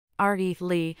R.E.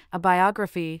 Lee, A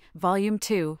Biography, Volume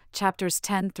 2, Chapters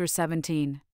 10 through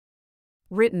 17.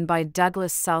 Written by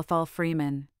Douglas Southall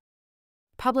Freeman.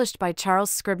 Published by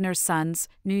Charles Scribner's Sons,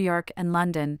 New York and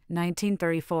London,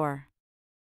 1934.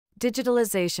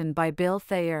 Digitalization by Bill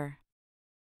Thayer.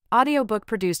 Audiobook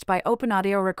produced by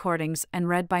OpenAudio Recordings and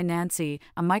read by Nancy,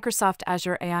 a Microsoft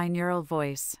Azure AI neural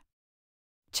voice.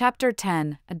 Chapter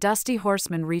 10, A Dusty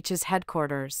Horseman Reaches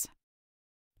Headquarters.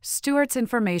 Stuart's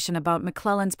information about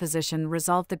McClellan's position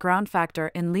resolved the ground factor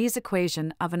in Lee's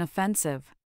equation of an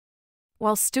offensive.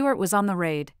 While Stuart was on the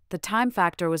raid, the time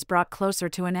factor was brought closer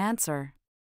to an answer.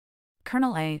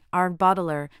 Colonel A. R.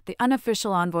 Boteler, the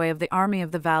unofficial envoy of the Army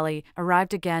of the Valley,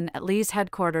 arrived again at Lee's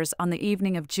headquarters on the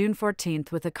evening of June 14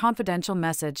 with a confidential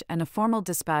message and a formal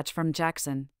dispatch from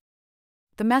Jackson.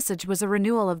 The message was a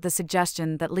renewal of the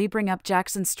suggestion that Lee bring up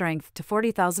Jackson's strength to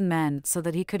 40,000 men so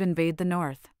that he could invade the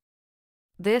North.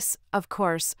 This, of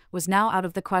course, was now out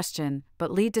of the question,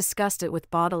 but Lee discussed it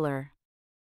with Boteler.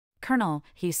 "Colonel,"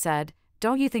 he said,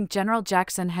 "don't you think General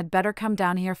Jackson had better come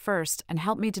down here first and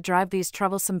help me to drive these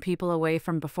troublesome people away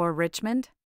from before Richmond?"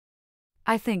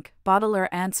 "I think," Boteler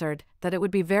answered, "that it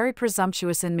would be very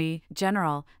presumptuous in me,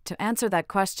 General, to answer that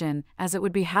question, as it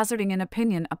would be hazarding an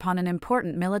opinion upon an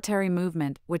important military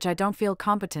movement which I don't feel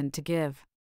competent to give."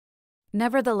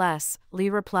 "Nevertheless," Lee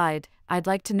replied, "I'd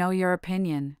like to know your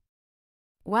opinion."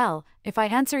 "Well, if I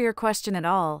answer your question at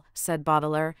all," said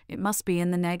Boteler, "it must be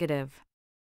in the negative."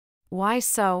 "Why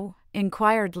so?"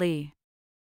 inquired Lee.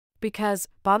 "Because,"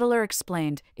 Boteler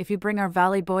explained, "if you bring our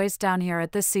Valley boys down here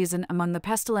at this season among the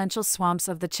pestilential swamps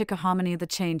of the Chickahominy, the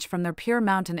change from their pure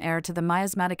mountain air to the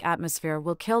miasmatic atmosphere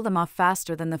will kill them off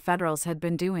faster than the Federals had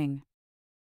been doing."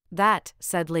 "That,"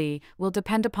 said Lee, "will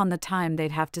depend upon the time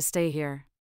they'd have to stay here."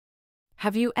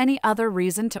 "Have you any other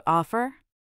reason to offer?"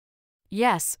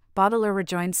 "Yes," Boteler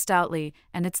rejoined stoutly,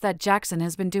 "and it's that Jackson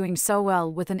has been doing so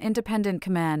well with an independent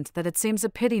command that it seems a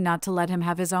pity not to let him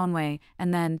have his own way,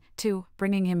 and then, too,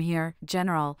 bringing him here,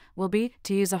 General, will be,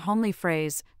 to use a homely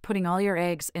phrase, putting all your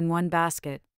eggs in one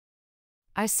basket."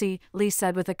 "I see," Lee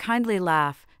said with a kindly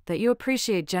laugh, "that you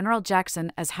appreciate General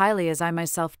Jackson as highly as I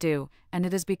myself do, and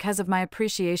it is because of my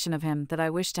appreciation of him that I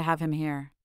wish to have him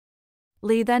here."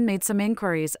 Lee then made some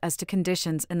inquiries as to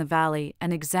conditions in the valley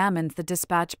and examined the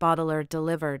dispatch Boteler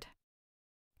delivered.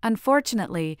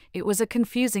 Unfortunately, it was a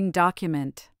confusing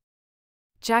document.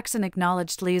 Jackson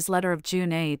acknowledged Lee's letter of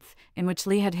June 8, in which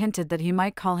Lee had hinted that he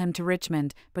might call him to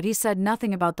Richmond, but he said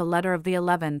nothing about the letter of the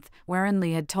 11th, wherein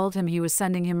Lee had told him he was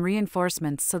sending him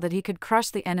reinforcements so that he could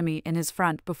crush the enemy in his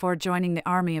front before joining the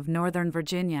Army of Northern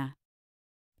Virginia.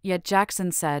 Yet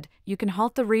Jackson said, "You can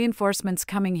halt the reinforcements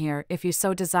coming here if you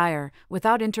so desire,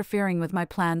 without interfering with my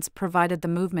plans provided the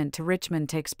movement to Richmond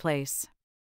takes place."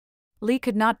 Lee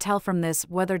could not tell from this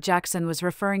whether Jackson was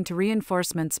referring to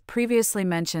reinforcements previously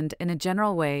mentioned in a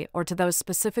general way or to those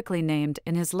specifically named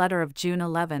in his letter of June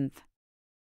 11.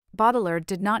 Boteler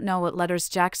did not know what letters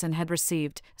Jackson had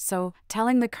received, so,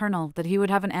 telling the colonel that he would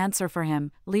have an answer for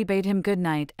him, Lee bade him good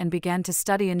night and began to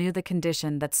study anew the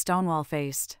condition that Stonewall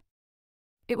faced.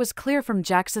 It was clear from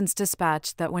Jackson's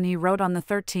dispatch that when he wrote on the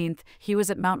 13th, he was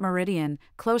at Mount Meridian,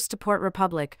 close to Port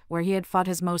Republic, where he had fought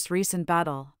his most recent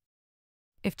battle.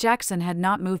 If Jackson had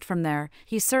not moved from there,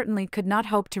 he certainly could not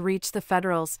hope to reach the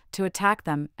Federals, to attack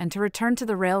them, and to return to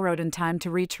the railroad in time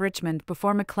to reach Richmond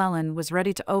before McClellan was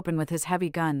ready to open with his heavy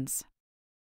guns.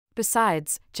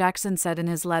 Besides, Jackson said in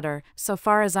his letter, "So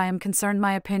far as I am concerned,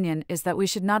 my opinion is that we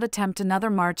should not attempt another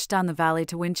march down the valley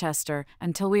to Winchester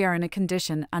until we are in a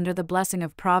condition, under the blessing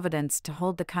of Providence, to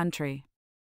hold the country."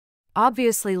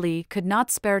 Obviously Lee could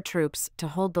not spare troops to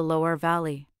hold the lower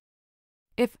valley.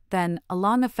 If, then, a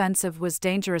long offensive was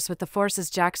dangerous with the forces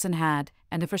Jackson had,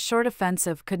 and if a short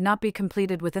offensive could not be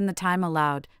completed within the time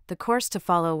allowed, the course to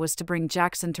follow was to bring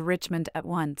Jackson to Richmond at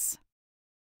once.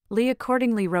 Lee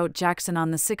accordingly wrote Jackson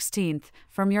on the 16th,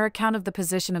 "From your account of the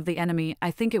position of the enemy, I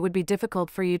think it would be difficult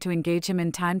for you to engage him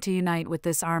in time to unite with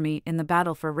this army in the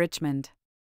battle for Richmond.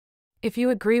 If you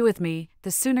agree with me,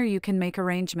 the sooner you can make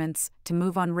arrangements to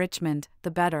move on Richmond,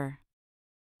 the better.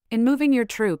 In moving your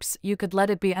troops, you could let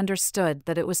it be understood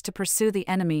that it was to pursue the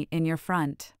enemy in your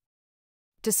front.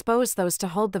 Dispose those to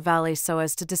hold the valley so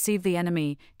as to deceive the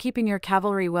enemy, keeping your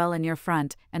cavalry well in your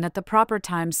front, and at the proper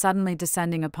time suddenly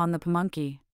descending upon the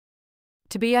Pamunkey.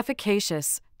 To be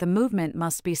efficacious, the movement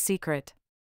must be secret.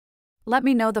 Let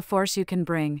me know the force you can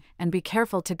bring, and be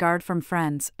careful to guard from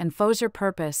friends and foes your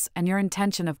purpose and your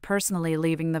intention of personally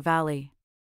leaving the valley.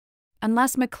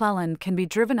 Unless McClellan can be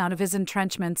driven out of his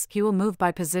entrenchments, he will move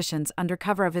by positions under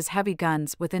cover of his heavy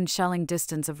guns within shelling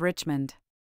distance of Richmond.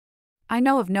 I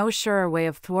know of no surer way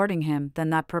of thwarting him than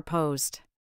that proposed.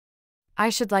 I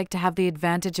should like to have the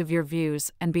advantage of your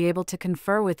views and be able to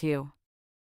confer with you.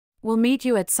 We'll meet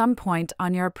you at some point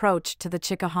on your approach to the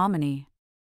Chickahominy."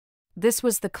 This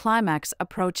was the climax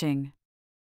approaching.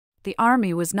 The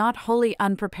army was not wholly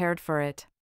unprepared for it.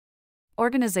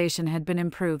 Organization had been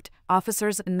improved,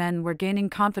 officers and men were gaining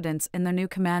confidence in their new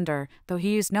commander, though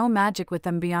he used no magic with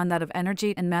them beyond that of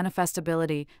energy and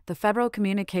manifestability. The Federal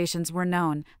communications were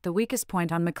known, the weakest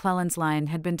point on McClellan's line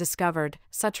had been discovered,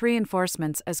 such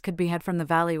reinforcements as could be had from the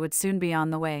valley would soon be on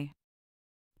the way.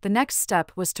 The next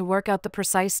step was to work out the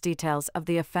precise details of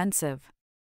the offensive.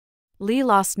 Lee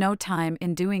lost no time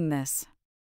in doing this.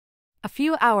 A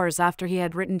few hours after he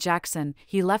had written Jackson,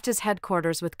 he left his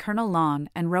headquarters with Colonel Long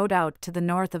and rode out to the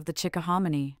north of the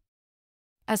Chickahominy.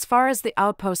 As far as the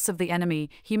outposts of the enemy,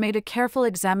 he made a careful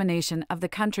examination of the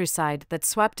countryside that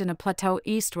swept in a plateau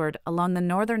eastward along the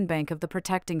northern bank of the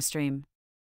protecting stream.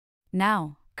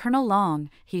 "Now, Colonel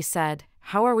Long," he said,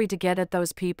 "how are we to get at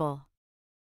those people?"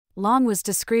 Long was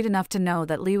discreet enough to know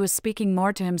that Lee was speaking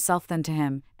more to himself than to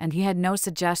him, and he had no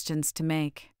suggestions to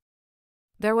make.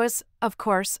 There was, of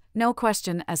course, no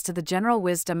question as to the general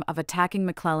wisdom of attacking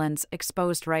McClellan's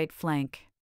exposed right flank.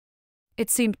 It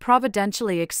seemed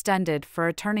providentially extended for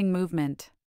a turning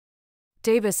movement.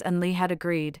 Davis and Lee had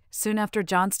agreed, soon after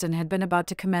Johnston had been about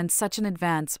to commence such an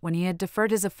advance when he had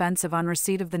deferred his offensive on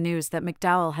receipt of the news that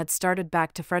McDowell had started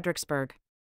back to Fredericksburg.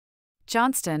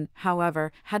 Johnston,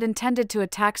 however, had intended to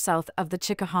attack south of the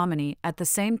Chickahominy at the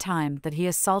same time that he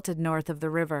assaulted north of the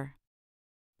river.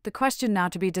 The question now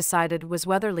to be decided was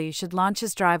whether Lee should launch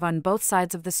his drive on both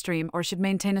sides of the stream or should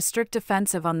maintain a strict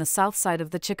defensive on the south side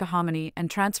of the Chickahominy and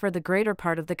transfer the greater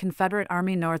part of the Confederate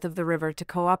army north of the river to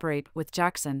cooperate with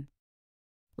Jackson.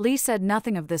 Lee said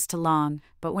nothing of this to Long,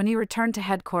 but when he returned to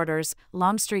headquarters,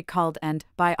 Longstreet called and,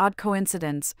 by odd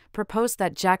coincidence, proposed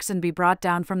that Jackson be brought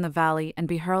down from the valley and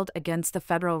be hurled against the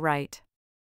Federal right.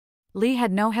 Lee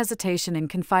had no hesitation in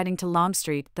confiding to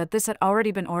Longstreet that this had already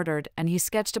been ordered, and he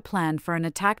sketched a plan for an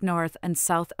attack north and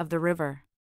south of the river.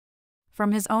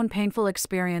 From his own painful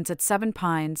experience at Seven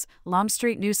Pines,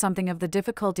 Longstreet knew something of the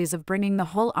difficulties of bringing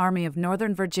the whole army of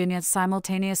Northern Virginia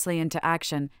simultaneously into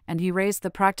action, and he raised the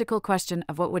practical question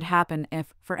of what would happen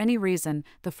if, for any reason,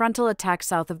 the frontal attack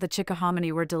south of the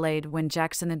Chickahominy were delayed when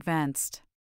Jackson advanced.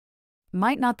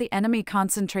 Might not the enemy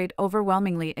concentrate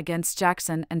overwhelmingly against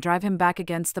Jackson and drive him back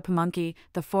against the Pamunkey,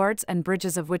 the fords and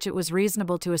bridges of which it was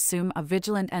reasonable to assume a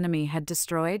vigilant enemy had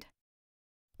destroyed?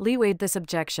 Lee weighed this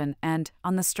objection and,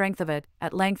 on the strength of it,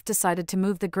 at length decided to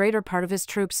move the greater part of his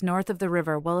troops north of the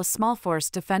river while a small force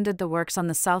defended the works on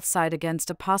the south side against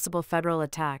a possible Federal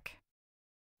attack.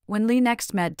 When Lee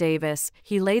next met Davis,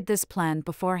 he laid this plan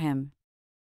before him.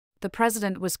 The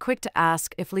President was quick to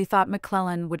ask if Lee thought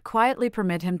McClellan would quietly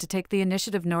permit him to take the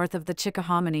initiative north of the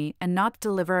Chickahominy and not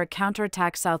deliver a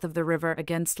counterattack south of the river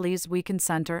against Lee's weakened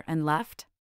center and left.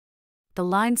 The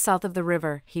line south of the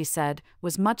river, he said,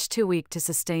 was much too weak to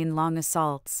sustain long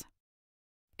assaults.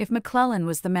 If McClellan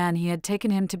was the man he had taken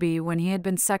him to be when he had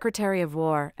been Secretary of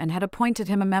War and had appointed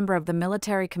him a member of the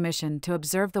Military Commission to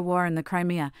observe the war in the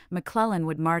Crimea, McClellan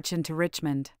would march into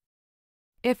Richmond.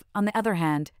 If, on the other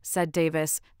hand, said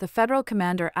Davis, the Federal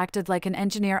commander acted like an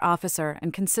engineer officer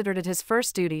and considered it his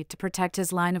first duty to protect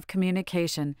his line of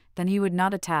communication, then he would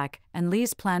not attack, and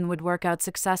Lee's plan would work out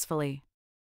successfully.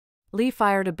 Lee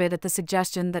fired a bit at the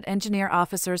suggestion that engineer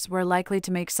officers were likely to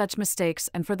make such mistakes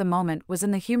and for the moment was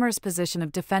in the humorous position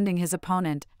of defending his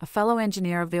opponent, a fellow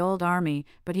engineer of the old army,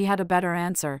 but he had a better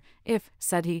answer. "If,"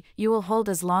 said he, "you will hold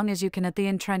as long as you can at the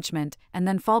entrenchment, and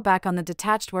then fall back on the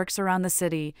detached works around the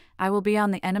city, I will be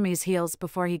on the enemy's heels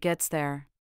before he gets there."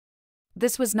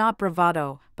 This was not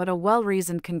bravado, but a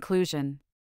well-reasoned conclusion.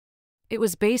 It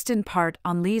was based in part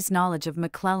on Lee's knowledge of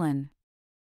McClellan.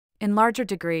 In larger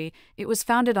degree, it was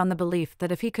founded on the belief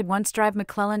that if he could once drive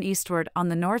McClellan eastward on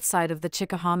the north side of the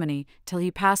Chickahominy till he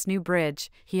passed New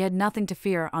Bridge, he had nothing to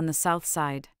fear on the south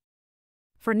side.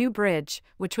 For New Bridge,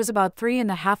 which was about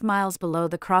 3.5 miles below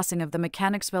the crossing of the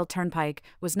Mechanicsville Turnpike,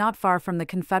 was not far from the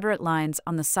Confederate lines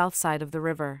on the south side of the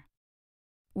river.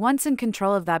 Once in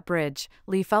control of that bridge,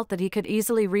 Lee felt that he could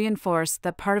easily reinforce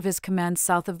that part of his command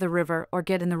south of the river or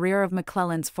get in the rear of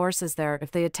McClellan's forces there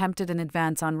if they attempted an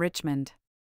advance on Richmond.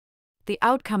 The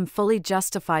outcome fully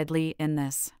justified Lee in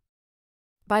this.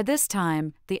 By this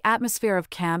time, the atmosphere of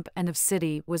camp and of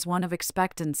city was one of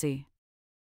expectancy.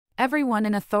 Everyone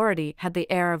in authority had the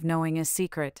air of knowing his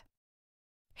secret.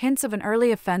 Hints of an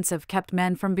early offensive kept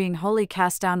men from being wholly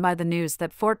cast down by the news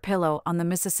that Fort Pillow on the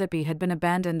Mississippi had been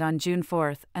abandoned on June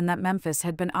 4 and that Memphis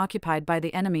had been occupied by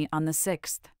the enemy on the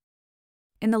 6th.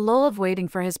 In the lull of waiting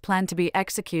for his plan to be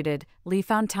executed, Lee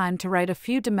found time to write a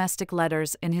few domestic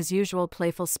letters in his usual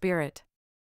playful spirit.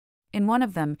 In one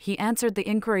of them, he answered the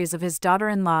inquiries of his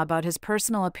daughter-in-law about his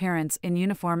personal appearance in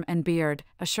uniform and beard,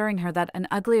 assuring her that an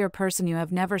uglier person you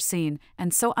have never seen,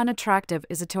 and so unattractive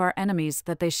is it to our enemies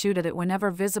that they shoot at it whenever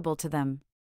visible to them.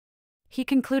 He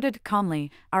concluded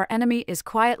calmly, "Our enemy is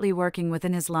quietly working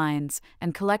within his lines,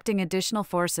 and collecting additional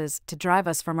forces to drive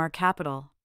us from our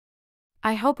capital.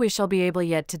 I hope we shall be able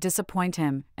yet to disappoint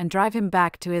him, and drive him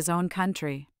back to his own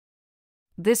country."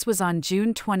 This was on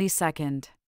June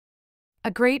 22. A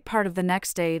great part of the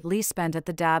next day Lee spent at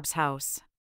the Dabbs house.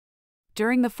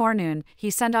 During the forenoon,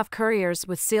 he sent off couriers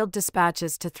with sealed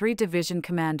dispatches to 3 division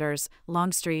commanders,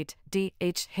 Longstreet, D.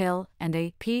 H. Hill, and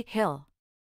A. P. Hill.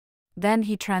 Then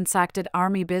he transacted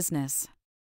army business.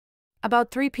 About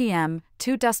 3 p.m.,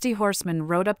 2 dusty horsemen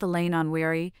rode up the lane on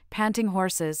weary, panting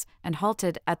horses, and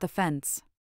halted at the fence.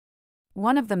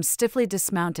 One of them stiffly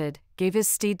dismounted, gave his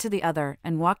steed to the other,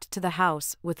 and walked to the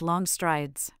house with long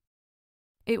strides.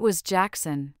 It was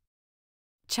Jackson.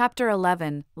 Chapter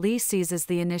 11. Lee seizes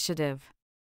the initiative.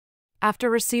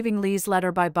 After receiving Lee's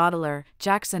letter by Boteler,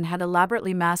 Jackson had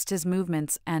elaborately masked his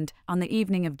movements and, on the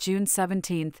evening of June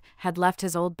 17, had left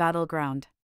his old battleground.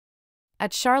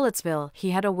 At Charlottesville,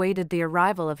 he had awaited the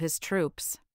arrival of his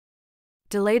troops.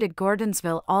 Delayed at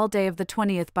Gordonsville all day of the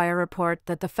 20th by a report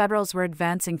that the Federals were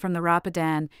advancing from the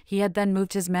Rapidan, he had then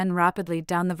moved his men rapidly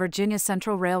down the Virginia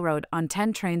Central Railroad on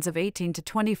 10 trains of 18 to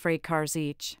 20 freight cars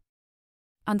each.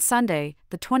 On Sunday,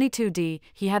 the 22d,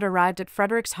 he had arrived at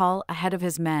Fredericks Hall ahead of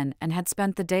his men and had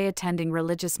spent the day attending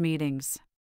religious meetings.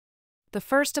 The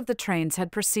first of the trains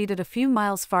had proceeded a few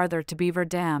miles farther to Beaver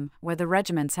Dam, where the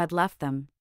regiments had left them.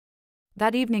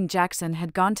 That evening Jackson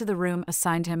had gone to the room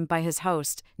assigned him by his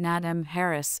host, Nat M.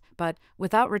 Harris, but,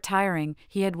 without retiring,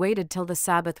 he had waited till the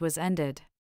Sabbath was ended.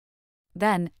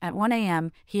 Then, at 1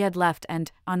 a.m., he had left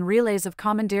and, on relays of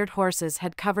commandeered horses,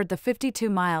 had covered the 52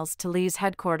 miles to Lee's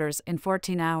headquarters in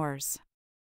 14 hours.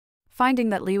 Finding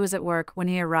that Lee was at work when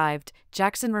he arrived,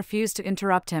 Jackson refused to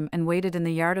interrupt him and waited in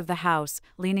the yard of the house,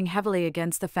 leaning heavily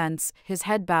against the fence, his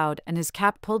head bowed and his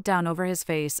cap pulled down over his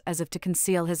face as if to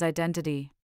conceal his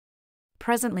identity.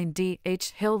 Presently D.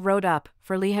 H. Hill rode up,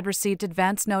 for Lee had received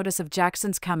advance notice of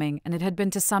Jackson's coming and it had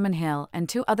been to summon Hill and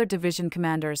 2 other division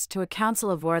commanders to a council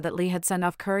of war that Lee had sent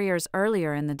off couriers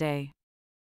earlier in the day.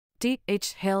 D.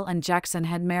 H. Hill and Jackson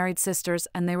had married sisters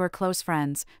and they were close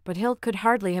friends, but Hill could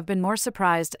hardly have been more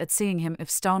surprised at seeing him if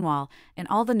Stonewall, in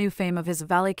all the new fame of his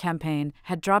Valley campaign,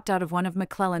 had dropped out of one of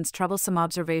McClellan's troublesome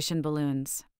observation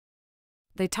balloons.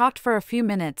 They talked for a few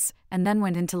minutes, and then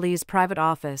went into Lee's private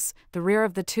office, the rear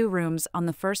of the 2 rooms on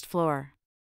the first floor.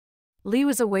 Lee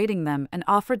was awaiting them and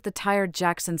offered the tired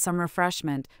Jackson some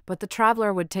refreshment, but the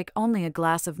traveler would take only a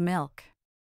glass of milk.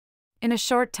 In a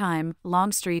short time,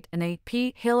 Longstreet and A.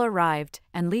 P. Hill arrived,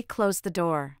 and Lee closed the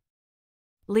door.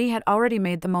 Lee had already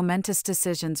made the momentous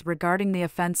decisions regarding the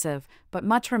offensive, but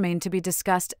much remained to be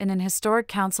discussed in an historic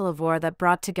council of war that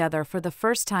brought together for the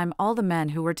first time all the men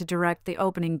who were to direct the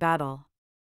opening battle.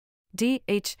 D.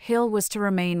 H. Hill was to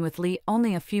remain with Lee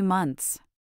only a few months.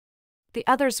 The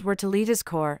others were to lead his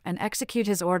corps and execute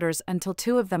his orders until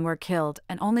 2 of them were killed,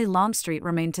 and only Longstreet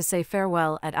remained to say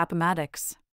farewell at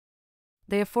Appomattox.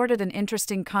 They afforded an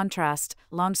interesting contrast.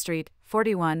 Longstreet,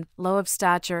 41, low of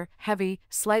stature, heavy,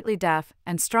 slightly deaf,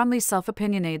 and strongly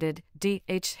self-opinionated; D.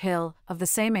 H. Hill, of the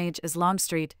same age as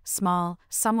Longstreet, small,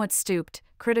 somewhat stooped,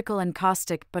 critical and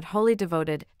caustic but wholly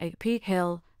devoted; A. P.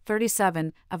 Hill,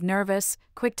 37, of nervous,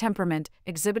 quick temperament,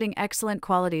 exhibiting excellent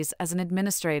qualities as an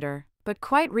administrator, but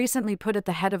quite recently put at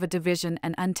the head of a division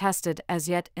and untested as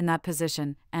yet in that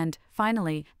position; and,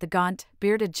 finally, the gaunt,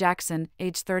 bearded Jackson,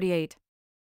 age 38.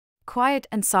 Quiet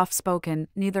and soft-spoken,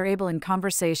 neither able in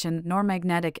conversation nor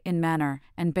magnetic in manner,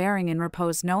 and bearing in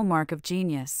repose no mark of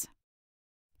genius.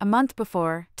 A month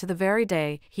before, to the very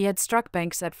day, he had struck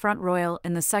Banks at Front Royal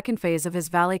in the second phase of his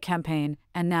Valley campaign,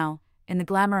 and now, in the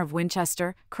glamour of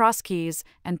Winchester, Cross Keys,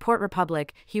 and Port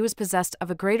Republic, he was possessed of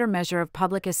a greater measure of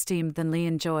public esteem than Lee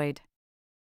enjoyed.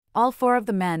 All 4 of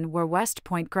the men were West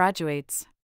Point graduates.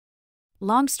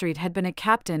 Longstreet had been a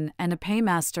captain and a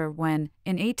paymaster when,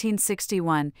 in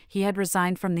 1861, he had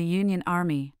resigned from the Union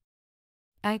Army.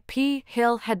 A. P.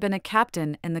 Hill had been a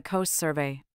captain in the Coast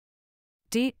Survey.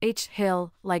 D. H.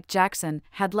 Hill, like Jackson,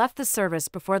 had left the service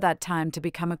before that time to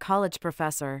become a college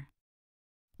professor.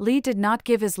 Lee did not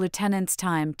give his lieutenants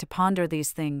time to ponder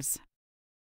these things.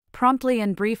 Promptly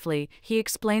and briefly, he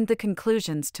explained the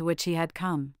conclusions to which he had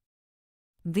come.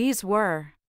 These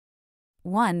were: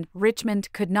 1.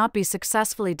 Richmond could not be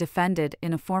successfully defended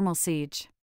in a formal siege.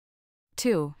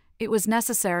 2. It was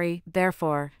necessary,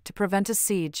 therefore, to prevent a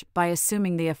siege by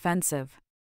assuming the offensive.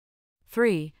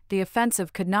 3. The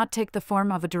offensive could not take the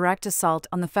form of a direct assault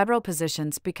on the Federal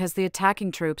positions because the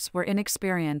attacking troops were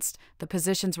inexperienced, the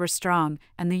positions were strong,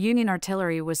 and the Union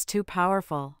artillery was too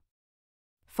powerful.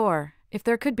 4. If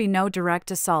there could be no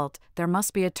direct assault, there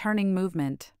must be a turning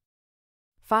movement.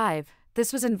 5.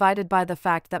 This was invited by the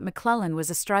fact that McClellan was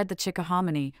astride the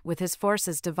Chickahominy, with his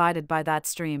forces divided by that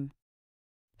stream.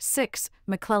 6.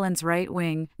 McClellan's right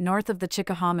wing, north of the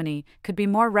Chickahominy, could be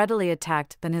more readily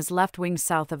attacked than his left wing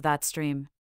south of that stream.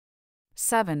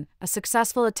 7. A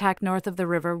successful attack north of the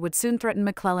river would soon threaten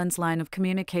McClellan's line of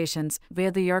communications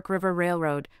via the York River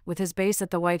Railroad, with his base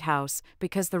at the White House,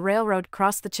 because the railroad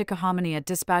crossed the Chickahominy at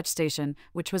Dispatch Station,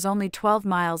 which was only 12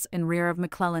 miles in rear of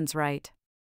McClellan's right.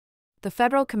 The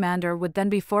Federal commander would then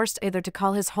be forced either to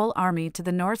call his whole army to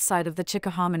the north side of the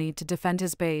Chickahominy to defend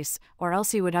his base, or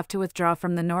else he would have to withdraw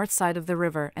from the north side of the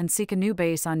river and seek a new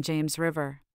base on James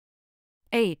River.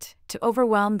 8. To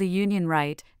overwhelm the Union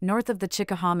right, north of the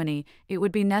Chickahominy, it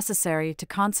would be necessary to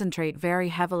concentrate very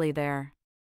heavily there.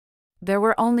 There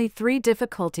were only 3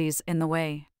 difficulties in the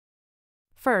way.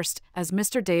 First, as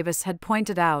Mr. Davis had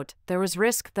pointed out, there was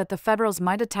risk that the Federals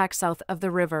might attack south of the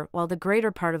river while the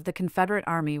greater part of the Confederate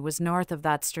army was north of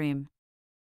that stream.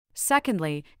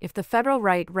 Secondly, if the Federal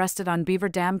right rested on Beaver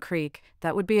Dam Creek,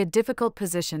 that would be a difficult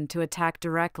position to attack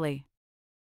directly.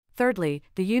 Thirdly,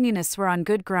 the Unionists were on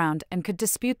good ground and could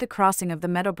dispute the crossing of the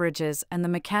Meadow Bridges and the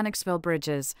Mechanicsville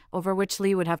bridges, over which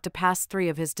Lee would have to pass 3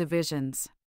 of his divisions.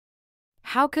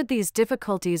 How could these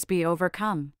difficulties be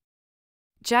overcome?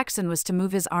 Jackson was to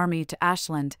move his army to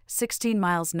Ashland, 16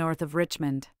 miles north of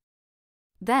Richmond.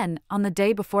 Then, on the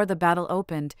day before the battle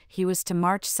opened, he was to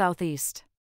march southeast.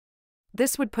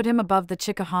 This would put him above the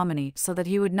Chickahominy so that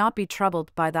he would not be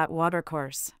troubled by that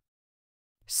watercourse.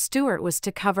 Stuart was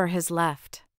to cover his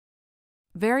left.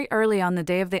 Very early on the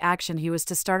day of the action he was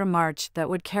to start a march that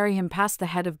would carry him past the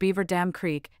head of Beaver Dam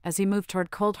Creek as he moved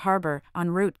toward Cold Harbor, en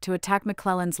route to attack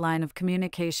McClellan's line of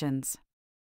communications.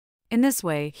 In this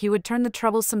way, he would turn the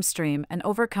troublesome stream and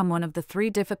overcome one of the 3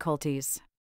 difficulties.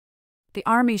 The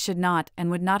army should not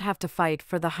and would not have to fight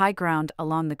for the high ground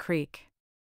along the creek.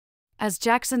 As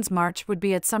Jackson's march would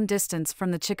be at some distance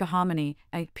from the Chickahominy,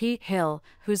 A.P. Hill,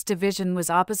 whose division was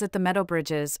opposite the Meadow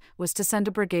Bridges, was to send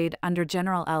a brigade under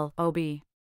General L.O.B.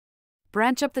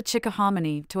 Branch up the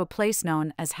Chickahominy to a place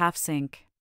known as Half Sink.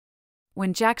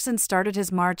 When Jackson started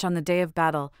his march on the day of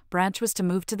battle, Branch was to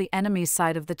move to the enemy's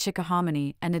side of the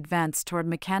Chickahominy and advance toward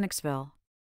Mechanicsville.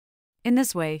 In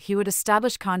this way, he would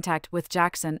establish contact with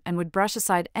Jackson and would brush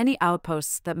aside any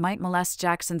outposts that might molest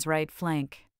Jackson's right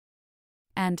flank.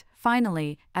 And,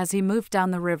 finally, as he moved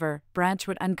down the river, Branch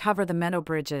would uncover the Meadow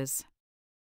Bridges.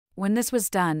 When this was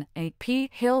done,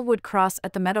 A.P. Hill would cross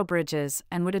at the Meadow Bridges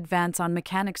and would advance on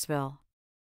Mechanicsville.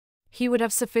 He would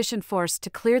have sufficient force to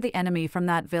clear the enemy from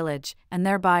that village, and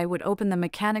thereby would open the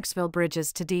Mechanicsville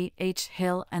bridges to D.H.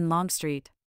 Hill and Longstreet.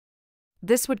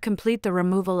 This would complete the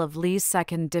removal of Lee's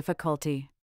second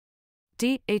difficulty.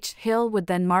 D.H. Hill would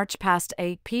then march past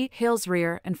A.P. Hill's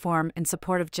rear and form in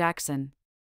support of Jackson.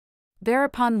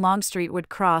 Thereupon Longstreet would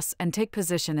cross and take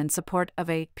position in support of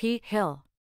A.P. Hill.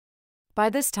 By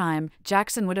this time,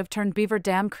 Jackson would have turned Beaver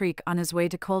Dam Creek on his way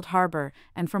to Cold Harbor,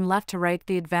 and from left to right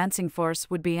the advancing force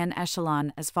would be en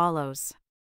echelon as follows: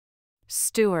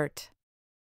 Stuart,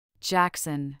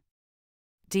 Jackson,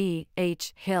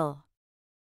 D.H. Hill,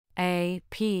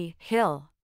 A.P. Hill,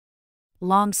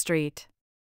 Longstreet.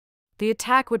 The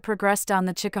attack would progress down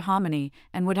the Chickahominy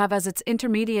and would have as its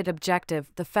intermediate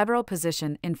objective the Federal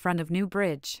position in front of New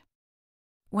Bridge.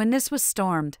 When this was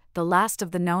stormed, the last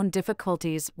of the known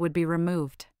difficulties would be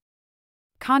removed.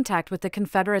 Contact with the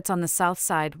Confederates on the south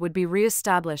side would be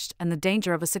re-established and the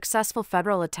danger of a successful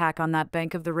Federal attack on that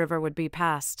bank of the river would be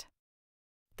past.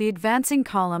 The advancing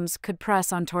columns could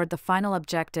press on toward the final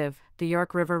objective, the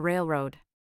York River Railroad.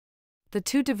 The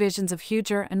 2 divisions of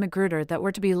Huger and Magruder that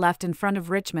were to be left in front of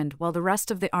Richmond while the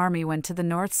rest of the army went to the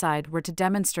north side were to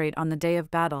demonstrate on the day of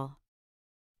battle.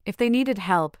 If they needed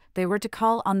help, they were to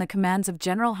call on the commands of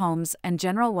General Holmes and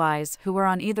General Wise, who were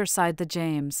on either side the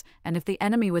James, and if the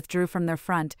enemy withdrew from their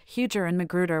front, Huger and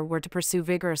Magruder were to pursue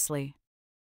vigorously.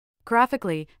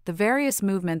 Graphically, the various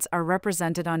movements are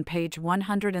represented on page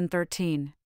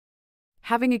 113.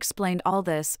 Having explained all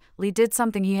this, Lee did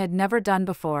something he had never done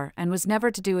before and was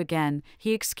never to do again.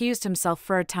 He excused himself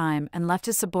for a time and left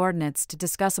his subordinates to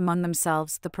discuss among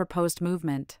themselves the proposed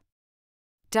movement.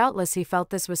 Doubtless he felt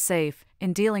this was safe,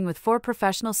 in dealing with 4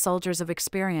 professional soldiers of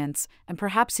experience, and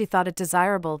perhaps he thought it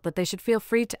desirable that they should feel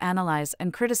free to analyze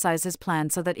and criticize his plan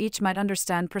so that each might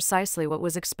understand precisely what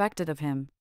was expected of him.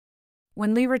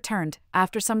 When Lee returned,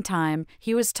 after some time,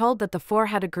 he was told that the four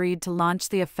had agreed to launch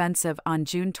the offensive on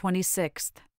June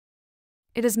 26.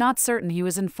 It is not certain he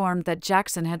was informed that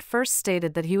Jackson had first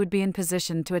stated that he would be in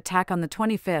position to attack on the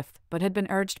 25th, but had been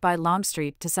urged by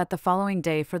Longstreet to set the following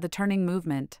day for the turning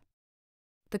movement.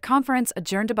 The conference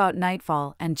adjourned about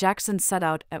nightfall, and Jackson set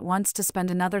out at once to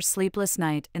spend another sleepless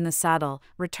night in the saddle,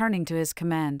 returning to his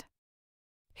command.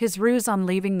 His ruse on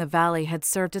leaving the valley had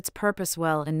served its purpose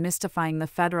well in mystifying the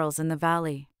Federals in the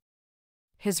valley.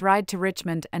 His ride to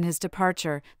Richmond and his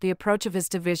departure, the approach of his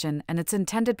division and its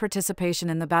intended participation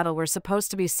in the battle were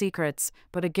supposed to be secrets,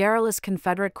 but a garrulous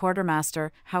Confederate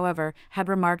quartermaster, however, had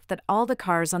remarked that all the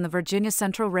cars on the Virginia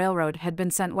Central Railroad had been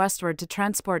sent westward to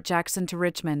transport Jackson to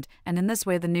Richmond, and in this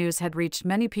way the news had reached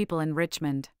many people in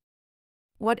Richmond.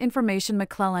 What information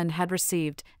McClellan had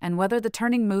received, and whether the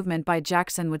turning movement by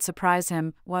Jackson would surprise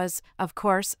him, was, of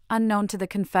course, unknown to the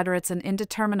Confederates and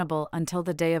indeterminable until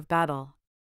the day of battle.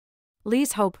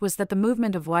 Lee's hope was that the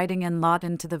movement of Whiting and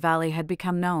Lawton to the valley had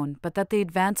become known, but that the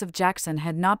advance of Jackson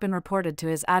had not been reported to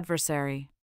his adversary.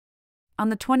 On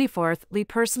the 24th, Lee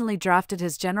personally drafted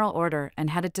his general order and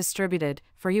had it distributed,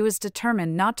 for he was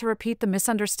determined not to repeat the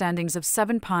misunderstandings of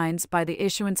Seven Pines by the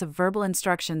issuance of verbal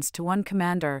instructions to one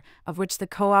commander, of which the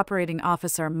cooperating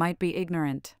officer might be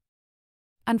ignorant.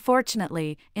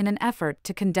 Unfortunately, in an effort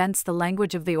to condense the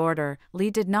language of the order,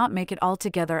 Lee did not make it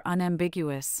altogether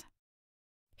unambiguous.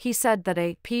 He said that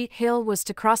A.P. Hill was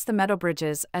to cross the Meadow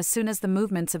Bridges as soon as the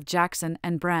movements of Jackson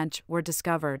and Branch were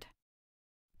discovered.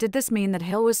 Did this mean that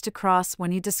Hill was to cross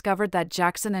when he discovered that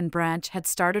Jackson and Branch had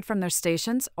started from their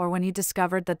stations, or when he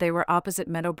discovered that they were opposite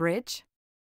Meadow Bridge?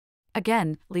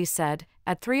 Again, Lee said,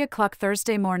 at 3 o'clock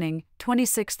Thursday morning,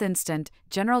 26th instant,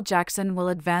 General Jackson will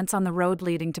advance on the road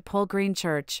leading to Pole Green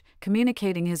Church,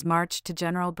 communicating his march to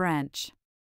General Branch.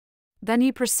 Then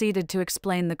he proceeded to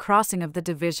explain the crossing of the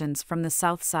divisions from the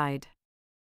south side.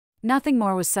 Nothing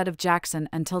more was said of Jackson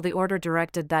until the order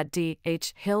directed that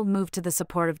D.H. Hill move to the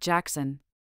support of Jackson.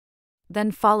 Then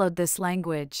followed this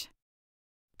language.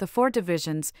 The four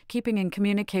divisions, keeping in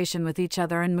communication with each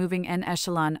other and moving en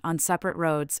echelon on separate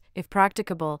roads, if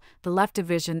practicable, the left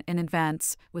division in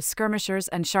advance, with skirmishers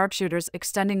and sharpshooters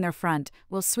extending their front,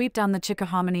 will sweep down the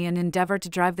Chickahominy and endeavor to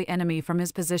drive the enemy from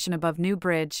his position above New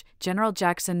Bridge, General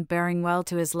Jackson bearing well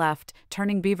to his left,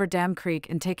 turning Beaver Dam Creek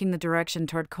and taking the direction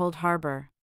toward Cold Harbor.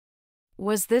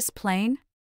 Was this plain?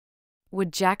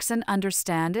 Would Jackson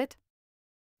understand it?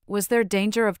 Was there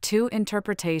danger of two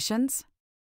interpretations?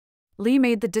 Lee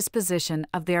made the disposition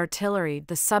of the artillery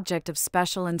the subject of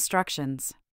special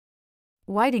instructions.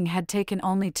 Whiting had taken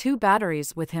only 2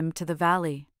 batteries with him to the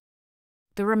valley.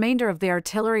 The remainder of the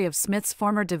artillery of Smith's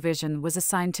former division was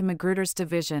assigned to Magruder's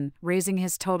division, raising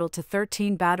his total to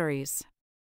 13 batteries.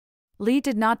 Lee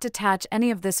did not detach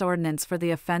any of this ordnance for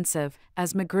the offensive,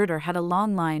 as Magruder had a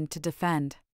long line to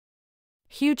defend.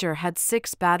 Huger had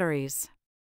 6 batteries.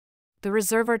 The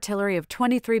reserve artillery of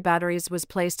 23 batteries was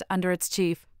placed under its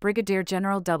chief, Brigadier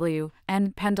General W.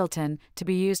 N. Pendleton, to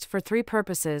be used for 3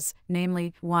 purposes,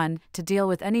 namely, 1. To deal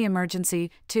with any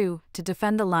emergency, 2. To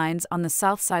defend the lines on the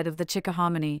south side of the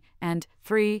Chickahominy, and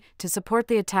 3. To support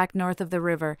the attack north of the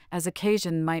river, as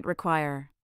occasion might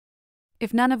require.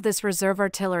 If none of this reserve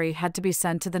artillery had to be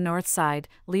sent to the north side,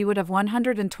 Lee would have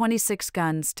 126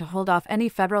 guns to hold off any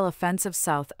Federal offensive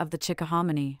south of the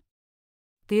Chickahominy.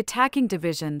 The attacking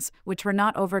divisions, which were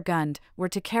not overgunned, were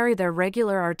to carry their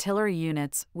regular artillery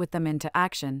units with them into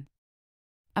action.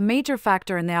 A major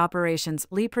factor in the operations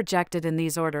Lee projected in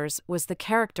these orders was the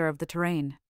character of the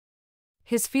terrain.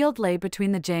 His field lay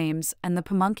between the James and the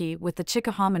Pamunkey, with the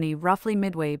Chickahominy roughly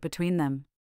midway between them.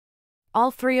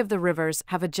 All 3 of the rivers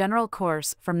have a general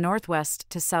course from northwest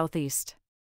to southeast.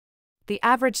 The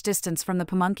average distance from the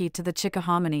Pamunkey to the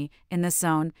Chickahominy, in this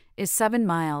zone, is 7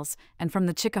 miles, and from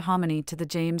the Chickahominy to the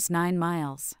James 9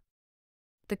 miles.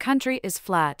 The country is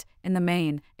flat, in the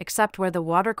main, except where the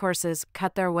watercourses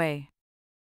cut their way.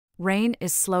 Rain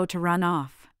is slow to run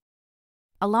off.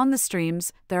 Along the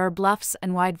streams, there are bluffs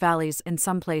and wide valleys in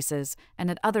some places,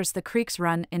 and at others the creeks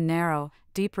run in narrow,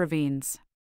 deep ravines.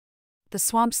 The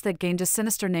swamps that gained a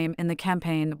sinister name in the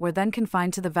campaign were then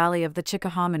confined to the valley of the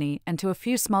Chickahominy and to a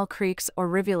few small creeks or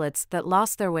rivulets that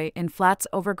lost their way in flats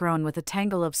overgrown with a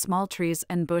tangle of small trees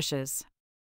and bushes.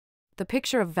 The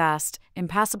picture of vast,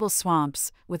 impassable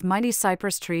swamps, with mighty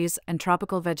cypress trees and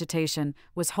tropical vegetation,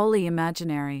 was wholly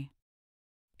imaginary.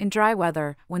 In dry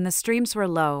weather, when the streams were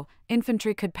low,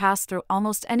 infantry could pass through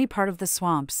almost any part of the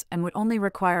swamps and would only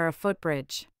require a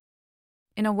footbridge.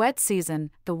 In a wet season,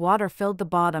 the water filled the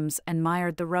bottoms and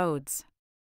mired the roads.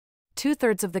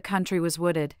 2/3 of the country was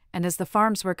wooded, and as the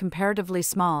farms were comparatively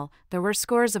small, there were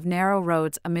scores of narrow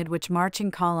roads amid which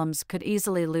marching columns could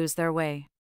easily lose their way.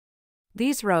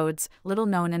 These roads, little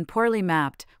known and poorly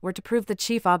mapped, were to prove the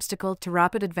chief obstacle to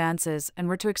rapid advances and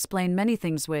were to explain many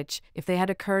things which, if they had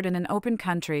occurred in an open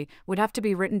country, would have to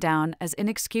be written down as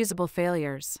inexcusable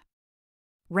failures.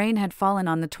 Rain had fallen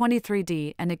on the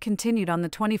 23rd and it continued on the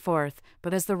 24th,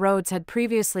 but as the roads had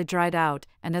previously dried out,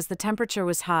 and as the temperature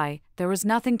was high, there was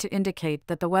nothing to indicate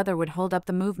that the weather would hold up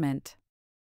the movement.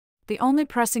 The only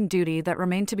pressing duty that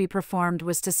remained to be performed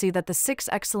was to see that the 6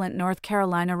 excellent North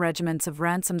Carolina regiments of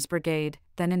Ransom's brigade,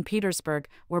 then in Petersburg,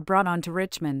 were brought on to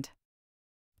Richmond.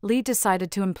 Lee decided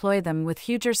to employ them with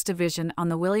Huger's division on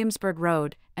the Williamsburg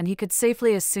Road, and he could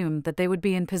safely assume that they would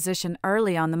be in position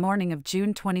early on the morning of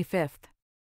June 25.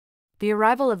 The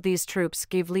arrival of these troops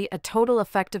gave Lee a total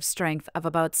effective strength of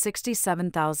about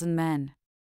 67,000 men.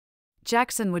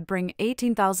 Jackson would bring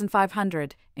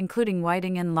 18,500, including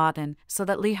Whiting and Lawton, so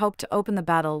that Lee hoped to open the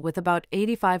battle with about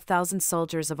 85,000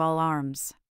 soldiers of all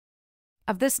arms.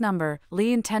 Of this number,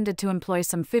 Lee intended to employ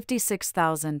some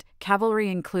 56,000, cavalry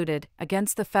included,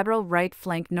 against the Federal right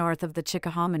flank north of the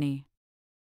Chickahominy.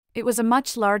 It was a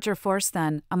much larger force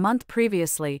than, a month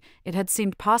previously, it had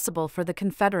seemed possible for the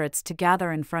Confederates to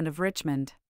gather in front of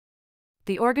Richmond.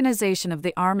 The organization of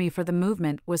the army for the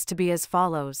movement was to be as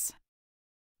follows.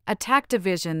 Attack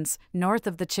divisions, north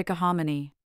of the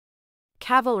Chickahominy.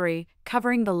 Cavalry,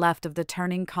 covering the left of the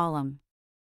turning column.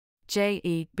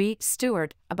 J.E.B.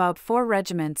 Stuart, about 4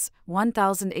 regiments,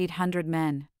 1,800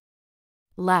 men.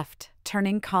 Left,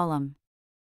 turning column.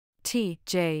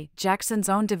 T.J. Jackson's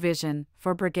own division,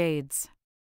 4 brigades.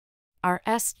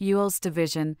 R.S. Ewell's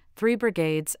division, 3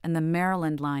 brigades and the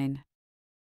Maryland line.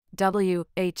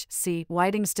 W.H.C.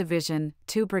 Whiting's division,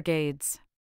 2 brigades.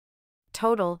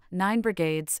 Total, 9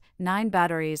 brigades, 9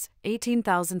 batteries,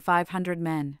 18,500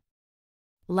 men.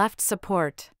 Left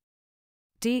support.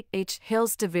 D.H.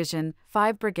 Hill's division,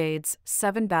 5 brigades,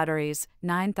 7 batteries,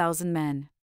 9,000 men.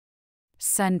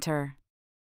 Center.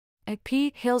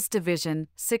 A.P. Hill's division,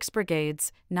 6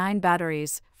 brigades, 9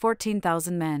 batteries,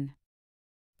 14,000 men.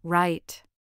 Right.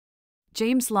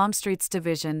 James Longstreet's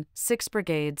division, 6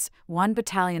 brigades, 1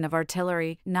 battalion of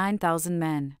artillery, 9,000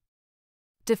 men.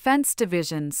 Defense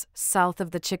divisions, south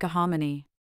of the Chickahominy.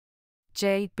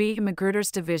 J. B.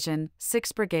 Magruder's division,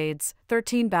 6 brigades,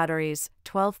 13 batteries,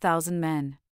 12,000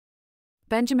 men.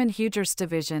 Benjamin Huger's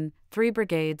division, 3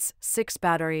 brigades, 6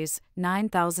 batteries,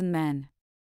 9,000 men.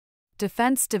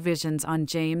 Defense divisions on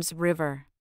James River.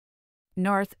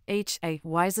 North, H. A.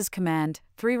 Wise's command,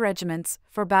 3 regiments,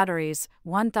 4 batteries,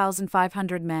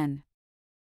 1,500 men.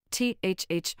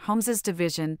 T.H.H. Holmes's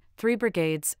division, 3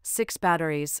 brigades, 6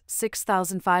 batteries,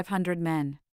 6,500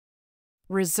 men.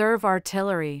 Reserve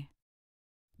artillery.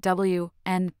 W.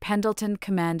 N. Pendleton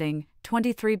commanding,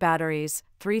 23 batteries,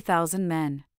 3,000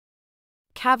 men.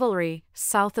 Cavalry,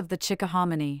 south of the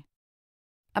Chickahominy.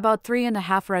 About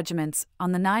 3.5 regiments,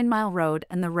 on the 9-mile road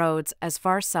and the roads as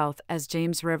far south as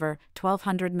James River,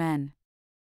 1,200 men.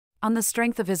 On the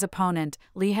strength of his opponent,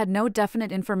 Lee had no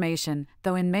definite information,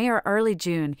 though in May or early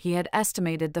June he had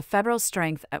estimated the Federal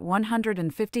strength at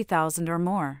 150,000 or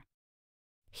more.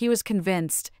 He was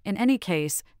convinced, in any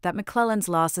case, that McClellan's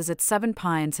losses at Seven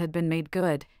Pines had been made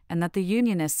good, and that the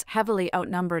Unionists heavily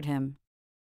outnumbered him.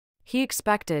 He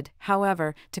expected,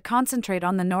 however, to concentrate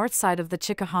on the north side of the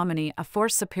Chickahominy a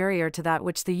force superior to that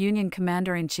which the Union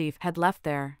commander-in-chief had left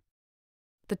there.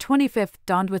 The 25th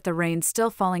dawned with the rain still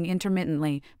falling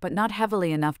intermittently, but not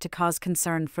heavily enough to cause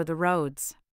concern for the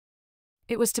roads.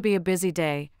 It was to be a busy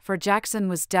day, for Jackson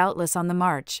was doubtless on the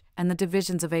march, and the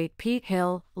divisions of A.P.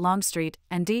 Hill, Longstreet,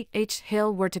 and D.H.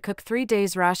 Hill were to cook 3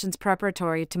 days' rations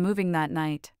preparatory to moving that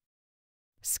night.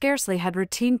 Scarcely had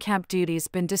routine camp duties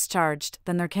been discharged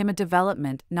than there came a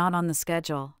development not on the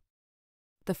schedule.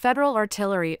 The Federal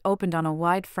artillery opened on a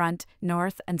wide front,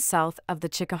 north and south of the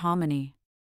Chickahominy.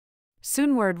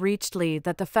 Soon word reached Lee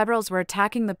that the Federals were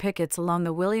attacking the pickets along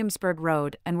the Williamsburg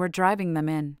Road and were driving them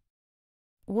in.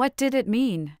 What did it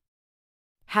mean?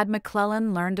 Had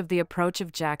McClellan learned of the approach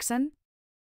of Jackson?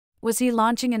 Was he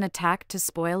launching an attack to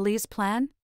spoil Lee's plan?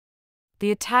 The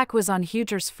attack was on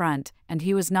Huger's front, and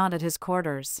he was not at his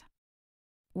quarters.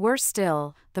 Worse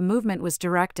still, the movement was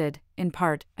directed, in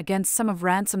part, against some of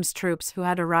Ransom's troops who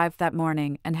had arrived that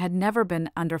morning and had never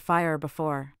been under fire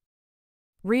before.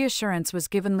 Reassurance was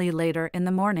given Lee later in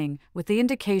the morning, with the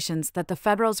indications that the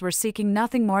Federals were seeking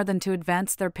nothing more than to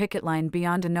advance their picket line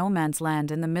beyond a no-man's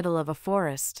land in the middle of a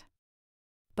forest.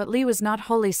 But Lee was not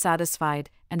wholly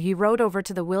satisfied, and he rode over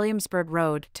to the Williamsburg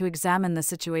Road to examine the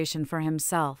situation for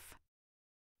himself.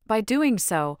 By doing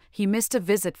so, he missed a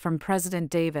visit from President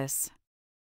Davis.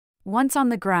 Once on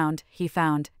the ground, he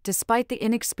found, despite the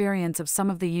inexperience of some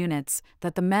of the units,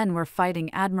 that the men were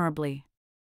fighting admirably.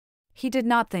 He did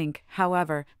not think,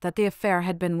 however, that the affair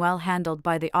had been well handled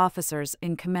by the officers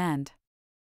in command.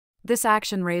 This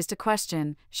action raised a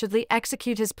question: should Lee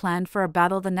execute his plan for a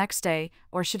battle the next day,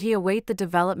 or should he await the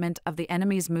development of the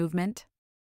enemy's movement?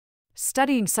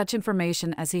 Studying such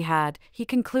information as he had, he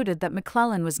concluded that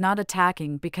McClellan was not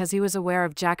attacking because he was aware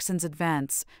of Jackson's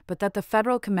advance, but that the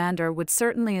Federal commander would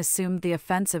certainly assume the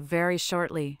offensive very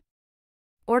shortly.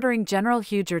 Ordering General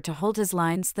Huger to hold his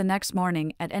lines the next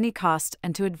morning at any cost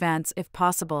and to advance if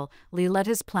possible, Lee led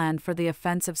his plan for the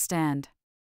offensive stand.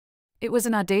 It was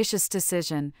an audacious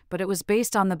decision, but it was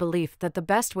based on the belief that the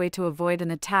best way to avoid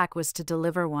an attack was to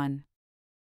deliver one.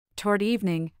 Toward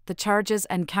evening, the charges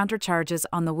and countercharges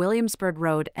on the Williamsburg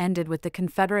Road ended with the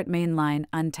Confederate main line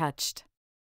untouched.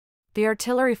 The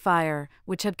artillery fire,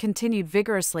 which had continued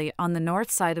vigorously on the north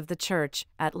side of the church,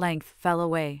 at length fell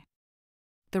away.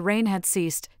 The rain had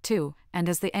ceased, too, and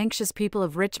as the anxious people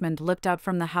of Richmond looked out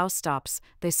from the housetops,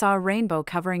 they saw a rainbow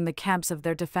covering the camps of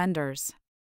their defenders.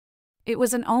 It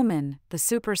was an omen, the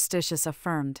superstitious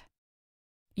affirmed.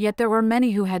 Yet there were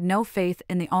many who had no faith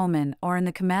in the omen or in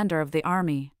the commander of the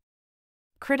army.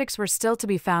 Critics were still to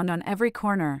be found on every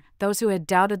corner. Those who had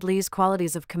doubted Lee's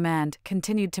qualities of command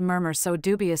continued to murmur so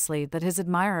dubiously that his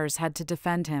admirers had to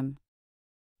defend him.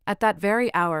 At that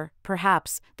very hour,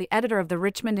 perhaps, the editor of the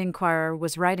Richmond Inquirer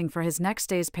was writing for his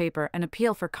next day's paper an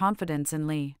appeal for confidence in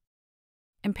Lee.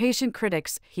 Impatient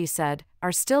critics, he said,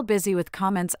 are still busy with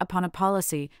comments upon a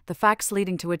policy, the facts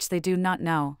leading to which they do not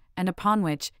know, and upon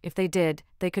which, if they did,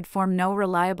 they could form no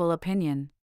reliable opinion.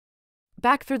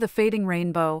 Back through the fading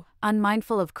rainbow,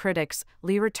 unmindful of critics,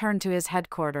 Lee returned to his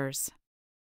headquarters.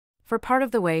 For part of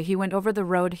the way he went over the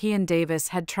road he and Davis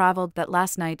had traveled that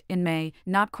last night in May,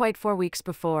 not quite 4 weeks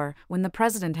before, when the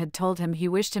president had told him he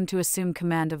wished him to assume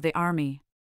command of the army.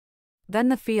 Then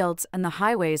the fields and the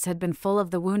highways had been full of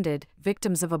the wounded,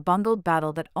 victims of a bungled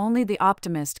battle that only the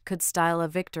optimist could style a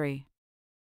victory.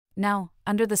 Now,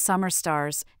 under the summer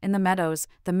stars, in the meadows,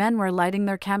 the men were lighting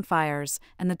their campfires,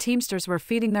 and the teamsters were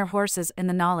feeding their horses in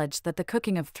the knowledge that the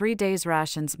cooking of 3 days'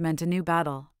 rations meant a new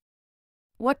battle.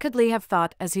 What could Lee have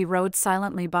thought as he rode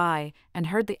silently by, and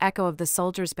heard the echo of the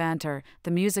soldiers' banter,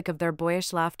 the music of their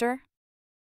boyish laughter?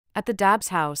 At the Dabbs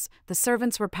house, the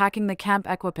servants were packing the camp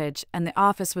equipage and the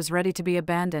office was ready to be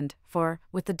abandoned, for,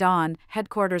 with the dawn,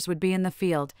 headquarters would be in the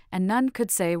field, and none could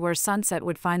say where sunset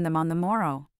would find them on the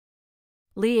morrow.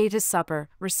 Lee ate his supper,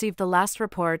 received the last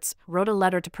reports, wrote a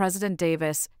letter to President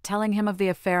Davis, telling him of the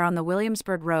affair on the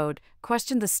Williamsburg Road,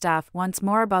 questioned the staff once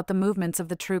more about the movements of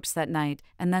the troops that night,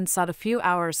 and then sought a few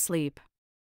hours' sleep.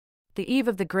 The eve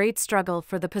of the great struggle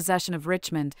for the possession of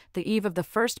Richmond, the eve of the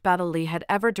first battle Lee had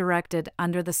ever directed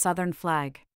under the Southern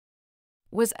flag.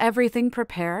 Was everything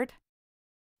prepared?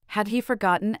 Had he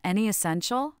forgotten any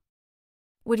essential?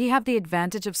 Would he have the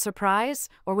advantage of surprise,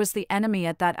 or was the enemy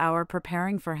at that hour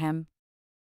preparing for him?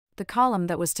 The column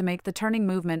that was to make the turning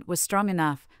movement was strong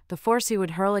enough. The force he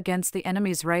would hurl against the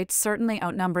enemy's right certainly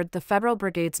outnumbered the Federal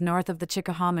brigades north of the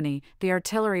Chickahominy. The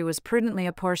artillery was prudently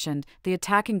apportioned, the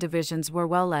attacking divisions were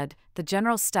well led, the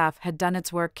general staff had done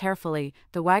its work carefully,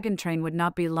 the wagon train would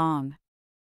not be long.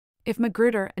 If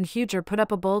Magruder and Huger put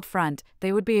up a bold front,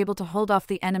 they would be able to hold off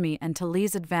the enemy until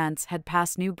Lee's advance had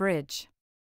passed New Bridge.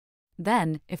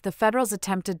 Then, if the Federals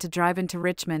attempted to drive into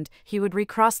Richmond, he would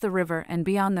recross the river and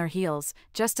be on their heels,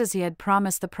 just as he had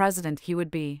promised the president he would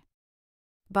be.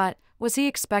 But, was he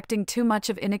expecting too much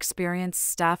of inexperienced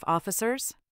staff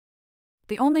officers?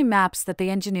 The only maps that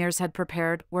the engineers had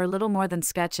prepared were little more than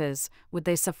sketches. Would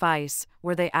they suffice?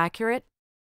 Were they accurate?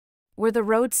 Were the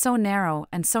roads so narrow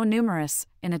and so numerous,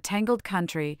 in a tangled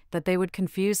country, that they would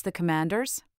confuse the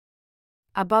commanders?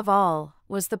 Above all,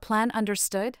 was the plan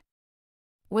understood?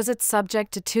 Was it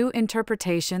subject to 2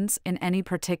 interpretations in any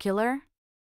particular?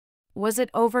 Was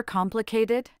it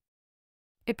overcomplicated?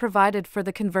 It provided for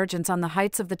the convergence on the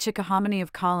heights of the Chickahominy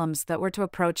of columns that were to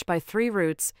approach by 3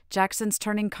 routes: Jackson's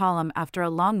turning column after a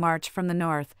long march from the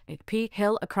north, P.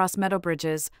 Hill across Meadow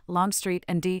Bridges, Longstreet,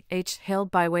 and D. H. Hill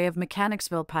by way of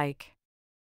Mechanicsville Pike.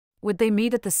 Would they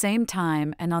meet at the same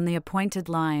time and on the appointed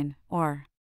line, or?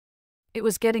 It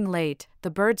was getting late,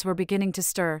 the birds were beginning to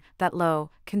stir, that low,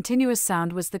 continuous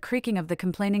sound was the creaking of the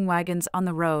complaining wagons on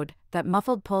the road, that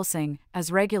muffled pulsing, as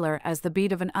regular as the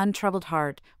beat of an untroubled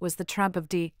heart, was the tramp of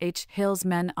D. H. Hill's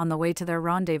men on the way to their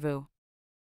rendezvous.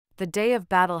 The day of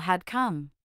battle had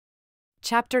come.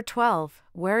 Chapter 12,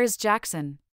 Where is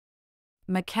Jackson?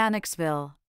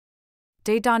 Mechanicsville.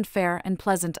 Day dawned fair and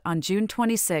pleasant on June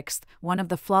 26, one of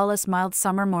the flawless mild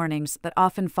summer mornings that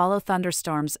often follow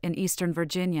thunderstorms in eastern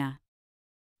Virginia.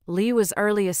 Lee was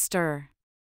early astir.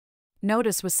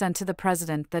 Notice was sent to the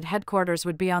president that headquarters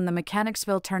would be on the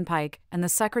Mechanicsville Turnpike, and the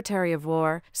Secretary of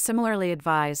War, similarly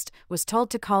advised, was told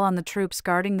to call on the troops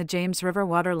guarding the James River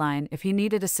waterline if he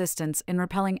needed assistance in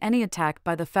repelling any attack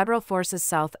by the federal forces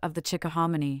south of the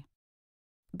Chickahominy.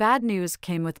 Bad news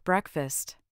came with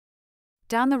breakfast.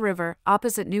 Down the river,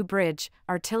 opposite New Bridge,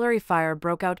 artillery fire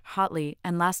broke out hotly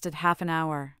and lasted half an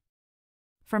hour.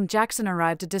 From Jackson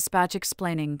arrived a dispatch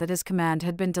explaining that his command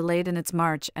had been delayed in its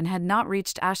march and had not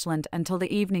reached Ashland until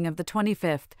the evening of the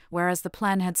 25th, whereas the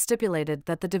plan had stipulated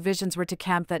that the divisions were to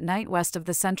camp that night west of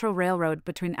the Central Railroad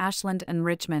between Ashland and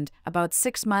Richmond, about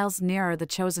 6 miles nearer the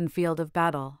chosen field of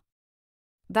battle.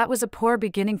 That was a poor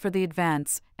beginning for the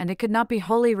advance, and it could not be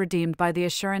wholly redeemed by the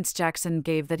assurance Jackson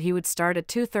gave that he would start at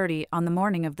 2:30 on the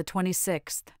morning of the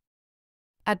 26th.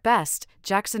 At best,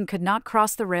 Jackson could not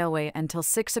cross the railway until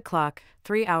 6 o'clock,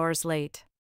 3 hours late.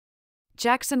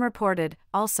 Jackson reported,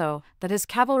 also, that his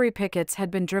cavalry pickets had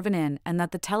been driven in and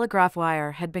that the telegraph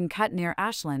wire had been cut near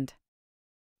Ashland.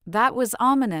 That was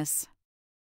ominous.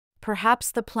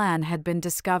 Perhaps the plan had been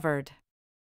discovered.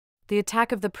 The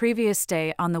attack of the previous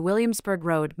day on the Williamsburg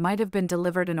Road might have been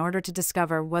delivered in order to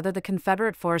discover whether the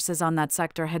Confederate forces on that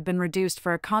sector had been reduced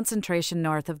for a concentration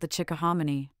north of the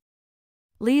Chickahominy.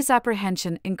 Lee's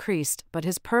apprehension increased, but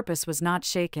his purpose was not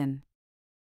shaken.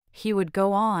 He would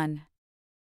go on.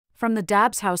 From the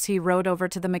Dabbs house he rode over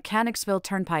to the Mechanicsville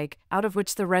Turnpike, out of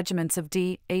which the regiments of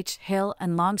D. H. Hill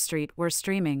and Longstreet were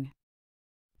streaming.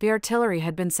 The artillery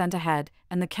had been sent ahead,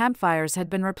 and the campfires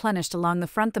had been replenished along the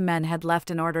front the men had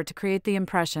left in order to create the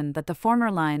impression that the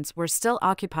former lines were still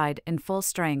occupied in full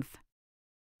strength.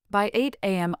 By 8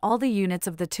 a.m. all the units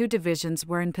of the two divisions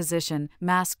were in position,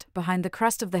 masked behind the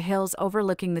crest of the hills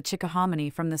overlooking the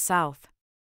Chickahominy from the south.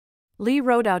 Lee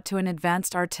rode out to an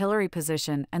advanced artillery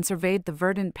position and surveyed the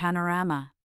verdant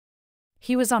panorama.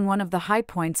 He was on one of the high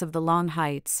points of the Long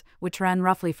Heights, which ran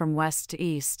roughly from west to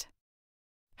east.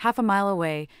 Half a mile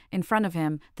away, in front of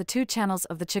him, the two channels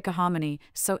of the Chickahominy,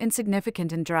 so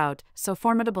insignificant in drought, so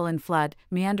formidable in flood,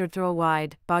 meandered through a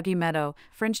wide, boggy meadow,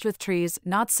 fringed with trees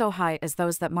not so high as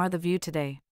those that mar the view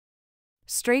today.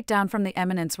 Straight down from the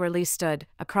eminence where Lee stood,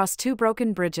 across two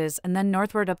broken bridges and then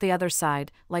northward up the other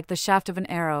side, like the shaft of an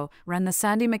arrow, ran the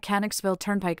sandy Mechanicsville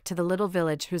Turnpike to the little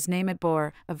village whose name it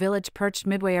bore, a village perched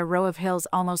midway a row of hills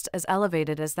almost as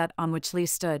elevated as that on which Lee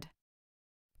stood.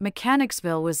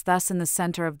 Mechanicsville was thus in the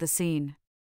center of the scene.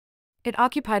 It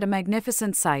occupied a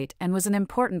magnificent site and was an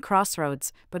important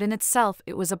crossroads, but in itself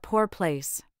it was a poor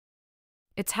place.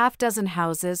 Its half-dozen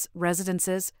houses,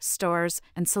 residences, stores,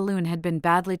 and saloon had been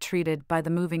badly treated by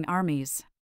the moving armies.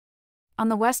 On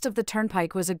the west of the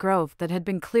turnpike was a grove that had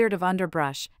been cleared of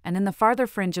underbrush, and in the farther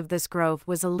fringe of this grove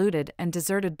was a looted and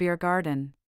deserted beer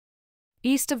garden.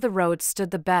 East of the road stood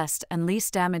the best and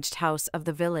least damaged house of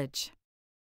the village.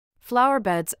 Flower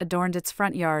beds adorned its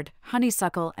front yard,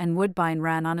 honeysuckle and woodbine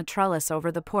ran on a trellis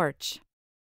over the porch.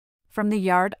 From the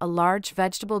yard a large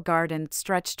vegetable garden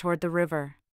stretched toward the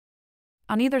river.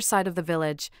 On either side of the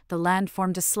village, the land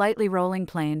formed a slightly rolling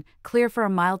plain, clear for a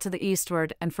mile to the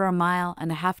eastward and for a mile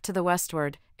and a half to the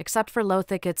westward, except for low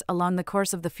thickets along the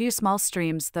course of the few small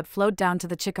streams that flowed down to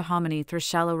the Chickahominy through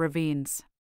shallow ravines.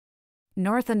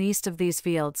 North and east of these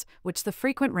fields, which the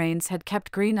frequent rains had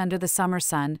kept green under the summer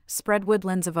sun, spread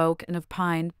woodlands of oak and of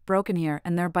pine, broken here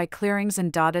and there by clearings and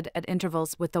dotted at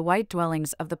intervals with the white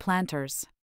dwellings of the planters.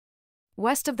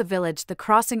 West of the village, the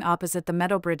crossing opposite the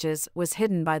meadow bridges was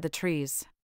hidden by the trees.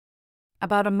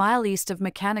 About a mile east of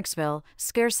Mechanicsville,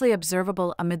 scarcely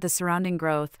observable amid the surrounding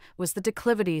growth, was the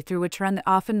declivity through which ran the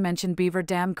often-mentioned Beaver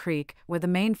Dam Creek, where the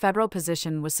main federal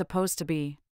position was supposed to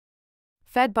be.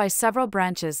 Fed by several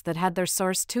branches that had their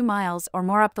source 2 miles or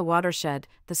more up the watershed,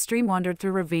 the stream wandered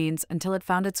through ravines until it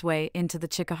found its way into the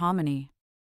Chickahominy.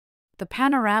 The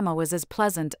panorama was as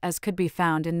pleasant as could be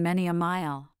found in many a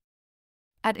mile.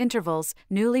 At intervals,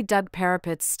 newly dug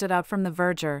parapets stood out from the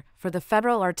verdure, for the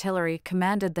federal artillery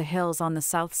commanded the hills on the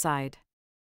south side.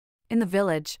 In the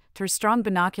village, through strong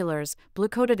binoculars,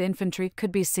 blue-coated infantry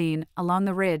could be seen. Along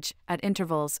the ridge, at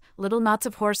intervals, little knots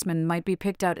of horsemen might be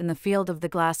picked out in the field of the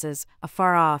glasses.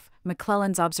 Afar off,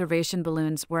 McClellan's observation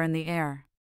balloons were in the air.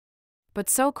 But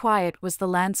so quiet was the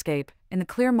landscape, in the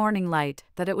clear morning light,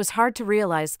 that it was hard to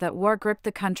realize that war gripped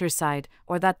the countryside,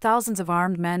 or that thousands of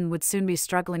armed men would soon be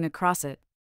struggling across it.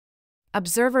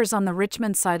 Observers on the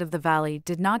Richmond side of the valley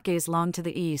did not gaze long to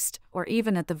the east, or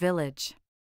even at the village.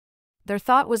 Their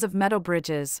thought was of Meadow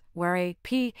Bridges, where a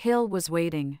P. Hill was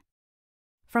waiting.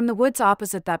 From the woods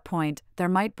opposite that point, there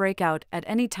might break out at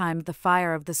any time the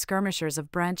fire of the skirmishers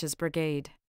of Branch's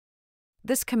brigade.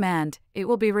 This command, it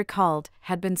will be recalled,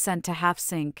 had been sent to Half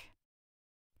Sink.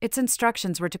 Its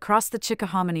instructions were to cross the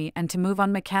Chickahominy and to move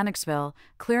on Mechanicsville,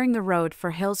 clearing the road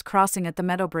for Hill's crossing at the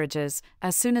Meadow Bridges,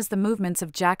 as soon as the movements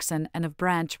of Jackson and of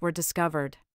Branch were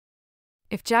discovered.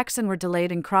 If Jackson were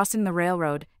delayed in crossing the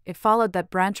railroad, it followed that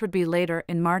Branch would be later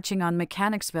in marching on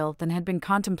Mechanicsville than had been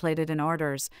contemplated in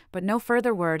orders, but no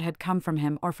further word had come from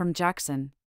him or from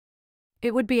Jackson.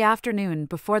 It would be afternoon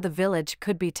before the village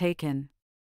could be taken.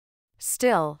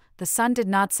 Still, the sun did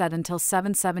not set until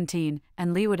 7:17,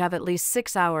 and Lee would have at least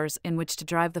 6 hours in which to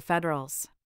drive the Federals.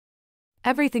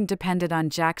 Everything depended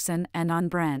on Jackson and on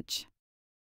Branch.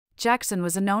 Jackson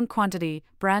was a known quantity.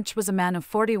 Branch was a man of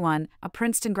 41, a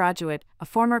Princeton graduate, a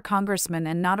former congressman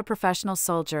and not a professional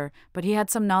soldier, but he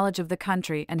had some knowledge of the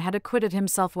country and had acquitted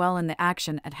himself well in the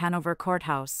action at Hanover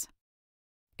Courthouse.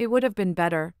 It would have been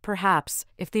better, perhaps,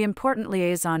 if the important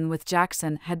liaison with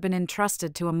Jackson had been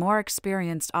entrusted to a more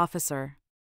experienced officer.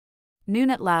 Noon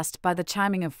at last, by the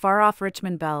chiming of far-off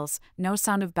Richmond bells, no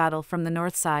sound of battle from the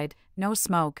north side, no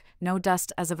smoke, no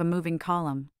dust as of a moving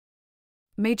column.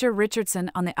 Major Richardson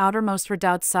on the outermost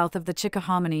redoubt south of the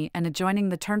Chickahominy and adjoining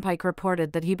the turnpike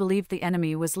reported that he believed the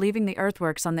enemy was leaving the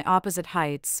earthworks on the opposite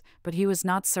heights, but he was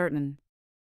not certain.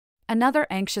 Another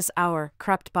anxious hour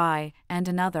crept by, and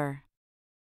another.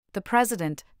 The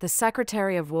President, the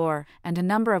Secretary of War, and a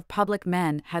number of public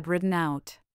men had ridden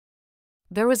out.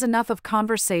 There was enough of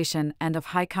conversation and of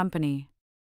high company.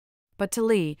 But to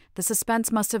Lee, the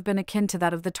suspense must have been akin to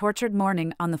that of the tortured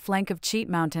morning on the flank of Chapt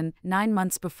Mountain 9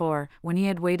 months before, when he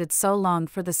had waited so long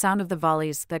for the sound of the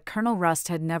volleys that Colonel Rust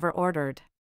had never ordered.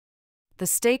 The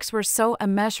stakes were so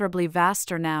immeasurably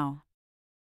vaster now.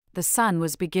 The sun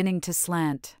was beginning to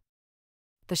slant.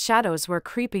 The shadows were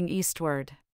creeping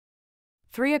eastward.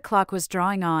 3 o'clock was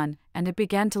drawing on, and it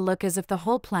began to look as if the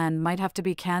whole plan might have to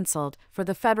be cancelled, for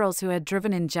the Federals who had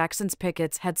driven in Jackson's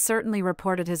pickets had certainly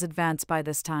reported his advance by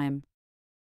this time.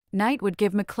 Night would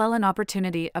give McClellan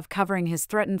opportunity of covering his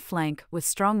threatened flank with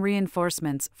strong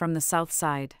reinforcements from the south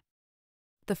side.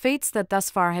 The fates that thus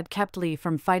far had kept Lee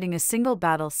from fighting a single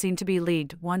battle seemed to be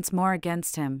leagued once more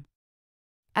against him.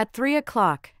 At 3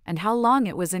 o'clock, and how long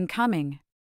it was in coming!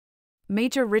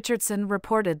 Major Richardson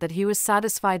reported that he was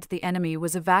satisfied the enemy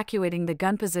was evacuating the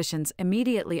gun positions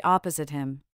immediately opposite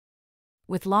him.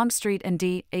 With Longstreet and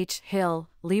D.H. Hill,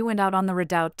 Lee went out on the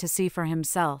redoubt to see for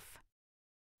himself.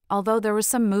 Although there was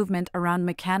some movement around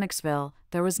Mechanicsville,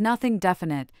 there was nothing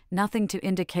definite, nothing to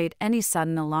indicate any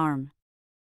sudden alarm.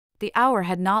 The hour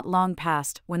had not long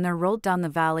passed when there rolled down the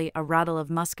valley a rattle of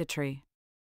musketry.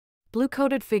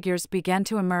 Blue-coated figures began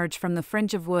to emerge from the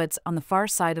fringe of woods on the far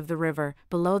side of the river,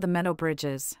 below the Meadow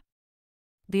Bridges.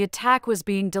 The attack was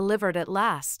being delivered at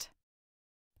last.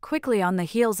 Quickly on the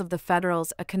heels of the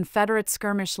Federals, a Confederate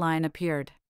skirmish line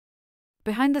appeared.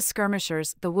 Behind the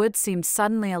skirmishers, the woods seemed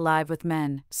suddenly alive with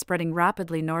men, spreading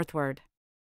rapidly northward.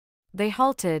 They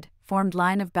halted, formed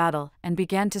line of battle, and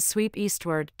began to sweep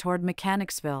eastward toward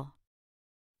Mechanicsville.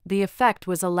 The effect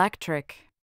was electric.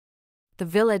 The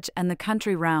village and the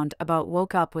country round about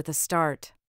woke up with a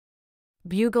start.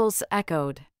 Bugles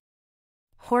echoed.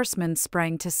 Horsemen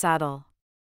sprang to saddle.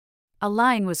 A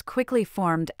line was quickly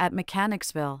formed at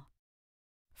Mechanicsville.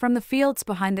 From the fields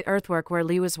behind the earthwork where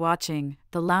Lee was watching,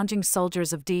 the lounging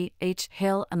soldiers of D.H.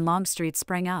 Hill and Longstreet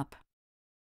sprang up.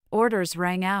 Orders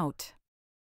rang out.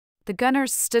 The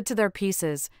gunners stood to their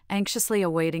pieces, anxiously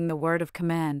awaiting the word of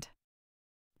command.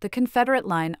 The Confederate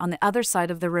line on the other side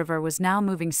of the river was now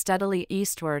moving steadily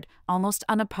eastward, almost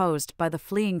unopposed by the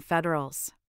fleeing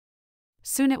Federals.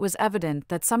 Soon it was evident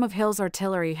that some of Hill's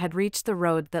artillery had reached the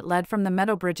road that led from the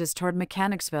Meadow Bridges toward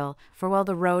Mechanicsville, for while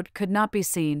the road could not be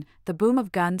seen, the boom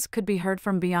of guns could be heard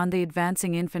from beyond the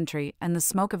advancing infantry, and the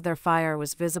smoke of their fire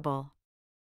was visible.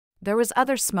 There was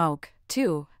other smoke,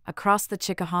 too, across the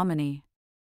Chickahominy.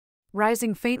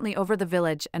 Rising faintly over the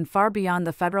village and far beyond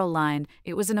the Federal line,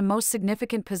 it was in a most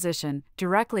significant position,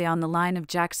 directly on the line of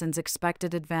Jackson's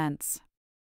expected advance.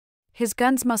 His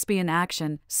guns must be in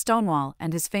action, Stonewall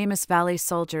and his famous Valley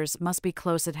soldiers must be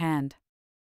close at hand.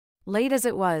 Late as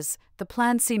it was, the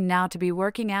plan seemed now to be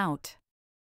working out.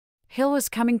 Hill was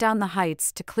coming down the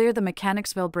heights to clear the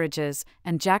Mechanicsville bridges,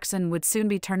 and Jackson would soon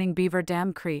be turning Beaver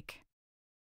Dam Creek.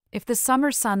 If the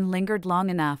summer sun lingered long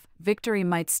enough, victory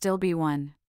might still be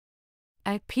won.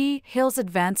 P. Hill's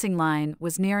advancing line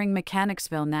was nearing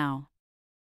Mechanicsville now.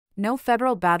 No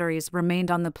Federal batteries remained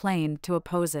on the plain to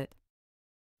oppose it.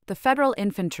 The Federal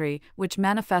infantry, which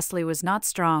manifestly was not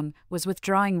strong, was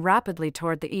withdrawing rapidly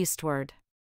toward the eastward.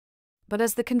 But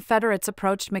as the Confederates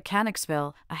approached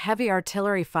Mechanicsville, a heavy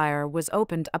artillery fire was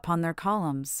opened upon their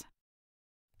columns.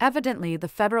 Evidently, the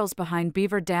Federals behind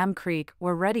Beaver Dam Creek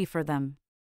were ready for them.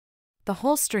 The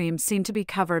whole stream seemed to be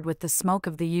covered with the smoke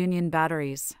of the Union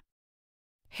batteries.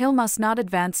 Hill must not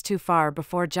advance too far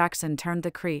before Jackson turned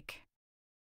the creek.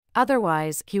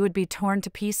 Otherwise, he would be torn to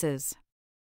pieces.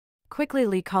 Quickly,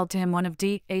 Lee called to him one of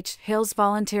D.H. Hill's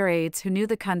volunteer aides who knew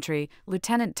the country,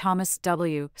 Lieutenant Thomas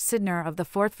W. Sydnor of the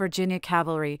 4th Virginia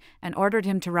Cavalry, and ordered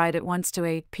him to ride at once to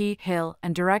A.P. Hill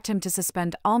and direct him to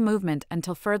suspend all movement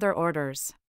until further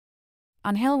orders.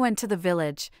 On Hill went to the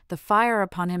village, the fire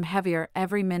upon him heavier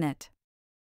every minute.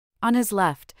 On his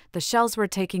left, the shells were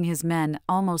taking his men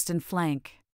almost in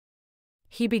flank.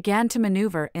 He began to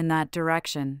maneuver in that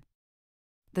direction.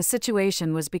 The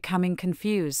situation was becoming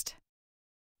confused.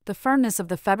 The firmness of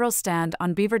the Federal stand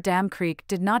on Beaver Dam Creek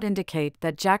did not indicate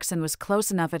that Jackson was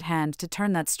close enough at hand to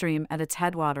turn that stream at its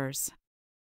headwaters.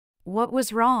 What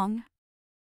was wrong?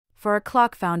 For a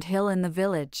clock found Hill in the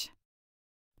village.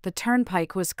 The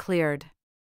turnpike was cleared.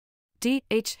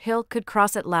 D.H. Hill could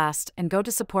cross at last and go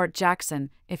to support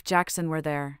Jackson, if Jackson were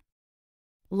there.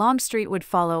 Longstreet would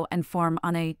follow and form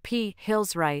on A.P.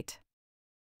 Hill's right.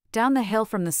 Down the hill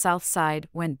from the south side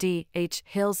went D.H.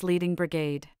 Hill's leading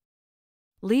brigade.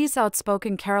 Lee's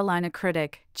outspoken Carolina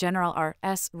critic, General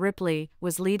R.S. Ripley,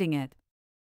 was leading it.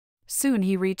 Soon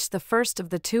he reached the first of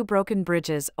the 2 broken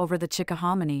bridges over the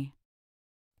Chickahominy.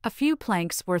 A few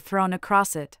planks were thrown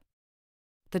across it.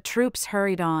 The troops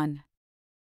hurried on.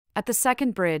 At the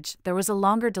second bridge, there was a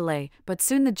longer delay, but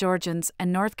soon the Georgians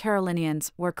and North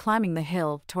Carolinians were climbing the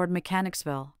hill toward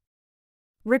Mechanicsville.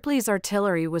 Ripley's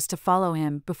artillery was to follow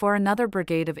him before another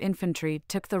brigade of infantry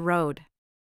took the road.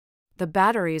 The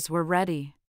batteries were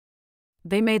ready.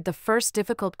 They made the first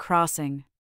difficult crossing.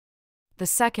 The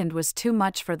second was too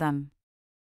much for them.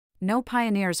 No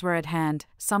pioneers were at hand,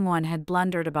 someone had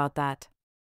blundered about that.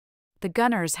 The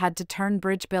gunners had to turn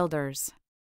bridge builders.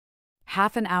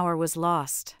 Half an hour was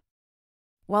lost.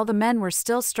 While the men were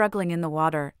still struggling in the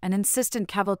water, an insistent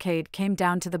cavalcade came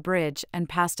down to the bridge and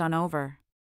passed on over.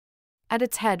 At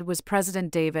its head was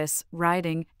President Davis,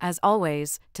 riding, as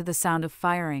always, to the sound of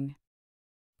firing.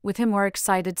 With him were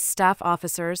excited staff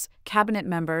officers, cabinet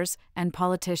members, and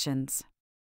politicians.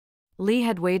 Lee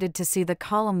had waited to see the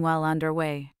column well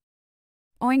underway.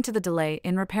 Owing to the delay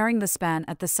in repairing the span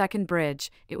at the second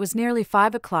bridge, it was nearly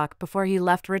 5 o'clock before he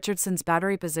left Richardson's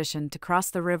battery position to cross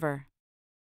the river.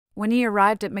 When he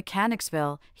arrived at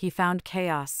Mechanicsville, he found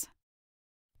chaos.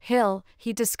 Hill,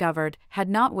 he discovered, had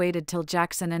not waited till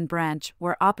Jackson and Branch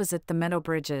were opposite the meadow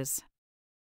bridges.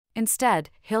 Instead,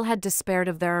 Hill had despaired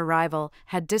of their arrival,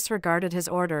 had disregarded his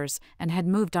orders, and had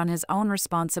moved on his own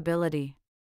responsibility.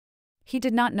 He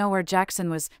did not know where Jackson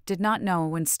was, did not know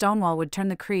when Stonewall would turn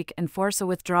the creek and force a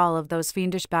withdrawal of those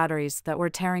fiendish batteries that were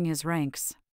tearing his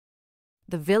ranks.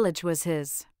 The village was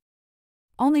his.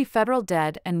 Only Federal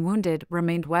dead and wounded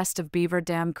remained west of Beaver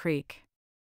Dam Creek.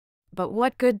 But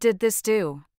what good did this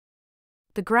do?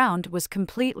 The ground was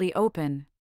completely open.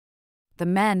 The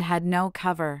men had no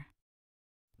cover.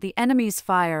 The enemy's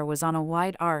fire was on a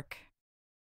wide arc.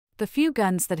 The few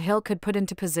guns that Hill could put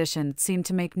into position seemed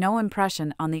to make no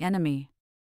impression on the enemy.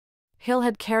 Hill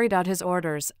had carried out his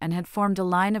orders and had formed a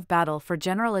line of battle for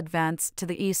general advance to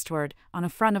the eastward, on a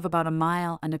front of about 1.25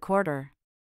 miles.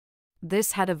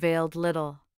 This had availed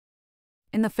little.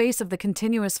 In the face of the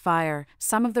continuous fire,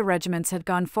 some of the regiments had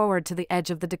gone forward to the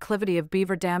edge of the declivity of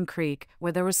Beaver Dam Creek,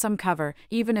 where there was some cover,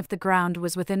 even if the ground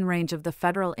was within range of the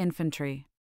Federal infantry.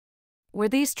 Where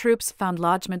these troops found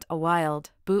lodgment, a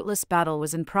wild, bootless battle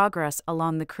was in progress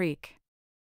along the creek.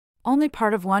 Only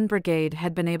part of one brigade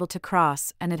had been able to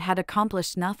cross, and it had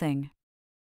accomplished nothing.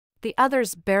 The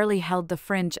others barely held the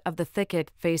fringe of the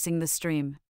thicket facing the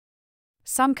stream.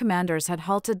 Some commanders had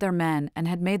halted their men and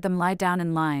had made them lie down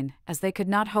in line, as they could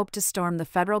not hope to storm the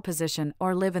Federal position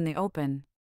or live in the open.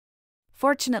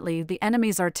 Fortunately, the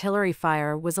enemy's artillery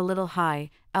fire was a little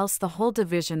high, else the whole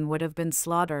division would have been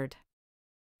slaughtered.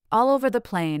 All over the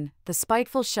plain, the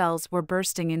spiteful shells were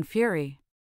bursting in fury.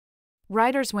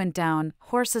 Riders went down,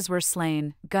 horses were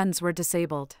slain, guns were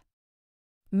disabled.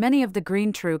 Many of the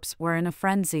Green troops were in a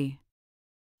frenzy.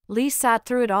 Lee sat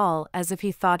through it all as if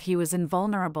he thought he was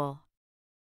invulnerable.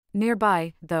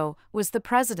 Nearby, though, was the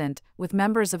president, with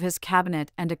members of his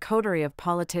cabinet and a coterie of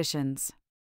politicians.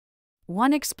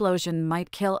 One explosion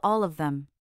might kill all of them.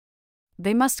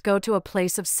 They must go to a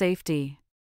place of safety.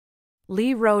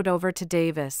 Lee rode over to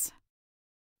Davis.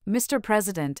 "Mr.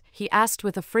 President," he asked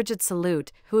with a frigid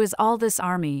salute, "who is all this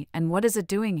army, and what is it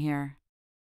doing here?"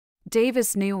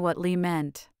 Davis knew what Lee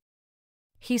meant.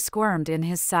 He squirmed in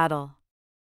his saddle.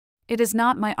 "It is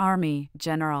not my army,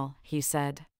 General," he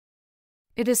said.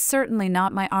 "It is certainly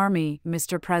not my army,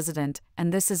 Mr. President,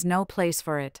 and this is no place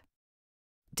for it."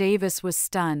 Davis was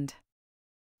stunned.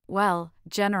 "Well,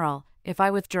 General, if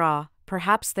I withdraw,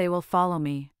 perhaps they will follow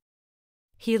me."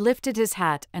 He lifted his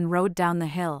hat and rode down the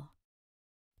hill.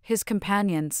 His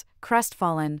companions,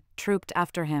 crestfallen, trooped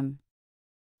after him.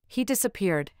 He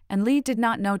disappeared, and Lee did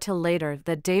not know till later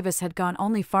that Davis had gone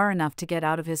only far enough to get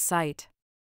out of his sight.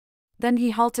 Then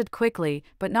he halted quickly,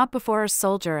 but not before a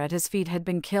soldier at his feet had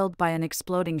been killed by an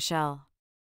exploding shell.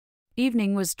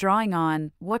 Evening was drawing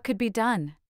on. What could be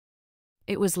done?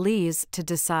 It was Lee's to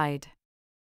decide.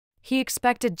 He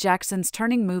expected Jackson's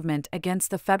turning movement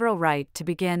against the Federal right to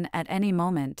begin at any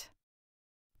moment.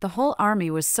 The whole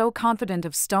army was so confident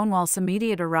of Stonewall's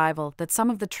immediate arrival that some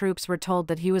of the troops were told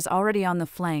that he was already on the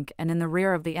flank and in the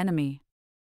rear of the enemy.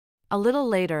 A little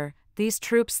later, these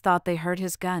troops thought they heard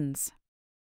his guns.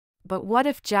 But what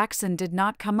if Jackson did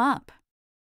not come up?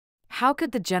 How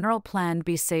could the general plan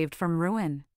be saved from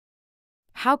ruin?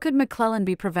 How could McClellan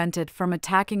be prevented from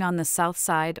attacking on the south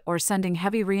side or sending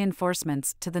heavy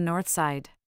reinforcements to the north side?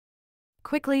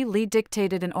 Quickly, Lee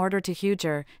dictated an order to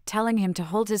Huger, telling him to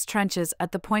hold his trenches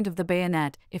at the point of the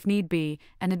bayonet, if need be,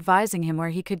 and advising him where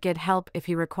he could get help if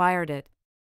he required it.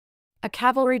 A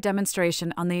cavalry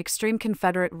demonstration on the extreme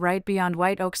Confederate right beyond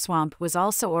White Oak Swamp was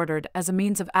also ordered as a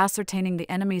means of ascertaining the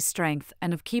enemy's strength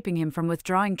and of keeping him from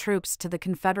withdrawing troops to the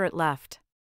Confederate left.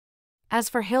 As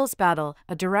for Hill's battle,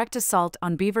 a direct assault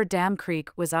on Beaver Dam Creek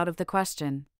was out of the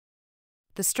question.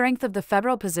 The strength of the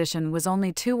Federal position was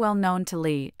only too well known to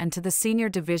Lee and to the senior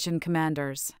division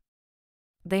commanders.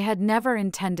 They had never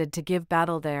intended to give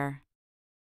battle there.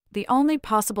 The only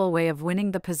possible way of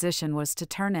winning the position was to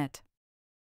turn it.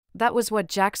 That was what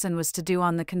Jackson was to do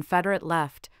on the Confederate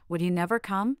left. Would he never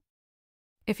come?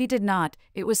 If he did not,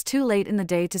 it was too late in the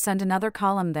day to send another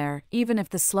column there, even if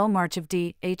the slow march of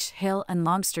D.H. Hill and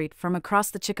Longstreet from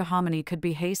across the Chickahominy could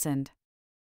be hastened.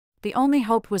 The only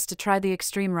hope was to try the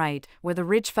extreme right, where the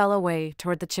ridge fell away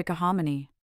toward the Chickahominy.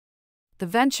 The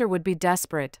venture would be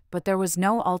desperate, but there was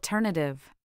no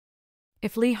alternative.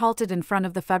 If Lee halted in front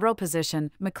of the Federal position,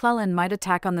 McClellan might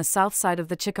attack on the south side of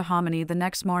the Chickahominy the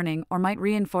next morning or might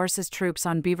reinforce his troops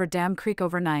on Beaver Dam Creek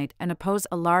overnight and oppose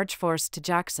a large force to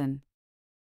Jackson.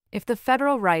 If the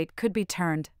Federal right could be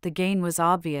turned, the gain was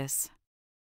obvious.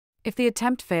 If the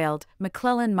attempt failed,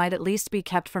 McClellan might at least be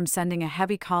kept from sending a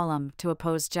heavy column to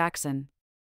oppose Jackson.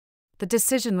 The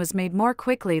decision was made more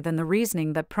quickly than the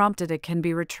reasoning that prompted it can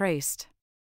be retraced.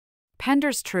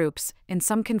 Pender's troops, in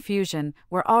some confusion,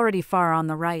 were already far on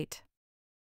the right.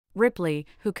 Ripley,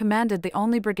 who commanded the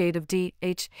only brigade of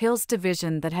D.H. Hill's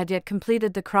division that had yet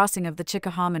completed the crossing of the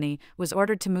Chickahominy, was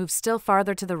ordered to move still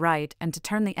farther to the right and to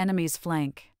turn the enemy's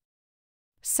flank.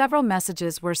 Several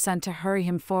messages were sent to hurry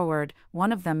him forward,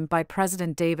 one of them by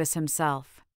President Davis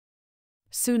himself.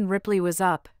 Soon Ripley was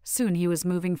up, soon he was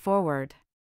moving forward.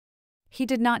 He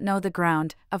did not know the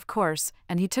ground, of course,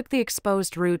 and he took the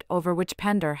exposed route over which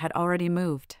Pender had already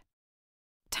moved.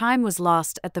 Time was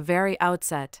lost at the very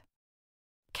outset.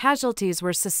 Casualties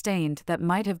were sustained that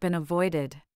might have been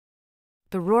avoided.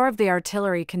 The roar of the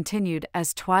artillery continued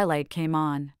as twilight came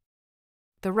on.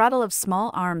 The rattle of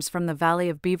small arms from the valley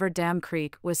of Beaver Dam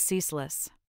Creek was ceaseless.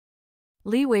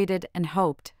 Lee waited and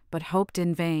hoped, but hoped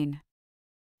in vain.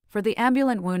 For the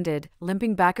ambulant wounded,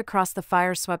 limping back across the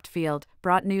fire-swept field,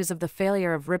 brought news of the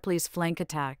failure of Ripley's flank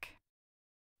attack.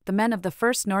 The men of the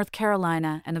 1st North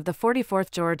Carolina and of the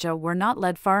 44th Georgia were not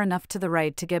led far enough to the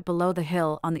right to get below the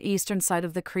hill on the eastern side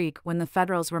of the creek when the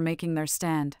Federals were making their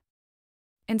stand.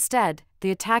 Instead,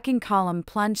 the attacking column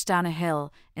plunged down a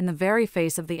hill, in the very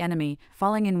face of the enemy,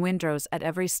 falling in windrows at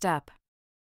every step.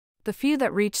 The few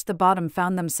that reached the bottom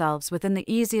found themselves within the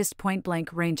easiest point-blank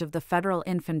range of the Federal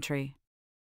infantry.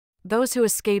 Those who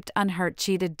escaped unhurt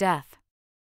cheated death.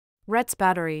 Rhett's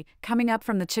battery, coming up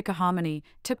from the Chickahominy,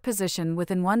 took position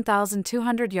within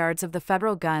 1,200 yards of the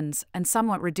Federal guns and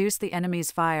somewhat reduced the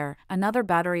enemy's fire. Another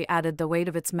battery added the weight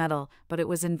of its metal, but it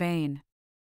was in vain.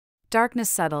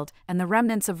 Darkness settled, and the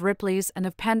remnants of Ripley's and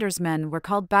of Pender's men were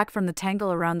called back from the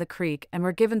tangle around the creek and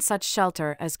were given such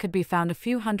shelter as could be found a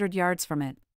few hundred yards from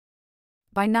it.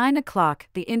 By 9 o'clock,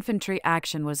 the infantry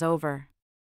action was over.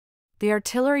 The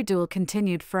artillery duel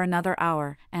continued for another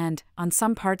hour, and, on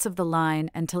some parts of the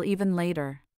line, until even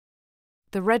later.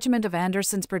 The regiment of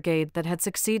Anderson's brigade that had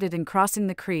succeeded in crossing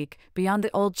the creek, beyond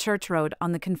the old church road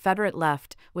on the Confederate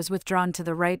left, was withdrawn to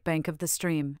the right bank of the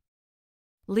stream.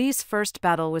 Lee's first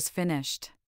battle was finished.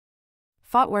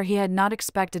 Fought where he had not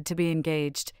expected to be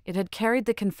engaged, it had carried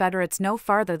the Confederates no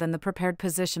farther than the prepared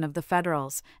position of the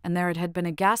Federals, and there it had been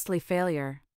a ghastly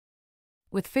failure.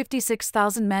 With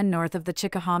 56,000 men north of the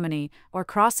Chickahominy, or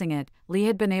crossing it, Lee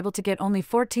had been able to get only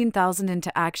 14,000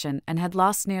 into action and had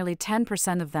lost nearly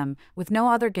 10% of them, with no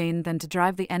other gain than to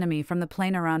drive the enemy from the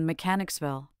plain around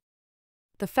Mechanicsville.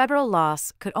 The Federal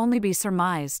loss could only be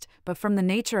surmised, but from the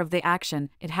nature of the action,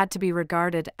 it had to be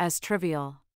regarded as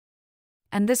trivial.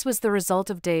 And this was the result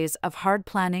of days of hard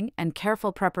planning and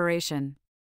careful preparation.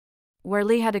 Where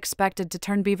Lee had expected to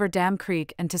turn Beaver Dam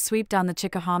Creek and to sweep down the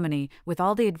Chickahominy, with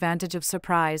all the advantage of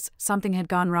surprise, something had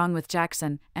gone wrong with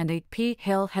Jackson, and A.P.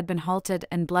 Hill had been halted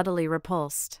and bloodily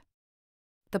repulsed.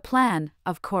 The plan,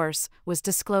 of course, was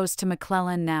disclosed to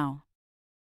McClellan now.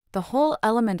 The whole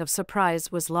element of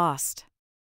surprise was lost.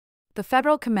 The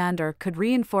Federal commander could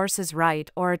reinforce his right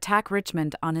or attack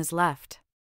Richmond on his left.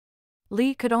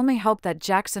 Lee could only hope that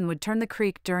Jackson would turn the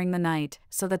creek during the night,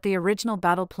 so that the original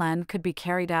battle plan could be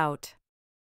carried out.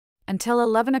 Until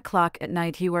 11 o'clock at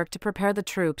night he worked to prepare the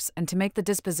troops and to make the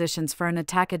dispositions for an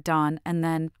attack at dawn, and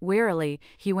then, wearily,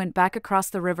 he went back across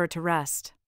the river to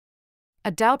rest.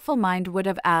 A doubtful mind would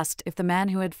have asked if the man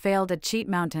who had failed at Cheat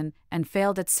Mountain, and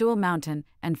failed at Sewell Mountain,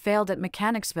 and failed at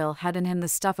Mechanicsville had in him the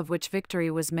stuff of which victory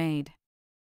was made.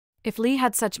 If Lee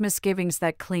had such misgivings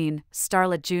that clean,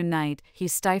 starlit June night, he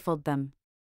stifled them.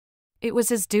 It was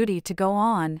his duty to go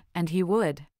on, and he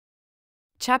would.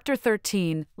 Chapter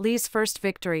 13, Lee's First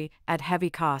Victory, at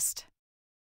Heavy Cost.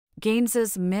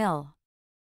 Gaines's Mill.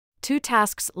 Two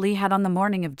tasks Lee had on the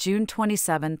morning of June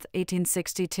 27,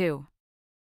 1862.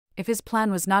 If his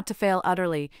plan was not to fail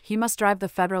utterly, he must drive the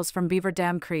Federals from Beaver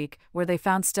Dam Creek, where they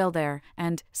found still there,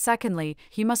 and, secondly,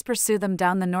 he must pursue them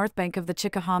down the north bank of the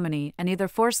Chickahominy and either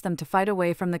force them to fight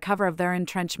away from the cover of their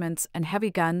entrenchments and heavy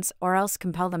guns or else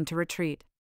compel them to retreat.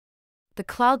 The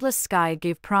cloudless sky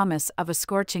gave promise of a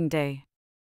scorching day.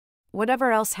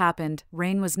 Whatever else happened,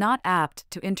 rain was not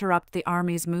apt to interrupt the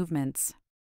army's movements.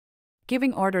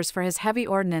 Giving orders for his heavy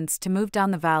ordnance to move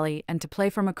down the valley and to play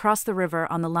from across the river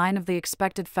on the line of the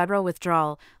expected Federal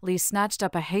withdrawal, Lee snatched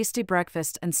up a hasty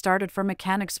breakfast and started for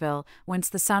Mechanicsville, whence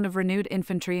the sound of renewed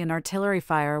infantry and artillery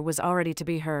fire was already to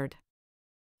be heard.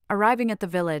 Arriving at the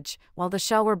village, while the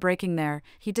shell were breaking there,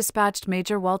 he dispatched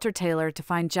Major Walter Taylor to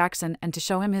find Jackson and to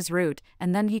show him his route,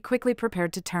 and then he quickly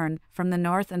prepared to turn, from the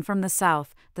north and from the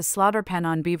south, the slaughter pen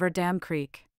on Beaver Dam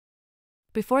Creek.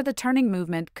 Before the turning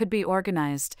movement could be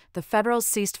organized, the Federals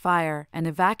ceased fire and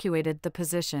evacuated the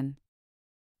position.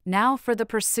 Now for the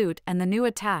pursuit and the new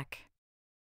attack.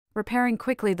 Repairing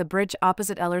quickly the bridge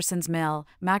opposite Ellerson's Mill,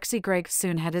 Maxcy Gregg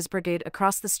soon had his brigade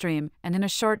across the stream, and in a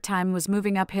short time was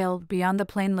moving uphill beyond the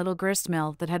plain little grist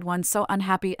mill that had won so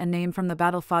unhappy a name from the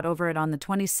battle fought over it on the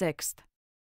 26th.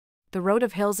 The road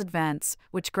of Hill's advance,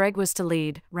 which Gregg was to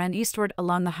lead, ran eastward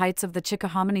along the heights of the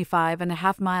Chickahominy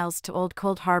 5.5 miles to Old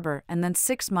Cold Harbor and then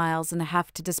 6.5 miles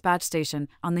to Dispatch Station,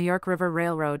 on the York River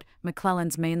Railroad,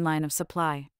 McClellan's main line of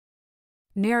supply.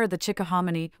 Nearer the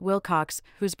Chickahominy, Wilcox,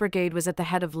 whose brigade was at the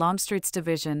head of Longstreet's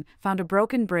division, found a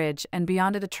broken bridge and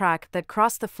beyond it a track that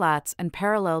crossed the flats and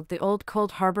paralleled the Old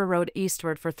Cold Harbor Road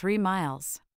eastward for 3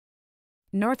 miles.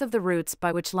 North of the routes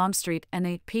by which Longstreet and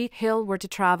A.P. Hill were to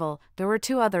travel, there were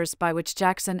 2 others by which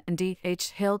Jackson and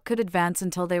D.H. Hill could advance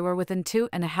until they were within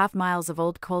 2.5 miles of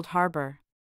Old Cold Harbor.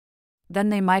 Then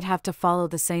they might have to follow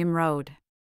the same road.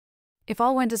 If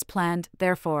all went as planned,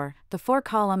 therefore, the 4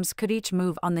 columns could each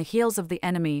move on the heels of the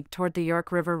enemy toward the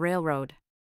York River Railroad.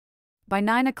 By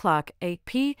 9 o'clock,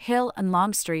 A.P. Hill and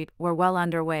Longstreet were well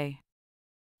under way.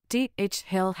 D.H.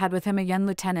 Hill had with him a young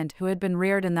lieutenant who had been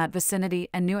reared in that vicinity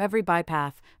and knew every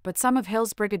bypath, but some of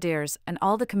Hill's brigadiers and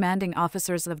all the commanding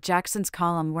officers of Jackson's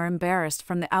column were embarrassed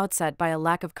from the outset by a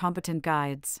lack of competent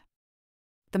guides.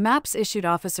 The maps issued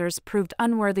officers proved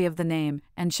unworthy of the name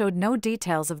and showed no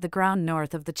details of the ground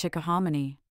north of the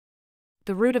Chickahominy.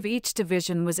 The route of each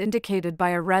division was indicated by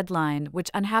a red line, which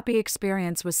unhappy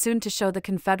experience was soon to show the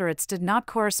Confederates did not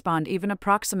correspond even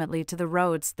approximately to the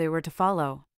roads they were to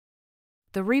follow.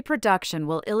 The reproduction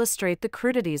will illustrate the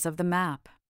crudities of the map.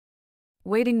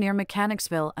 Waiting near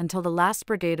Mechanicsville until the last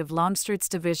brigade of Longstreet's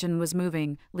division was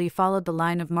moving, Lee followed the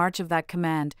line of march of that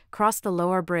command, crossed the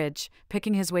lower bridge,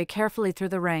 picking his way carefully through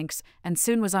the ranks, and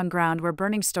soon was on ground where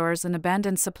burning stores and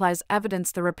abandoned supplies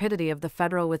evidenced the rapidity of the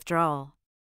Federal withdrawal.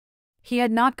 He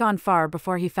had not gone far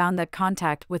before he found that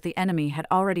contact with the enemy had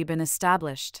already been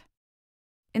established.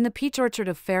 In the peach orchard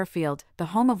of Fairfield, the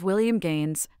home of William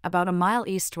Gaines, about a mile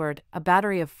eastward, a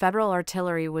battery of Federal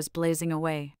artillery was blazing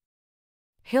away.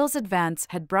 Hill's advance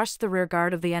had brushed the rear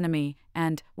guard of the enemy,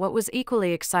 and, what was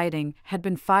equally exciting, had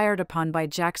been fired upon by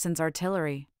Jackson's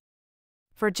artillery.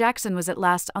 For Jackson was at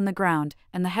last on the ground,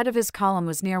 and the head of his column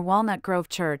was near Walnut Grove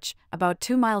Church, about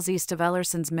 2 miles east of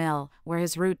Ellerson's Mill, where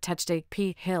his route touched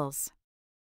A.P. Hill's.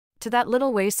 to that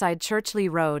little wayside church Lee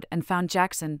rode and found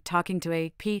Jackson talking to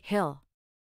A.P. Hill.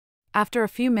 After a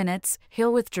few minutes,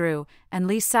 Hill withdrew, and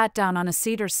Lee sat down on a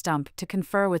cedar stump to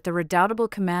confer with the redoubtable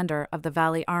commander of the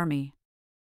Valley Army.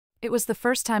 It was the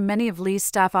first time many of Lee's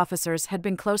staff officers had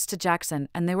been close to Jackson,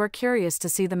 and they were curious to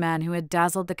see the man who had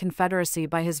dazzled the Confederacy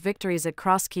by his victories at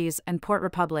Cross Keys and Port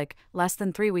Republic less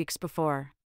than 3 weeks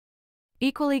before.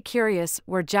 Equally curious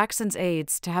were Jackson's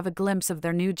aides to have a glimpse of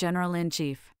their new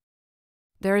general-in-chief.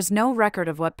 There is no record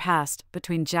of what passed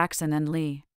between Jackson and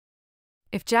Lee.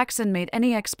 If Jackson made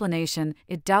any explanation,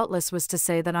 it doubtless was to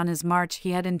say that on his march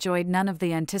he had enjoyed none of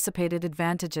the anticipated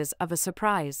advantages of a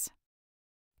surprise.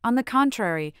 On the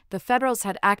contrary, the Federals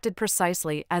had acted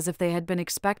precisely as if they had been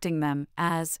expecting them,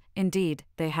 as, indeed,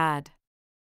 they had.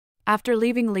 After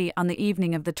leaving Lee on the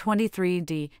evening of the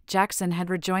 23rd, Jackson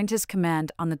had rejoined his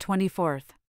command on the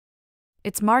 24th.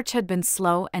 Its march had been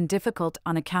slow and difficult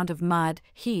on account of mud,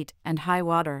 heat, and high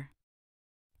water.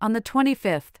 On the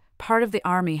 25th, part of the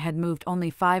army had moved only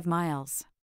 5 miles.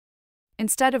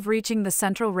 Instead of reaching the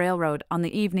Central Railroad on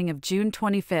the evening of June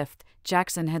 25,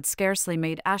 Jackson had scarcely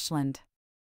made Ashland.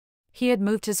 He had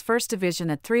moved his 1st Division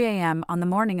at 3 a.m. on the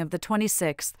morning of the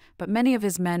 26th, but many of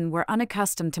his men were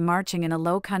unaccustomed to marching in a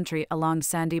low country along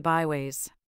sandy byways.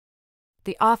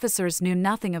 The officers knew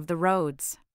nothing of the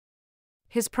roads.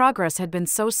 His progress had been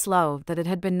so slow that it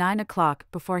had been 9 o'clock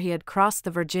before he had crossed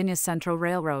the Virginia Central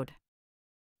Railroad.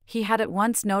 He had at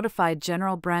once notified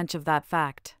General Branch of that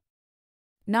fact.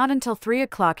 Not until 3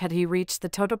 o'clock had he reached the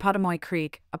Totopotomoy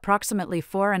Creek, approximately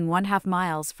 4½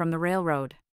 miles from the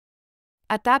railroad.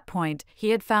 At that point, he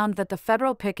had found that the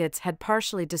Federal pickets had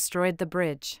partially destroyed the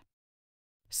bridge.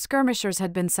 Skirmishers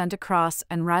had been sent across,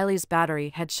 and Riley's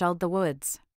battery had shelled the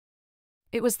woods.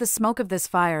 It was the smoke of this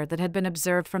fire that had been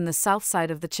observed from the south side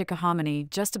of the Chickahominy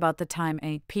just about the time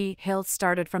A.P. Hill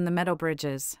started from the Meadow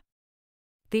Bridges.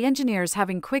 The engineers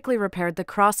having quickly repaired the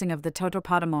crossing of the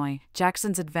Totopotomoy,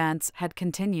 Jackson's advance had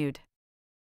continued.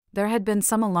 There had been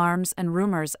some alarms and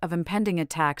rumors of impending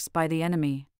attacks by the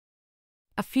enemy.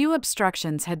 A few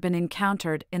obstructions had been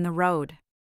encountered in the road.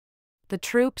 The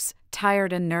troops,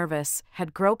 tired and nervous,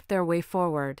 had groped their way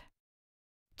forward.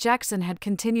 Jackson had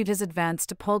continued his advance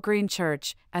to Pole Green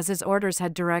Church, as his orders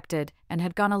had directed, and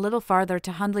had gone a little farther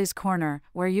to Hundley's Corner,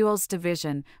 where Ewell's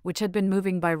division, which had been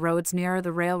moving by roads nearer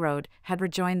the railroad, had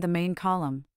rejoined the main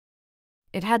column.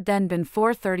 It had then been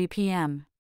 4:30 p.m.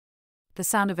 The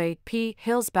sound of A.P.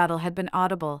 Hill's battle had been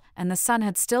audible, and the sun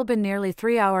had still been nearly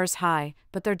 3 hours high,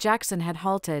 but there Jackson had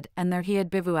halted, and there he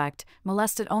had bivouacked,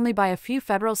 molested only by a few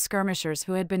Federal skirmishers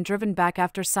who had been driven back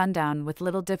after sundown with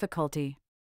little difficulty.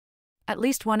 At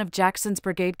least one of Jackson's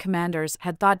brigade commanders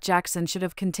had thought Jackson should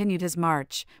have continued his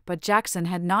march, but Jackson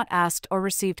had not asked or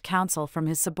received counsel from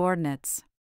his subordinates.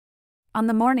 On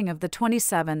the morning of the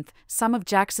 27th, some of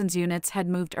Jackson's units had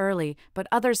moved early, but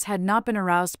others had not been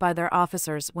aroused by their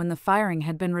officers when the firing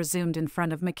had been resumed in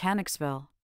front of Mechanicsville.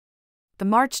 The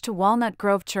march to Walnut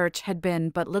Grove Church had been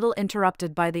but little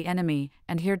interrupted by the enemy,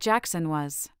 and here Jackson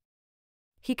was.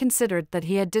 He considered that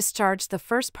he had discharged the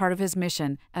first part of his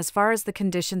mission, as far as the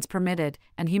conditions permitted,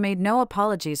 and he made no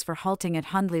apologies for halting at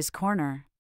Hundley's Corner.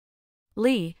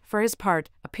 Lee, for his part,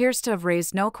 appears to have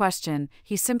raised no question.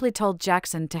 He simply told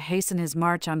Jackson to hasten his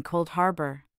march on Cold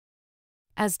Harbor.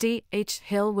 As D.H.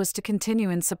 Hill was to continue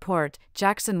in support,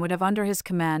 Jackson would have under his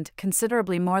command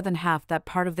considerably more than half that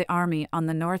part of the army on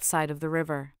the north side of the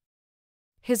river.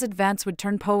 His advance would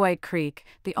turn Powhite Creek,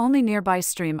 the only nearby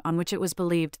stream on which it was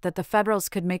believed that the Federals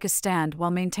could make a stand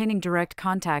while maintaining direct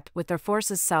contact with their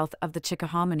forces south of the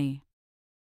Chickahominy.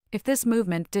 If this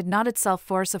movement did not itself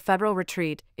force a Federal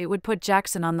retreat, it would put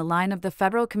Jackson on the line of the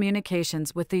Federal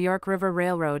communications with the York River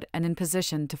Railroad and in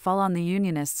position to fall on the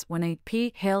Unionists when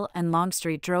A.P. Hill and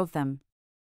Longstreet drove them.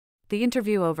 The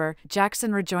interview over,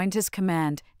 Jackson rejoined his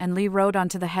command, and Lee rode on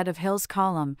to the head of Hill's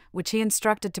column, which he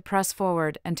instructed to press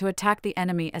forward and to attack the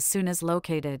enemy as soon as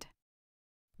located.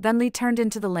 Then Lee turned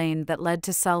into the lane that led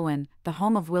to Selwyn, the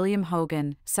home of William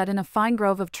Hogan, set in a fine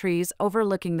grove of trees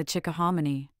overlooking the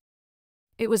Chickahominy.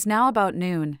 It was now about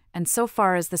noon, and so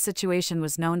far as the situation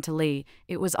was known to Lee,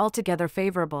 it was altogether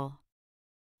favorable.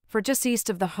 For just east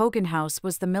of the Hogan house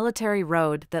was the military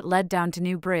road that led down to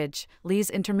New Bridge, Lee's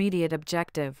intermediate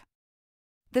objective.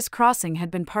 This crossing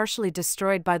had been partially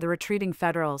destroyed by the retreating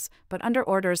Federals, but under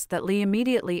orders that Lee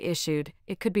immediately issued,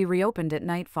 it could be reopened at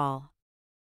nightfall.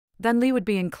 Then Lee would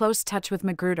be in close touch with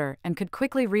Magruder and could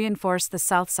quickly reinforce the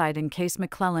south side in case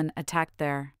McClellan attacked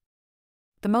there.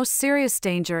 The most serious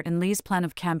danger in Lee's plan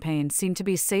of campaign seemed to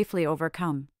be safely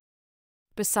overcome.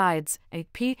 Besides,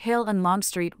 A.P. Hill and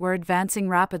Longstreet were advancing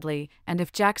rapidly, and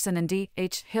if Jackson and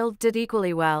D.H. Hill did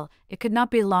equally well, it could not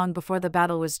be long before the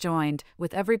battle was joined,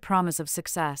 with every promise of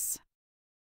success.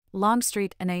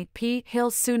 Longstreet and A.P.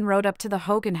 Hill soon rode up to the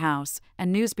Hogan house,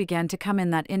 and news began to come in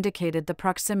that indicated the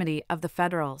proximity of the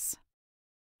Federals.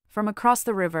 From across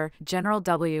the river, General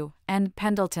W. N.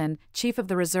 Pendleton, chief of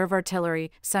the reserve artillery,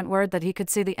 sent word that he could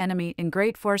see the enemy in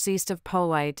great force east of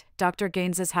Powhite, Dr.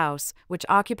 Gaines's house, which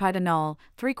occupied a knoll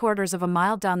 3/4 of a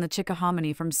mile down the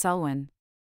Chickahominy from Selwyn.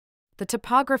 The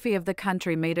topography of the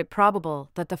country made it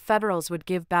probable that the Federals would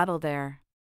give battle there.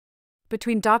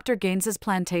 Between Dr. Gaines's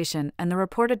plantation and the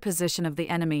reported position of the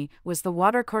enemy was the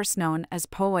watercourse known as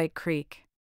Powhite Creek.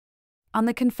 On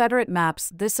the Confederate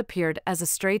maps, this appeared as a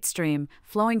straight stream,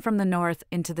 flowing from the north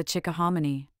into the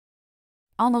Chickahominy.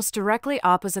 Almost directly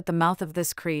opposite the mouth of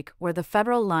this creek were the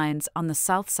Federal lines on the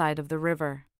south side of the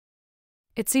river.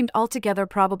 It seemed altogether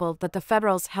probable that the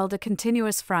Federals held a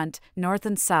continuous front, north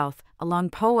and south, along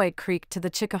Powhite Creek to the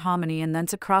Chickahominy and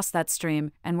thence across that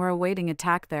stream, and were awaiting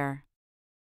attack there.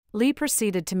 Lee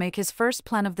proceeded to make his first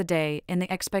plan of the day in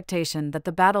the expectation that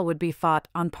the battle would be fought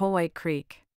on Powhite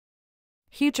Creek.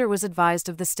 Huger was advised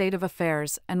of the state of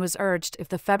affairs and was urged, if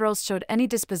the Federals showed any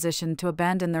disposition to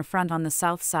abandon their front on the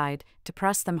south side, to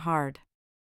press them hard.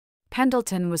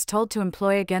 Pendleton was told to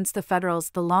employ against the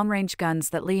Federals the long-range guns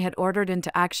that Lee had ordered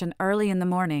into action early in the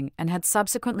morning and had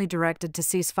subsequently directed to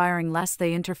cease firing lest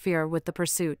they interfere with the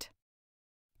pursuit.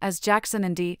 As Jackson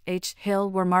and D.H. Hill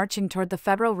were marching toward the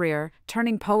Federal rear,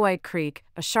 turning Powhite Creek,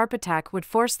 a sharp attack would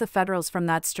force the Federals from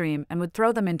that stream and would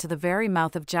throw them into the very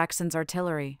mouth of Jackson's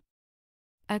artillery.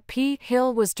 A.P.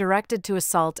 Hill was directed to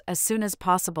assault as soon as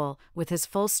possible, with his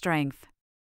full strength.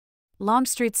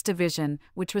 Longstreet's division,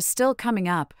 which was still coming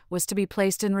up, was to be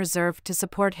placed in reserve to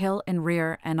support Hill in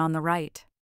rear and on the right.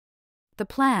 The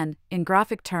plan, in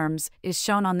graphic terms, is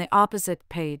shown on the opposite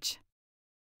page.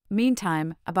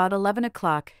 Meantime, about 11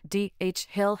 o'clock, D.H.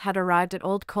 Hill had arrived at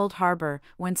Old Cold Harbor,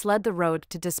 whence led the road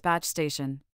to Dispatch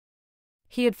Station.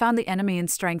 He had found the enemy in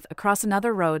strength across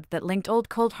another road that linked Old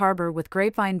Cold Harbor with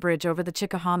Grapevine Bridge over the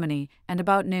Chickahominy, and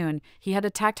about noon, he had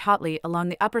attacked hotly along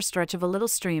the upper stretch of a little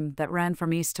stream that ran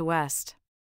from east to west.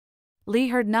 Lee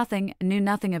heard nothing and knew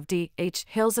nothing of D.H.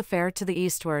 Hill's affair to the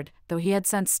eastward, though he had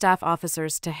sent staff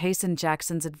officers to hasten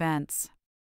Jackson's advance.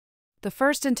 The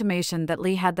first intimation that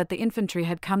Lee had that the infantry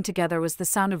had come together was the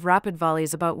sound of rapid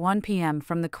volleys about 1 p.m.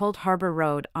 from the Cold Harbor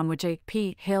road on which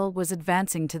A.P. Hill was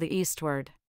advancing to the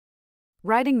eastward.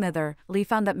 Riding thither, Lee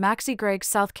found that Maxcy Gregg's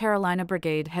South Carolina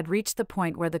Brigade had reached the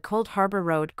point where the Cold Harbor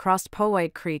Road crossed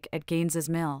Powhite Creek at Gaines's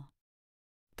Mill.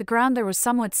 The ground there was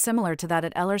somewhat similar to that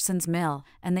at Ellerson's Mill,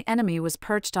 and the enemy was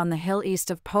perched on the hill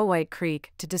east of Powhite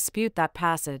Creek to dispute that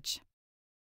passage.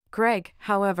 Gregg,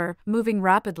 however, moving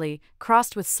rapidly,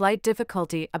 crossed with slight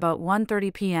difficulty about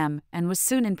 1:30 p.m. and was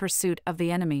soon in pursuit of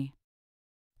the enemy.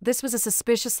 This was a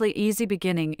suspiciously easy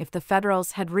beginning if the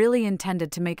Federals had really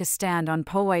intended to make a stand on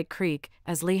Powhite Creek,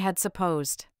 as Lee had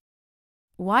supposed.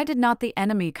 Why did not the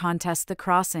enemy contest the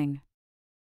crossing?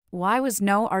 Why was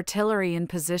no artillery in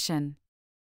position?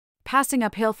 Passing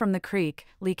uphill from the creek,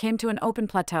 Lee came to an open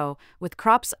plateau, with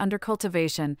crops under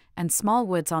cultivation and small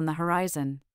woods on the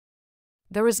horizon.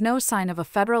 There was no sign of a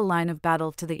Federal line of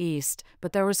battle to the east,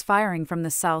 but there was firing from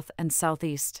the south and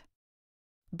southeast.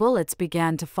 Bullets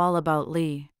began to fall about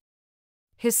Lee.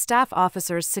 His staff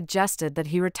officers suggested that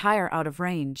he retire out of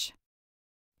range.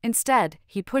 Instead,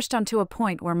 he pushed on to a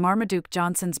point where Marmaduke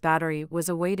Johnson's battery was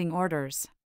awaiting orders.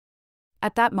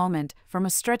 At that moment, from a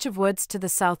stretch of woods to the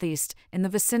southeast, in the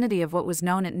vicinity of what was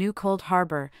known as New Cold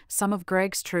Harbor, some of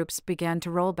Gregg's troops began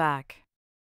to roll back.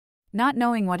 Not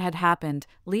knowing what had happened,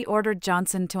 Lee ordered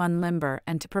Johnson to unlimber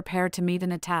and to prepare to meet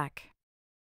an attack.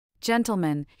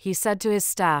 "Gentlemen," he said to his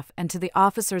staff and to the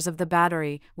officers of the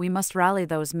battery, "we must rally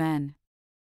those men."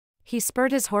 He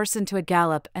spurred his horse into a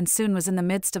gallop and soon was in the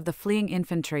midst of the fleeing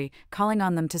infantry, calling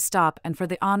on them to stop and for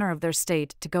the honor of their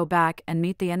state to go back and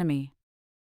meet the enemy.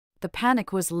 The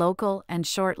panic was local and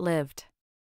short-lived.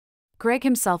 Gregg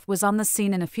himself was on the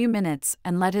scene in a few minutes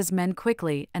and led his men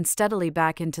quickly and steadily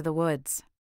back into the woods.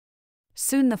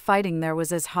 Soon the fighting there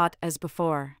was as hot as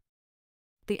before.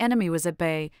 The enemy was at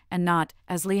bay, and not,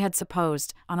 as Lee had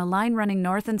supposed, on a line running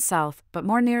north and south, but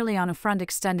more nearly on a front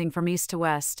extending from east to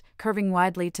west, curving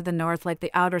widely to the north like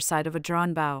the outer side of a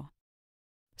drawn bow.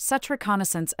 Such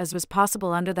reconnaissance as was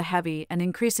possible under the heavy and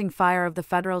increasing fire of the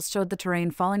Federals showed the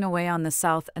terrain falling away on the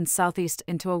south and southeast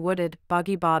into a wooded,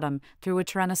 boggy bottom, through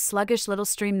which ran a sluggish little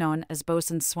stream known as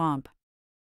Bosun's Swamp.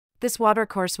 This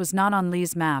watercourse was not on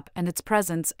Lee's map, and its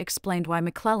presence explained why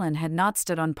McClellan had not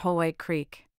stood on Powhite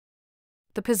Creek.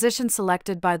 The position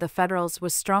selected by the Federals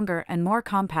was stronger and more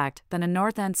compact than a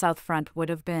north and south front would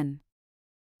have been.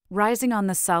 Rising on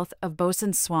the south of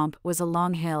Bosun's Swamp was a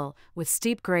long hill, with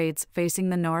steep grades facing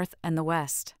the north and the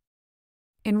west.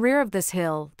 In rear of this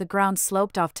hill, the ground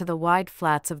sloped off to the wide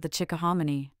flats of the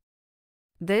Chickahominy.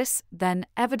 This, then,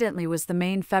 evidently was the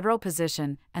main Federal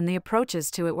position, and the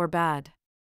approaches to it were bad.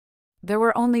 There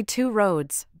were only 2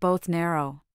 roads, both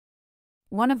narrow.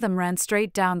 One of them ran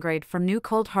straight downgrade from New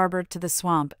Cold Harbor to the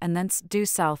swamp and thence due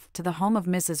south to the home of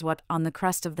Mrs. Watt on the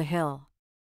crest of the hill.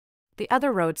 The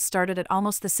other road started at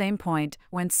almost the same point,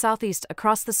 went southeast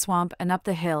across the swamp and up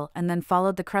the hill, and then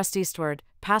followed the crest eastward,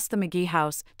 past the McGee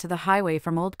house, to the highway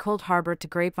from Old Cold Harbor to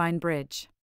Grapevine Bridge.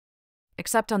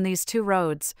 Except on these 2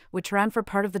 roads, which ran for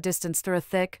part of the distance through a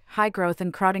thick, high-growth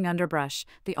and crowding underbrush,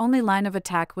 the only line of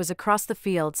attack was across the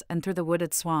fields and through the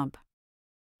wooded swamp.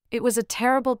 It was a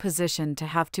terrible position to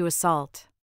have to assault.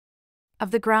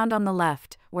 Of the ground on the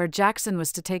left, where Jackson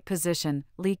was to take position,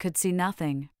 Lee could see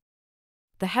nothing.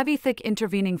 The heavy thick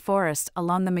intervening forest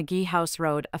along the McGee House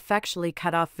Road effectually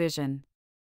cut off vision.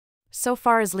 So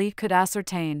far as Lee could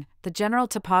ascertain, the general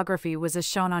topography was as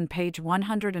shown on page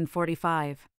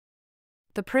 145.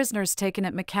 The prisoners taken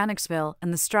at Mechanicsville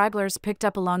and the stragglers picked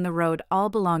up along the road all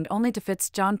belonged only to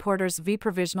Fitz-John Porter's V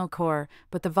Provisional Corps,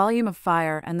 but the volume of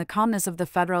fire and the calmness of the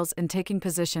Federals in taking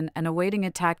position and awaiting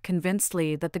attack convinced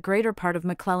Lee that the greater part of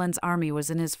McClellan's army was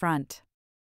in his front.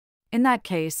 In that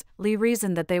case, Lee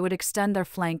reasoned that they would extend their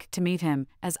flank to meet him,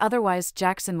 as otherwise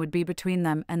Jackson would be between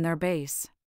them and their base.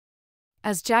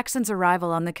 As Jackson's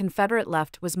arrival on the Confederate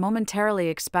left was momentarily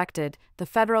expected, the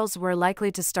Federals were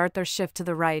likely to start their shift to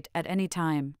the right at any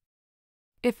time.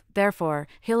 If, therefore,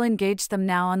 Hill engaged them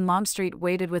now on Longstreet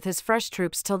waited with his fresh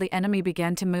troops till the enemy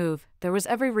began to move, there was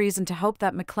every reason to hope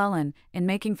that McClellan, in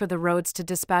making for the roads to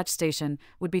Dispatch Station,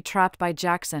 would be trapped by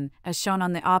Jackson, as shown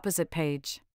on the opposite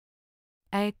page.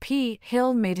 A.P.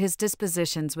 Hill made his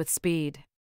dispositions with speed.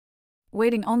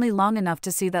 Waiting only long enough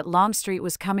to see that Longstreet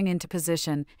was coming into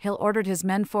position, Hill ordered his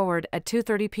men forward at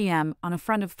 2:30 p.m. on a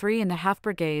front of 3½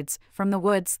 brigades from the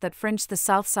woods that fringed the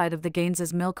south side of the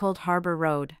Gaines's Mill Cold Harbor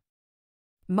Road.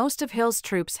 Most of Hill's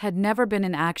troops had never been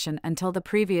in action until the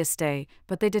previous day,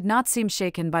 but they did not seem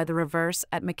shaken by the reverse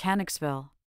at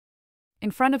Mechanicsville. In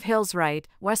front of Hill's right,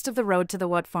 west of the road to the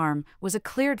Watt farm, was a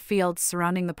cleared field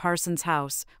surrounding the parson's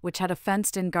house, which had a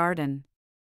fenced-in garden.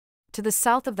 To the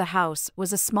south of the house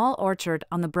was a small orchard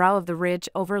on the brow of the ridge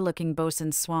overlooking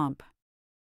Bosun's Swamp.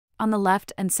 On the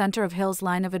left and center of Hill's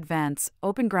line of advance,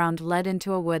 open ground led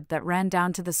into a wood that ran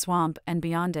down to the swamp and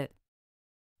beyond it.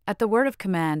 At the word of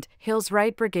command, Hill's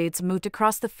right brigades moved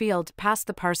across the field past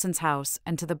the parson's house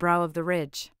and to the brow of the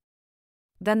ridge.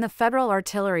 Then the Federal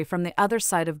artillery from the other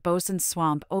side of Bosun's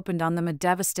Swamp opened on them a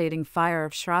devastating fire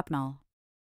of shrapnel.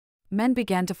 Men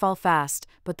began to fall fast,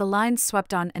 but the lines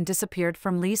swept on and disappeared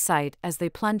from Lee's sight as they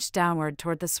plunged downward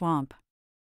toward the swamp.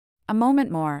 A moment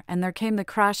more, and there came the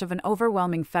crash of an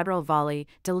overwhelming Federal volley,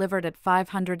 delivered at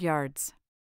 500 yards.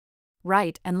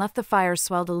 Right and left the fire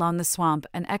swelled along the swamp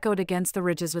and echoed against the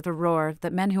ridges with a roar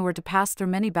that men who were to pass through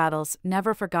many battles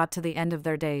never forgot to the end of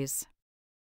their days.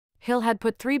 Hill had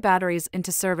put 3 batteries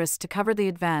into service to cover the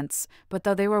advance, but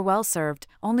though they were well served,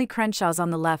 only Crenshaw's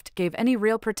on the left gave any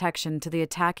real protection to the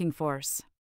attacking force.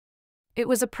 It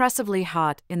was oppressively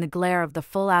hot in the glare of the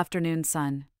full afternoon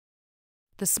sun.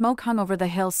 The smoke hung over the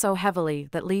hill so heavily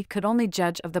that Lee could only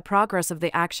judge of the progress of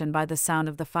the action by the sound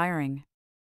of the firing.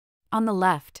 On the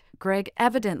left, Gregg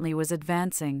evidently was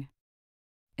advancing.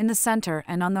 In the center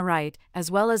and on the right, as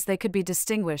well as they could be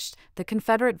distinguished, the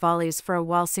Confederate volleys for a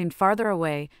while seemed farther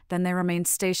away, then they remained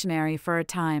stationary for a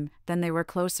time, then they were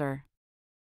closer.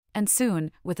 And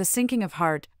soon, with a sinking of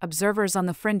heart, observers on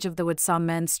the fringe of the wood saw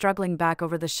men struggling back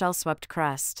over the shell-swept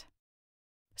crest.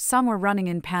 Some were running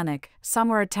in panic, some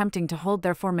were attempting to hold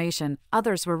their formation,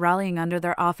 others were rallying under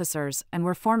their officers and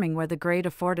were forming where the grade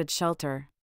afforded shelter.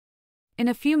 In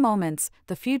a few moments,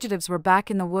 the fugitives were back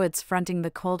in the woods fronting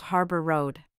the Cold Harbor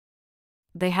Road.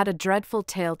 They had a dreadful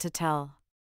tale to tell.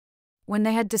 When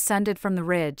they had descended from the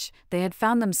ridge, they had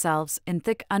found themselves in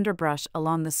thick underbrush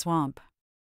along the swamp.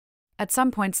 At some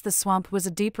points the swamp was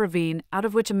a deep ravine out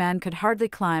of which a man could hardly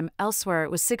climb, elsewhere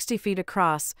it was 60 feet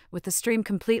across, with the stream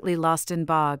completely lost in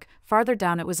bog, farther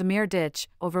down it was a mere ditch,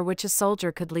 over which a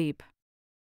soldier could leap.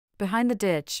 Behind the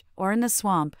ditch, or in the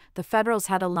swamp, the Federals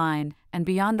had a line, and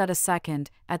beyond that a second,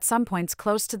 at some points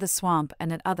close to the swamp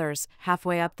and at others,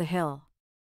 halfway up the hill.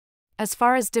 As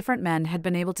far as different men had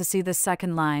been able to see this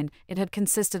second line, it had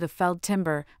consisted of felled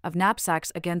timber, of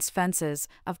knapsacks against fences,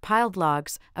 of piled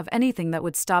logs, of anything that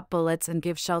would stop bullets and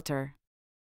give shelter.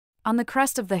 On the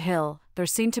crest of the hill, there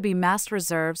seemed to be massed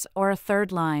reserves or a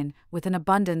third line, with an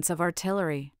abundance of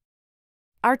artillery.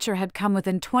 Archer had come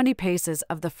within 20 paces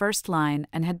of the first line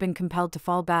and had been compelled to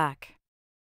fall back.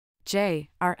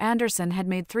 J.R. Anderson had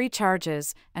made 3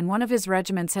 charges, and one of his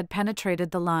regiments had penetrated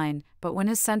the line, but when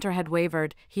his center had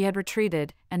wavered, he had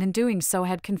retreated, and in doing so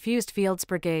had confused Field's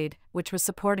brigade, which was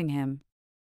supporting him.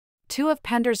 2 of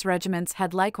Pender's regiments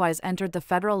had likewise entered the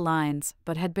Federal lines,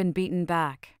 but had been beaten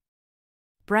back.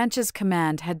 Branch's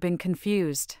command had been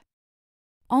confused.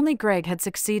 Only Gregg had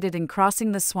succeeded in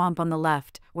crossing the swamp on the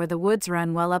left, where the woods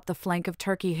ran well up the flank of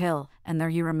Turkey Hill, and there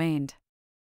he remained.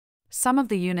 Some of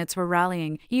the units were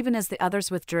rallying, even as the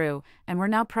others withdrew, and were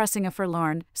now pressing a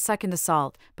forlorn, second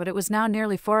assault, but it was now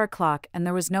nearly 4 o'clock and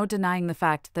there was no denying the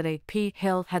fact that A.P.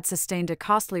 Hill had sustained a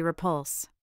costly repulse.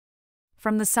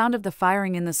 From the sound of the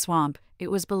firing in the swamp,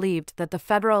 it was believed that the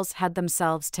Federals had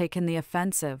themselves taken the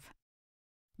offensive.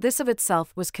 This of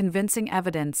itself was convincing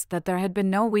evidence that there had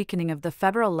been no weakening of the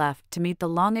Federal left to meet the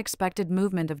long-expected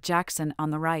movement of Jackson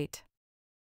on the right.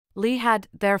 Lee had,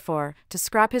 therefore, to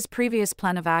scrap his previous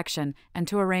plan of action and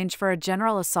to arrange for a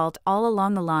general assault all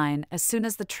along the line as soon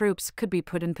as the troops could be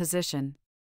put in position.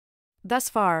 Thus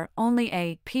far, only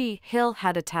A.P. Hill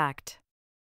had attacked.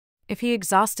 If he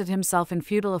exhausted himself in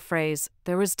futile affrays,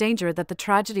 there was danger that the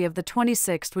tragedy of the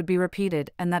 26th would be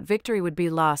repeated and that victory would be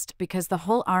lost because the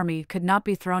whole army could not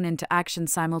be thrown into action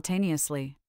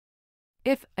simultaneously.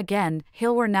 If, again,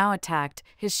 Hill were now attacked,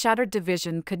 his shattered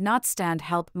division could not stand.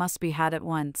 Help must be had at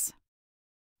once.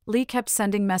 Lee kept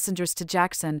sending messengers to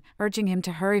Jackson, urging him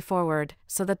to hurry forward,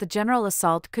 so that the general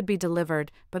assault could be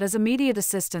delivered, but as immediate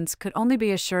assistance could only be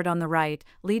assured on the right,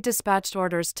 Lee dispatched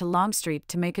orders to Longstreet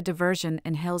to make a diversion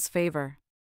in Hill's favor.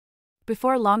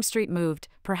 Before Longstreet moved,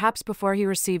 perhaps before he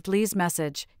received Lee's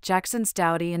message, Jackson's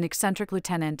doughty and eccentric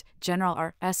lieutenant, General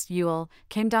R.S. Ewell,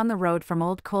 came down the road from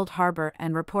Old Cold Harbor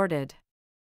and reported.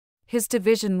 His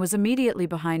division was immediately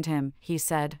behind him, he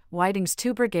said. Whiting's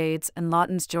 2 brigades and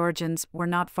Lawton's Georgians were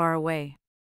not far away.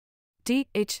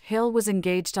 D.H. Hill was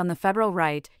engaged on the Federal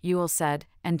right, Ewell said,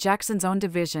 and Jackson's own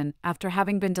division, after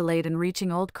having been delayed in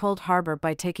reaching Old Cold Harbor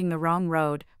by taking the wrong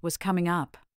road, was coming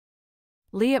up.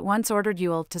 Lee at once ordered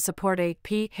Ewell to support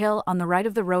A.P. Hill on the right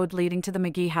of the road leading to the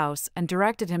McGee House and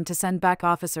directed him to send back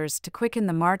officers to quicken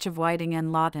the march of Whiting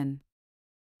and Lawton.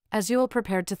 As Ewell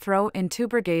prepared to throw in 2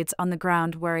 brigades on the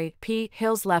ground where A.P.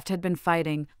 Hill's left had been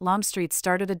fighting, Longstreet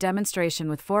started a demonstration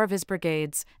with 4 of his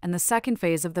brigades, and the second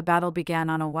phase of the battle began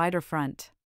on a wider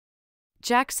front.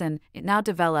 Jackson, it now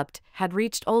developed, had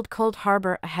reached Old Cold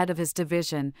Harbor ahead of his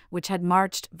division, which had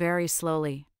marched very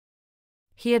slowly.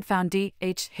 He had found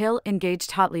D.H. Hill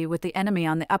engaged hotly with the enemy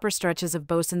on the upper stretches of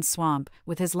Bosun's Swamp,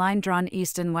 with his line drawn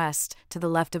east and west, to the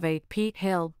left of A.P.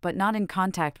 Hill, but not in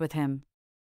contact with him.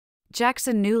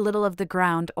 Jackson knew little of the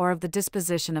ground or of the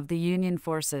disposition of the Union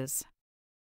forces.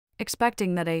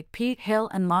 Expecting that A.P. Hill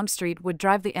and Longstreet would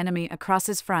drive the enemy across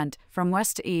his front, from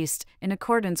west to east, in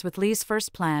accordance with Lee's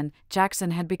first plan,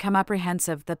 Jackson had become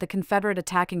apprehensive that the Confederate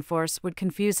attacking force would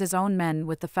confuse his own men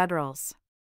with the Federals.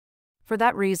 For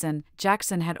that reason,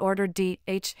 Jackson had ordered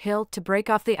D.H. Hill to break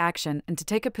off the action and to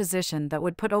take a position that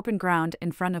would put open ground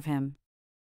in front of him.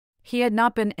 He had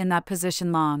not been in that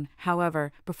position long,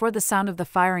 however, before the sound of the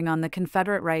firing on the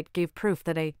Confederate right gave proof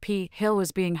that A.P. Hill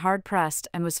was being hard-pressed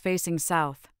and was facing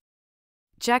south.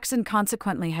 Jackson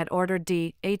consequently had ordered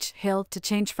D.H. Hill to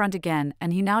change front again,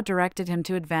 and he now directed him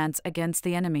to advance against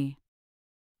the enemy.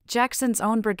 Jackson's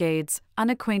own brigades,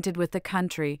 unacquainted with the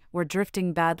country, were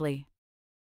drifting badly.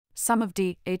 Some of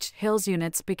D.H. Hill's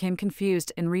units became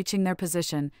confused in reaching their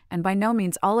position, and by no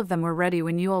means all of them were ready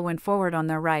when Ewell went forward on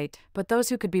their right, but those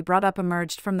who could be brought up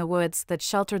emerged from the woods that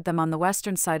sheltered them on the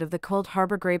western side of the Cold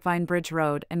Harbor Grapevine Bridge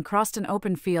Road and crossed an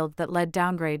open field that led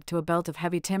downgrade to a belt of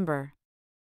heavy timber.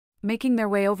 Making their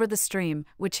way over the stream,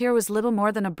 which here was little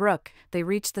more than a brook, they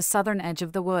reached the southern edge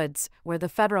of the woods, where the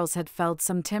Federals had felled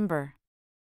some timber.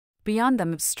 Beyond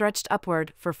them stretched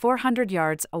upward, for 400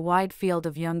 yards, a wide field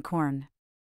of young corn.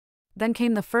 Then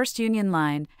came the first Union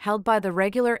line, held by the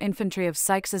regular infantry of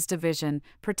Sykes's division,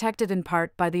 protected in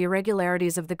part by the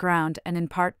irregularities of the ground and in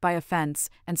part by a fence,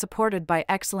 and supported by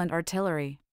excellent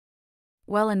artillery.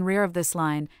 Well in rear of this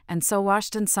line, and so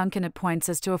washed and sunken at points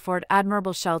as to afford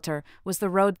admirable shelter, was the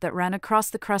road that ran across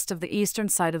the crest of the eastern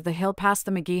side of the hill past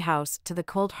the McGee House to the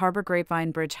Cold Harbor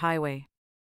Grapevine Bridge Highway.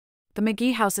 The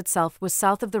McGee House itself was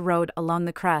south of the road along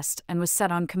the crest and was set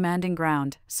on commanding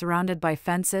ground, surrounded by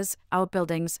fences,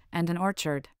 outbuildings, and an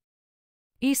orchard.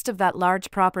 East of that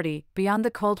large property, beyond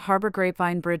the Cold Harbor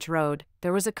Grapevine Bridge Road,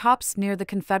 there was a copse near the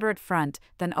Confederate front,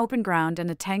 then open ground and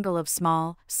a tangle of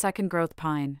small, second-growth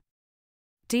pine.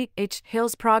 D.H.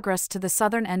 Hill's progress to the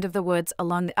southern end of the woods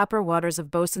along the upper waters of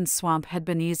Bosun's Swamp had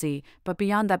been easy, but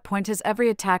beyond that point his every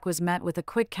attack was met with a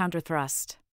quick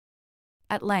counterthrust.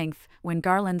 At length, when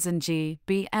Garland's and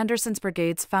G.B. Anderson's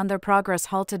brigades found their progress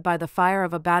halted by the fire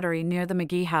of a battery near the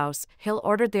McGee House, Hill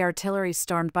ordered the artillery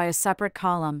stormed by a separate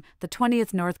column, the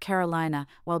 20th North Carolina,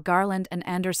 while Garland and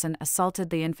Anderson assaulted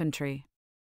the infantry.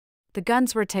 The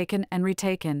guns were taken and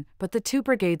retaken, but the two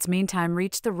brigades meantime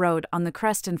reached the road on the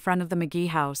crest in front of the McGee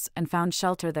House and found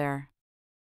shelter there.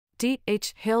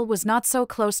 D.H. Hill was not so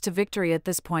close to victory at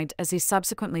this point as he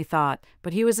subsequently thought,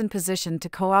 but he was in position to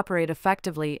cooperate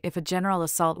effectively if a general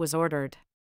assault was ordered.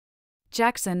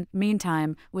 Jackson,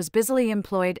 meantime, was busily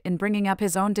employed in bringing up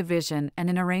his own division and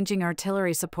in arranging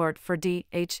artillery support for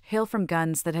D.H. Hill from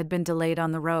guns that had been delayed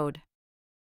on the road.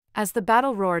 As the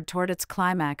battle roared toward its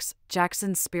climax,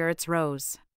 Jackson's spirits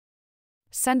rose.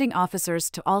 Sending officers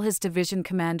to all his division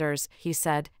commanders, he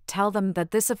said, "Tell them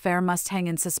that this affair must hang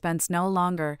in suspense no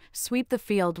longer, sweep the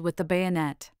field with the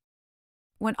bayonet."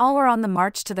 When all were on the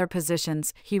march to their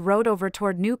positions, he rode over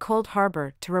toward New Cold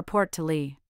Harbor to report to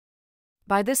Lee.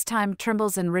 By this time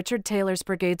Trimble's and Richard Taylor's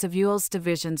brigades of Ewell's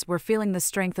divisions were feeling the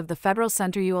strength of the Federal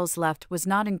center. Ewell's left was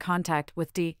not in contact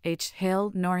with D.H.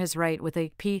 Hill nor his right with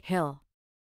A.P. Hill.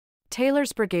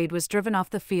 Taylor's brigade was driven off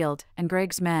the field, and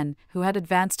Gregg's men, who had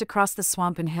advanced across the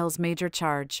swamp in Hill's major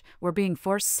charge, were being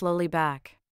forced slowly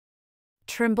back.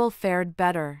 Trimble fared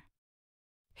better.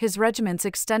 His regiments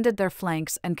extended their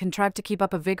flanks and contrived to keep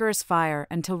up a vigorous fire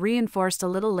until reinforced a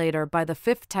little later by the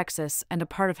 5th Texas and a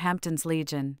part of Hampton's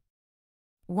Legion.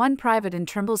 One private in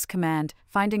Trimble's command,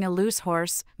 finding a loose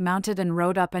horse, mounted and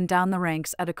rode up and down the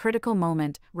ranks at a critical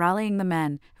moment, rallying the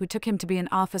men, who took him to be an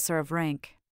officer of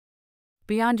rank.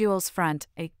 Beyond Ewell's front,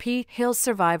 A.P. Hill's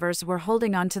survivors were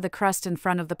holding on to the crest in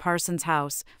front of the parson's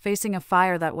house, facing a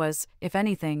fire that was, if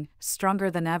anything,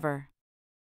 stronger than ever.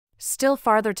 Still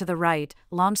farther to the right,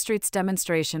 Longstreet's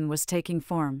demonstration was taking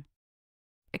form.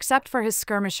 Except for his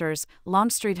skirmishers,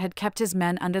 Longstreet had kept his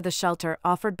men under the shelter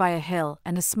offered by a hill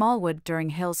and a small wood during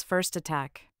Hill's first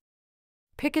attack.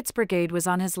 Pickett's brigade was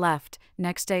on his left.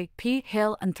 Next, A.P.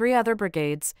 Hill and 3 other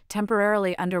brigades,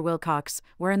 temporarily under Wilcox,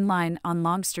 were in line on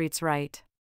Longstreet's right.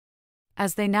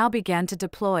 As they now began to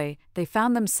deploy, they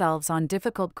found themselves on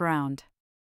difficult ground.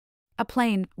 A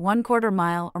plain, 1/4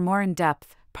 mile or more in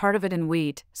depth, part of it in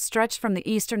wheat, stretched from the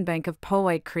eastern bank of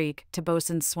Powhite Creek to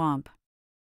Bosun's Swamp.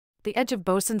 The edge of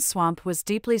Bosun's Swamp was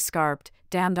deeply scarped,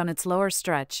 dammed on its lower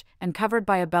stretch, and covered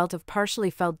by a belt of partially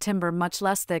felled timber much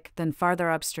less thick than farther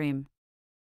upstream.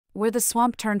 Where the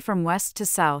swamp turned from west to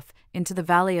south, into the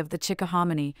valley of the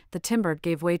Chickahominy, the timber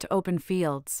gave way to open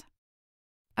fields.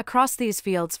 Across these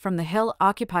fields from the hill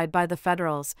occupied by the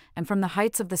Federals, and from the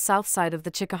heights of the south side of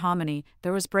the Chickahominy,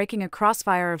 there was breaking a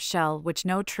crossfire of shell which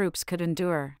no troops could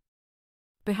endure.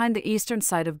 Behind the eastern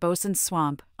side of Bosun's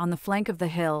Swamp, on the flank of the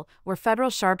hill, were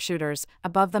Federal sharpshooters,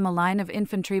 above them a line of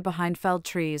infantry behind felled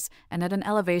trees, and at an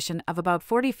elevation of about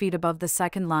 40 feet above the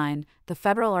second line, the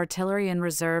Federal artillery and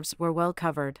reserves were well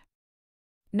covered.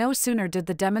 No sooner did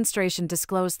the demonstration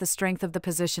disclose the strength of the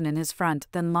position in his front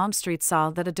than Longstreet saw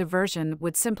that a diversion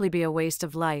would simply be a waste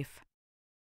of life.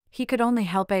 He could only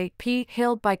help A.P.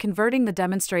 Hill by converting the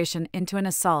demonstration into an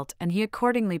assault, and he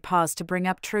accordingly paused to bring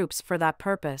up troops for that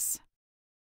purpose.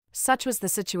 Such was the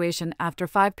situation after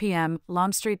 5 p.m.,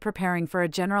 Longstreet preparing for a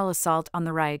general assault on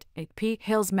the right, A.P.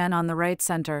 Hill's men on the right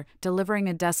center, delivering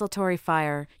a desultory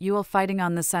fire, Ewell fighting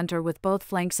on the center with both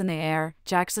flanks in the air,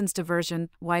 Jackson's diversion,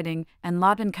 Whiting, and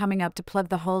Lawton coming up to plug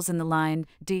the holes in the line,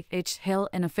 D.H. Hill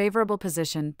in a favorable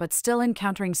position but still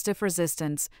encountering stiff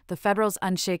resistance, the Federals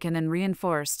unshaken and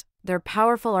reinforced, their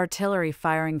powerful artillery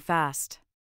firing fast.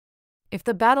 If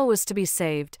the battle was to be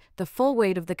saved, the full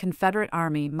weight of the Confederate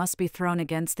army must be thrown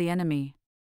against the enemy.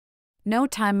 No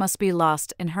time must be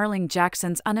lost in hurling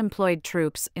Jackson's unemployed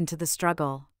troops into the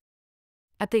struggle.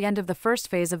 At the end of the first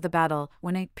phase of the battle,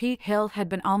 when A.P. Hill had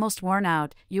been almost worn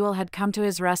out, Ewell had come to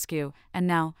his rescue, and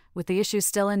now, with the issue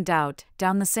still in doubt,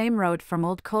 down the same road from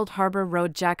Old Cold Harbor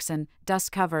rode Jackson,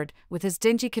 dust-covered, with his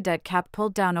dingy cadet cap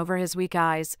pulled down over his weak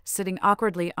eyes, sitting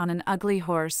awkwardly on an ugly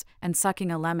horse, and sucking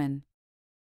a lemon.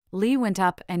 Lee went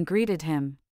up and greeted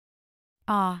him.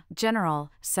 "Ah,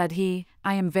 General," said he,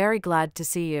 "I am very glad to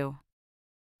see you.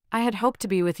 I had hoped to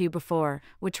be with you before,"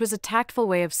 which was a tactful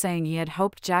way of saying he had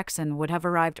hoped Jackson would have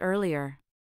arrived earlier.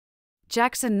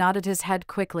 Jackson nodded his head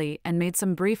quickly and made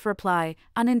some brief reply,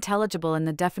 unintelligible in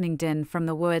the deafening din from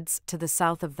the woods to the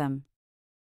south of them.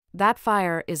 "That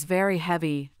fire is very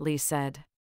heavy," Lee said.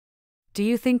 "Do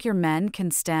you think your men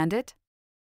can stand it?"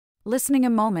 Listening a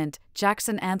moment,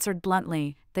 Jackson answered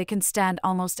bluntly, "They can stand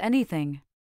almost anything."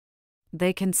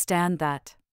 "They can stand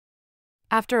that."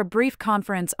 After a brief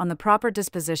conference on the proper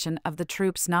disposition of the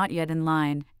troops not yet in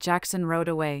line, Jackson rode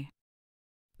away.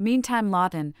 Meantime,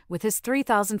 Lawton, with his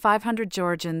 3,500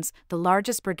 Georgians, the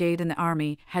largest brigade in the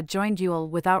army, had joined Ewell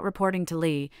without reporting to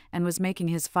Lee, and was making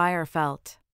his fire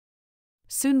felt.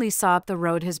 Soon Lee saw up the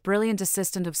road his brilliant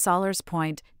assistant of Saller's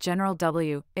Point, General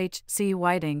W. H. C.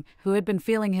 Whiting, who had been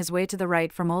feeling his way to the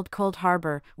right from Old Cold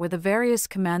Harbor, where the various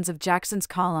commands of Jackson's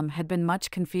column had been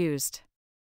much confused.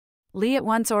 Lee at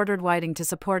once ordered Whiting to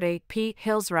support A. P.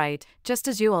 Hill's right, just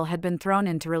as Ewell had been thrown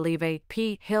in to relieve A.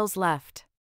 P. Hill's left.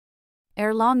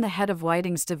 Ere long the head of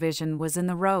Whiting's division was in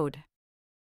the road.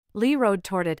 Lee rode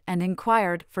toward it and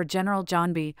inquired for General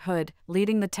John B. Hood,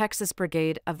 leading the Texas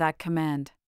Brigade of that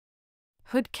command.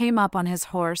 Hood came up on his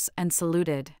horse and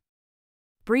saluted.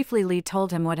 Briefly Lee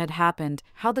told him what had happened,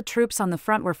 how the troops on the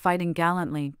front were fighting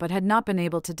gallantly but had not been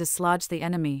able to dislodge the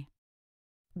enemy.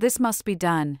 "This must be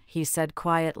done," he said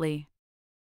quietly.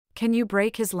 "Can you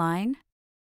break his line?"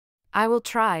 "I will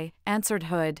try," answered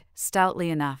Hood, stoutly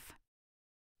enough.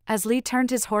 As Lee turned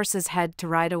his horse's head to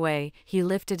ride away, he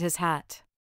lifted his hat.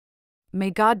 "May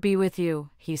God be with you,"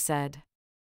 he said.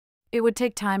 It would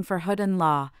take time for Hood and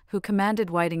Law, who commanded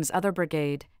Whiting's other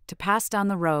brigade, to pass down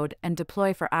the road and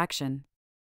deploy for action.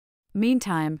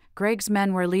 Meantime, Gregg's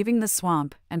men were leaving the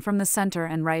swamp, and from the center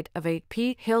and right of A.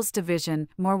 P. Hill's division,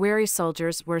 more weary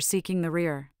soldiers were seeking the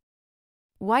rear.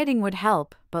 Whiting would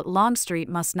help, but Longstreet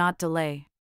must not delay.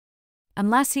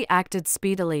 Unless he acted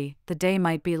speedily, the day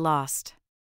might be lost.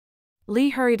 Lee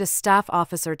hurried a staff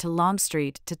officer to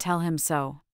Longstreet to tell him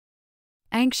so.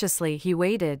 Anxiously he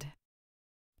waited.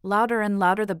 Louder and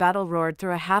louder the battle roared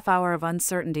through a half-hour of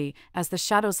uncertainty as the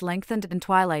shadows lengthened and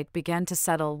twilight began to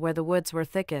settle where the woods were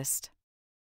thickest.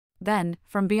 Then,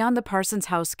 from beyond the parson's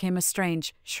house came a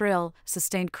strange, shrill,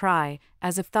 sustained cry,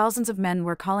 as if thousands of men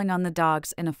were calling on the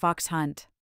dogs in a fox hunt.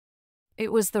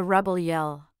 It was the rebel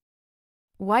yell.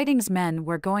 Whiting's men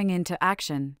were going into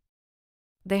action.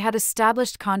 They had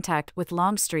established contact with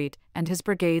Longstreet, and his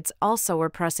brigades also were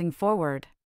pressing forward.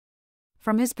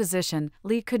 From his position,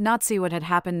 Lee could not see what had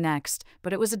happened next,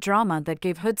 but it was a drama that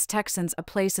gave Hood's Texans a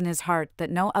place in his heart that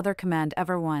no other command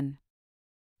ever won.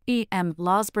 E. M.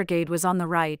 Law's brigade was on the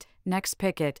right, next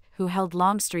Pickett, who held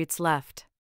Longstreet's left.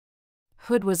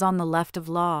 Hood was on the left of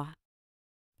Law.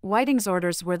 Whiting's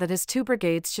orders were that his two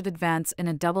brigades should advance in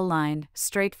a double line,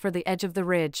 straight for the edge of the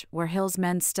ridge where Hill's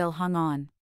men still hung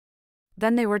on.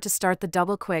 Then they were to start the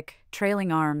double-quick,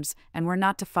 trailing arms, and were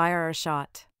not to fire a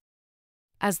shot.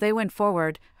 As they went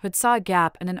forward, Hood saw a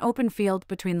gap in an open field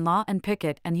between Law and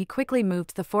Pickett, and he quickly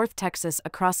moved the 4th Texas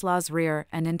across Law's rear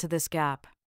and into this gap.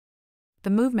 The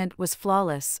movement was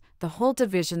flawless, the whole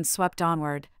division swept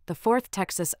onward, the 4th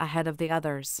Texas ahead of the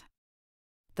others.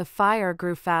 The fire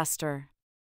grew faster.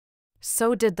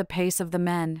 So did the pace of the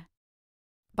men.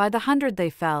 By the 100 they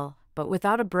fell, but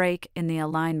without a break in the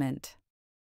alignment.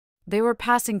 They were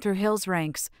passing through Hill's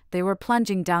ranks, they were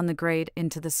plunging down the grade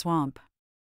into the swamp.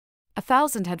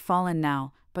 1,000 had fallen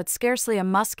now, but scarcely a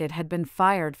musket had been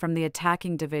fired from the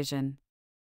attacking division.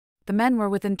 The men were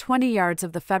within 20 yards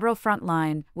of the Federal front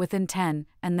line, within 10,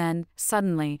 and then,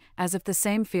 suddenly, as if the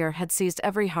same fear had seized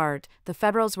every heart, the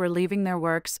Federals were leaving their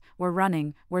works, were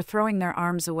running, were throwing their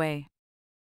arms away.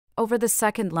 Over the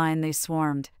second line they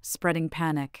swarmed, spreading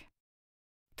panic.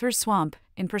 Through swamp,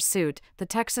 in pursuit, the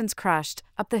Texans crashed,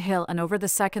 up the hill and over the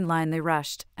second line they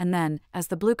rushed, and then, as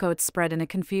the bluecoats spread in a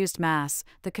confused mass,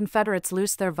 the Confederates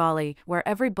loosed their volley where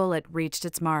every bullet reached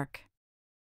its mark.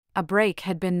 A break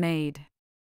had been made.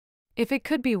 If it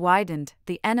could be widened,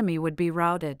 the enemy would be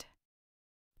routed.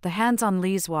 The hands on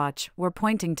Lee's watch were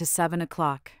pointing to 7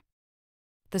 o'clock.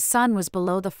 The sun was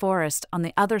below the forest on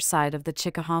the other side of the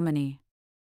Chickahominy.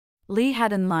 Lee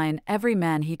had in line every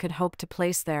man he could hope to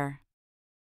place there.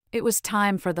 It was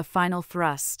time for the final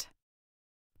thrust.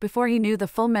 Before he knew the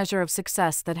full measure of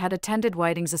success that had attended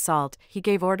Whiting's assault, he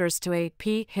gave orders to A.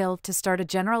 P. Hill to start a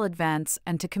general advance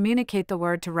and to communicate the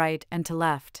word to right and to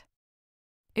left.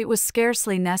 It was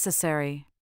scarcely necessary.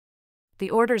 The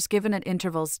orders given at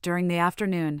intervals during the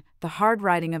afternoon, the hard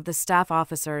riding of the staff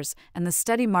officers, and the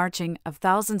steady marching of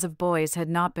thousands of boys had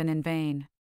not been in vain.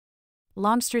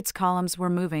 Longstreet's columns were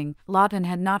moving, Lawton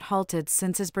had not halted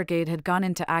since his brigade had gone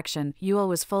into action, Ewell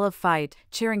was full of fight,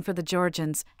 cheering for the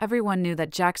Georgians, everyone knew that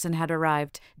Jackson had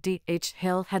arrived, D. H.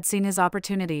 Hill had seen his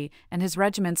opportunity, and his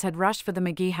regiments had rushed for the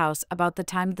McGee house about the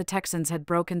time the Texans had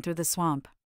broken through the swamp.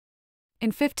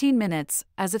 In 15 minutes,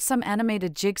 as if some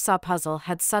animated jigsaw puzzle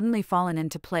had suddenly fallen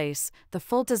into place, the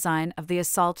full design of the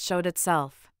assault showed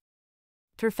itself.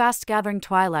 Through fast-gathering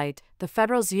twilight, the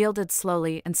Federals yielded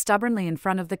slowly and stubbornly in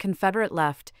front of the Confederate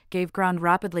left, gave ground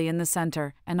rapidly in the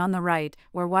center, and on the right,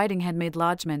 where Whiting had made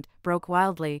lodgment, broke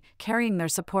wildly, carrying their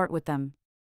support with them.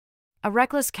 A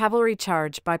reckless cavalry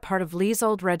charge by part of Lee's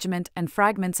old regiment and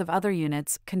fragments of other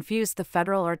units confused the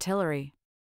Federal artillery.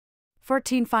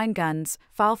 14 fine guns,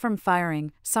 foul from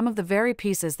firing, some of the very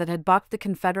pieces that had balked the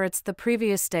Confederates the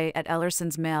previous day at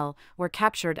Ellerson's Mill, were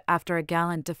captured after a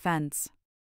gallant defense.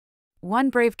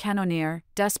 One brave cannoneer,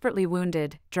 desperately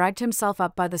wounded, dragged himself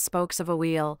up by the spokes of a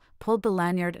wheel, pulled the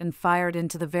lanyard and fired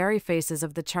into the very faces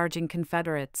of the charging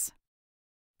Confederates.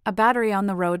 A battery on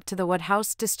the road to the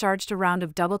Woodhouse discharged a round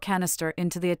of double canister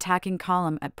into the attacking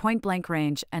column at point-blank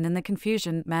range and in the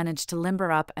confusion managed to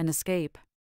limber up and escape.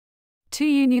 2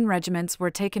 Union regiments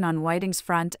were taken on Whiting's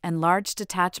front and large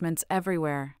detachments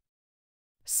everywhere.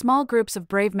 Small groups of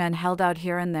brave men held out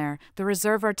here and there, the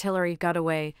reserve artillery got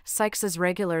away, Sykes's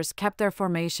regulars kept their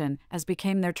formation, as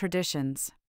became their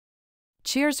traditions.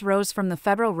 Cheers rose from the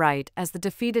Federal right as the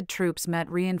defeated troops met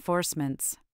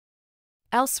reinforcements.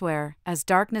 Elsewhere, as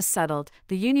darkness settled,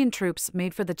 the Union troops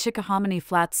made for the Chickahominy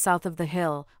Flats south of the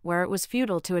hill, where it was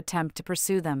futile to attempt to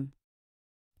pursue them.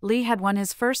 Lee had won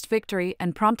his first victory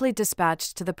and promptly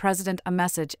dispatched to the President a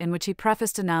message in which he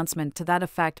prefaced announcement to that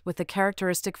effect with the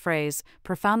characteristic phrase,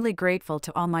 "profoundly grateful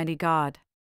to Almighty God."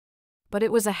 But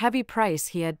it was a heavy price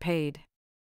he had paid.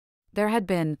 There had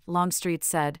been, Longstreet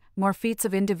said, more feats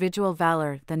of individual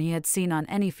valor than he had seen on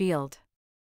any field.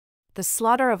 The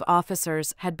slaughter of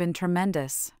officers had been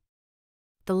tremendous.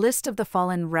 The list of the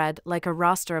fallen read like a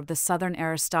roster of the Southern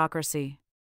aristocracy.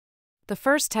 The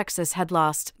 1st Texas had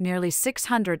lost nearly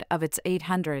 600 of its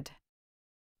 800.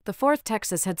 The 4th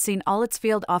Texas had seen all its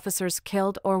field officers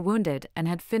killed or wounded and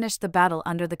had finished the battle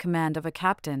under the command of a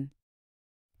captain.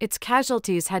 Its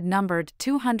casualties had numbered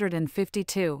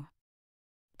 252.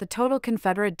 The total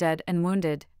Confederate dead and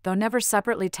wounded, though never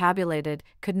separately tabulated,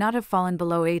 could not have fallen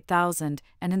below 8,000,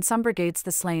 and in some brigades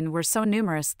the slain were so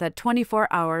numerous that 24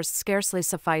 hours scarcely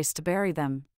sufficed to bury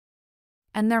them.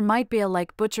 And there might be a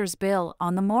like butcher's bill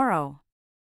on the morrow.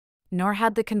 Nor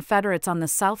had the Confederates on the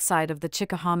south side of the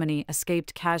Chickahominy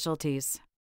escaped casualties.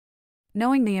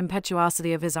 Knowing the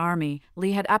impetuosity of his army,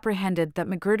 Lee had apprehended that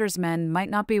Magruder's men might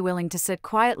not be willing to sit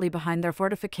quietly behind their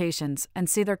fortifications and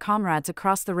see their comrades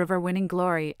across the river winning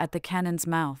glory at the cannon's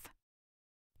mouth.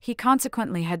 He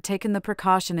consequently had taken the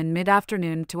precaution in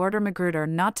mid-afternoon to order Magruder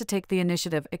not to take the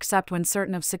initiative except when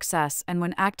certain of success and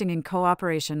when acting in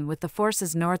cooperation with the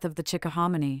forces north of the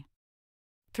Chickahominy.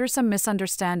 Through some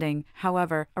misunderstanding,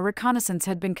 however, a reconnaissance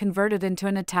had been converted into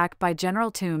an attack by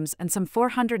General Toombs and some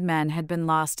 400 men had been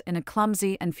lost in a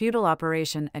clumsy and futile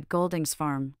operation at Golding's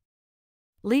farm.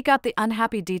 Lee got the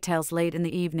unhappy details late in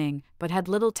the evening, but had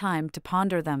little time to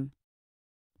ponder them.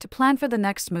 To plan for the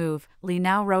next move, Lee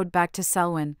now rode back to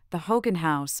Selwyn, the Hogan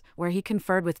house, where he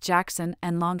conferred with Jackson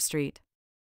and Longstreet.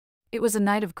 It was a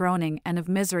night of groaning and of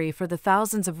misery for the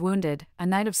thousands of wounded, a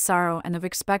night of sorrow and of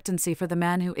expectancy for the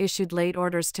man who issued late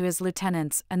orders to his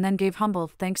lieutenants and then gave humble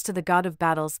thanks to the God of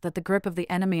battles that the grip of the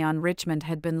enemy on Richmond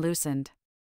had been loosened.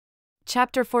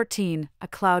 Chapter 14, A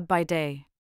Cloud by Day.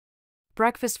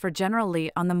 Breakfast for General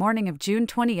Lee on the morning of June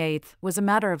 28 was a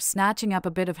matter of snatching up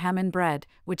a bit of ham and bread,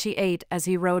 which he ate as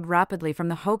he rode rapidly from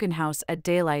the Hogan house at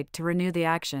daylight to renew the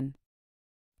action.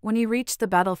 When he reached the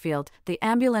battlefield, the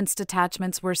ambulance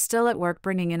detachments were still at work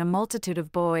bringing in a multitude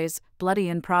of boys, bloody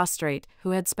and prostrate,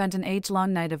 who had spent an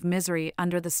age-long night of misery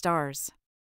under the stars.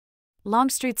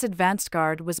 Longstreet's advanced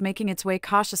guard was making its way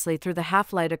cautiously through the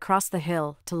half-light across the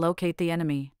hill to locate the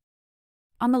enemy.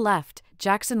 On the left,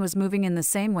 Jackson was moving in the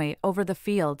same way over the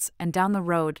fields and down the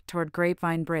road toward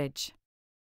Grapevine Bridge.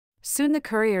 Soon the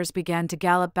couriers began to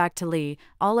gallop back to Lee,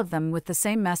 all of them with the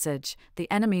same message: the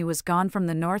enemy was gone from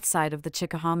the north side of the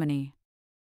Chickahominy.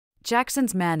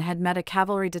 Jackson's men had met a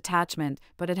cavalry detachment,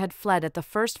 but it had fled at the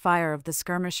first fire of the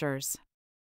skirmishers.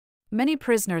 Many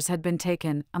prisoners had been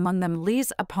taken, among them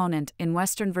Lee's opponent in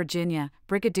Western Virginia,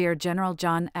 Brigadier General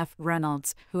John F.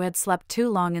 Reynolds, who had slept too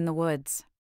long in the woods.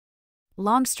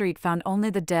 Longstreet found only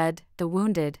the dead, the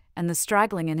wounded, and the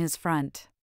straggling in his front.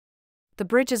 The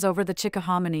bridges over the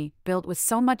Chickahominy, built with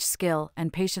so much skill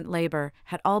and patient labor,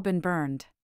 had all been burned.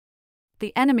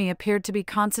 The enemy appeared to be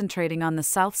concentrating on the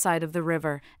south side of the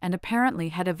river and apparently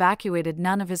had evacuated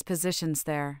none of his positions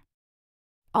there.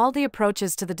 All the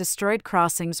approaches to the destroyed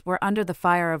crossings were under the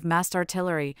fire of massed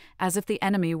artillery, as if the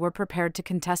enemy were prepared to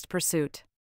contest pursuit.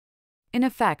 In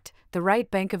effect, the right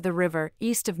bank of the river,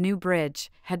 east of New Bridge,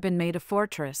 had been made a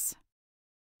fortress.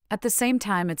 At the same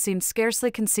time, it seemed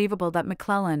scarcely conceivable that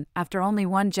McClellan, after only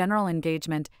one general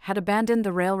engagement, had abandoned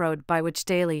the railroad by which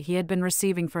daily he had been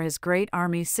receiving for his great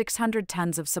army 600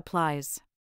 tons of supplies.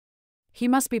 He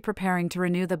must be preparing to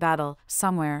renew the battle,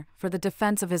 somewhere, for the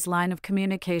defense of his line of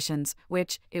communications,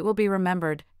 which, it will be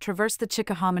remembered, traversed the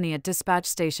Chickahominy at Dispatch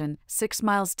Station, 6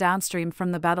 miles downstream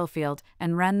from the battlefield,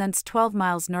 and ran thence 12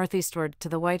 miles northeastward to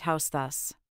the White House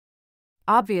thus.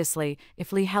 Obviously,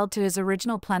 if Lee held to his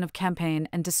original plan of campaign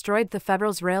and destroyed the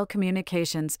Federals' rail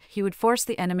communications, he would force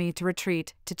the enemy to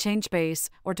retreat, to change base,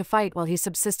 or to fight while he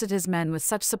subsisted his men with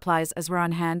such supplies as were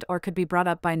on hand or could be brought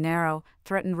up by narrow,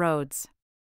 threatened roads.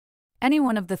 Any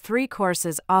one of the three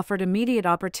courses offered immediate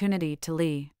opportunity to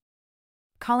Lee.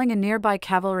 Calling a nearby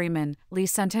cavalryman, Lee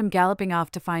sent him galloping off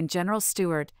to find General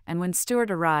Stuart, and when Stuart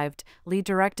arrived, Lee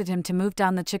directed him to move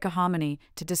down the Chickahominy,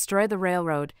 to destroy the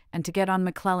railroad, and to get on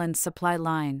McClellan's supply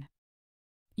line.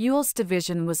 Ewell's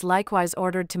division was likewise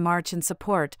ordered to march in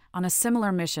support, on a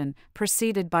similar mission,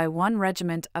 preceded by one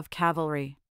regiment of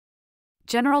cavalry.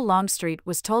 General Longstreet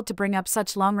was told to bring up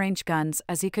such long-range guns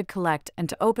as he could collect and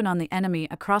to open on the enemy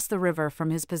across the river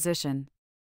from his position.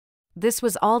 This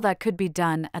was all that could be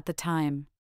done at the time.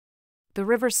 The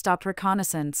river stopped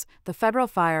reconnaissance, the Federal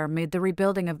fire made the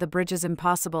rebuilding of the bridges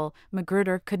impossible,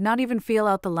 Magruder could not even feel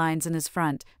out the lines in his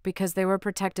front, because they were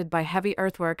protected by heavy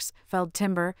earthworks, felled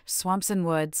timber, swamps and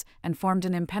woods, and formed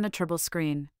an impenetrable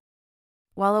screen.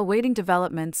 While awaiting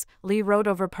developments, Lee rode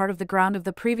over part of the ground of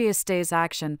the previous day's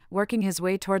action, working his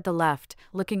way toward the left,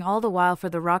 looking all the while for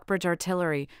the Rockbridge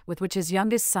artillery, with which his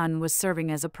youngest son was serving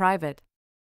as a private.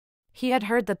 He had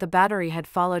heard that the battery had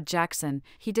followed Jackson.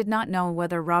 He did not know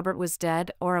whether Robert was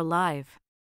dead or alive.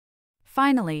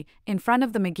 Finally, in front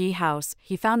of the McGee house,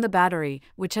 he found the battery,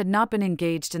 which had not been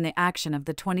engaged in the action of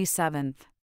the 27th.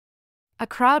 A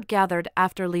crowd gathered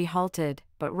after Lee halted,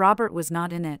 but Robert was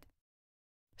not in it.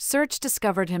 Search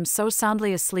discovered him so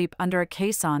soundly asleep under a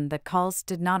caisson that calls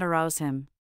did not arouse him.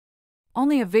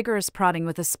 Only a vigorous prodding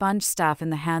with a sponge staff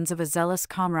in the hands of a zealous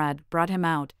comrade brought him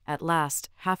out, at last,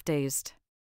 half-dazed.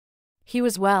 He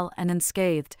was well and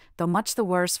unscathed, though much the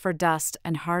worse for dust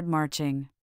and hard marching.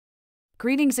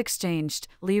 Greetings exchanged,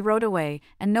 Lee rode away,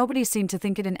 and nobody seemed to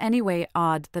think it in any way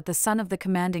odd that the son of the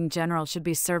commanding general should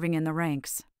be serving in the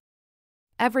ranks.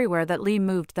 Everywhere that Lee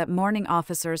moved that morning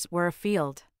officers were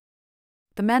afield.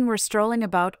 The men were strolling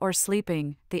about or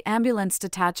sleeping, the ambulance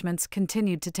detachments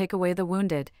continued to take away the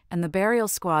wounded, and the burial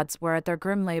squads were at their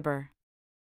grim labor.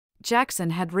 Jackson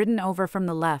had ridden over from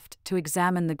the left to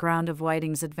examine the ground of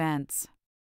Whiting's advance.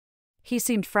 He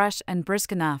seemed fresh and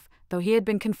brisk enough, though he had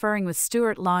been conferring with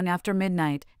Stuart long after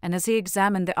midnight, and as he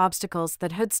examined the obstacles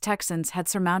that Hood's Texans had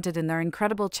surmounted in their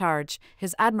incredible charge,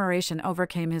 his admiration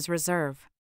overcame his reserve.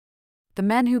 The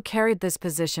men who carried this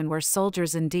position were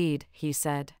soldiers indeed, he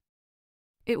said.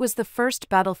 It was the first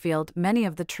battlefield many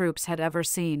of the troops had ever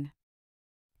seen.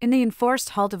 In the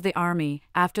enforced halt of the army,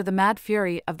 after the mad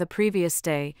fury of the previous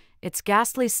day, its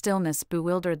ghastly stillness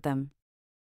bewildered them.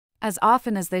 As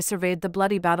often as they surveyed the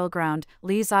bloody battleground,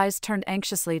 Lee's eyes turned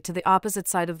anxiously to the opposite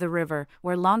side of the river,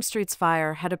 where Longstreet's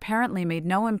fire had apparently made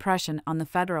no impression on the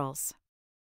Federals.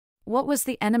 What was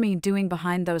the enemy doing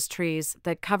behind those trees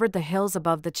that covered the hills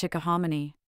above the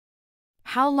Chickahominy?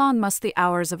 How long must the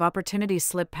hours of opportunity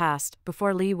slip past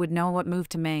before Lee would know what move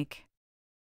to make?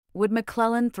 Would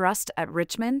McClellan thrust at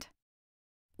Richmond?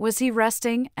 Was he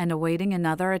resting and awaiting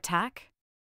another attack?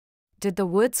 Did the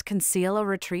woods conceal a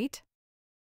retreat?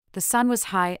 The sun was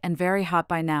high and very hot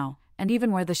by now, and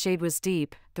even where the shade was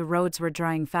deep, the roads were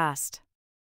drying fast.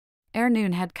 Ere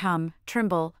noon had come,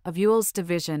 Trimble, of Ewell's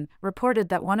division, reported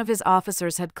that one of his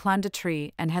officers had climbed a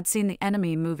tree and had seen the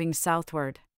enemy moving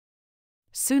southward.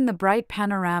 Soon the bright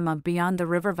panorama beyond the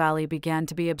river valley began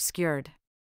to be obscured.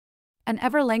 An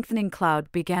ever-lengthening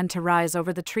cloud began to rise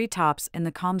over the treetops in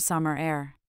the calm summer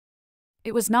air.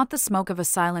 It was not the smoke of a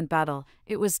silent battle,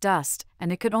 it was dust,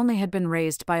 and it could only have been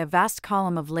raised by a vast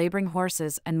column of laboring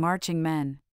horses and marching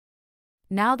men.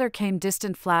 Now there came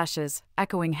distant flashes,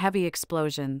 echoing heavy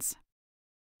explosions.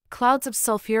 Clouds of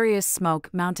sulphurous smoke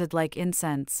mounted like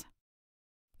incense.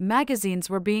 Magazines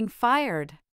were being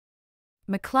fired.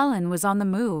 McClellan was on the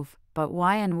move, but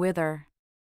why and whither?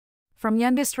 From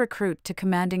youngest recruit to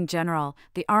commanding general,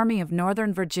 the Army of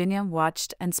Northern Virginia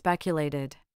watched and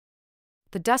speculated.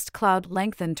 The dust cloud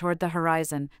lengthened toward the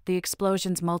horizon, the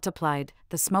explosions multiplied,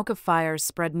 the smoke of fires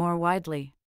spread more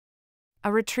widely.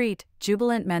 A retreat,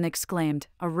 jubilant men exclaimed,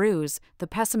 a ruse, the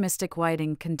pessimistic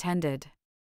Whiting contended.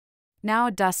 Now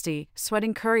a dusty,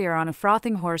 sweating courier on a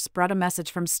frothing horse brought a message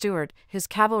from Stuart. His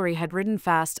cavalry had ridden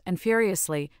fast and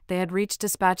furiously. They had reached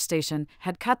dispatch station,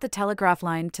 had cut the telegraph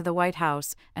line to the White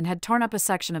House, and had torn up a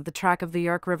section of the track of the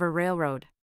York River Railroad.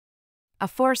 A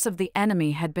force of the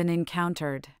enemy had been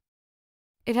encountered.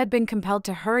 It had been compelled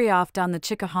to hurry off down the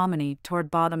Chickahominy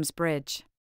toward Bottom's Bridge.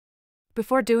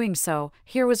 Before doing so,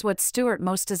 here was what Stuart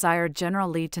most desired General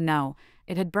Lee to know: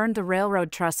 it had burned the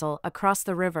railroad trestle across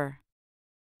the river.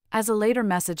 As a later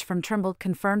message from Trimble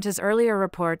confirmed his earlier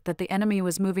report that the enemy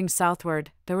was moving southward,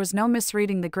 there was no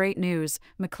misreading the great news.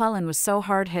 McClellan was so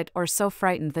hard hit or so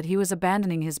frightened that he was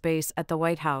abandoning his base at the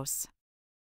White House.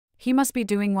 He must be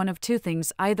doing one of two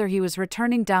things: either he was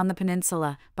returning down the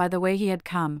peninsula, by the way he had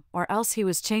come, or else he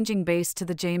was changing base to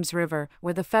the James River,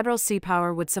 where the federal sea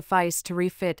power would suffice to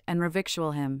refit and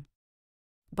revictual him.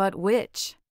 But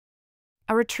which?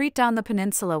 A retreat down the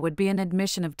peninsula would be an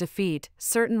admission of defeat,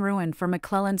 certain ruin for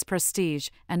McClellan's prestige,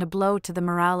 and a blow to the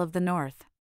morale of the North.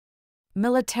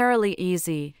 Militarily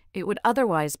easy, it would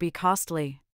otherwise be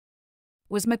costly.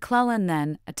 Was McClellan,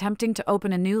 then, attempting to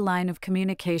open a new line of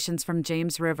communications from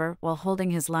James River while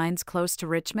holding his lines close to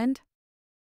Richmond?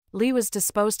 Lee was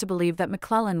disposed to believe that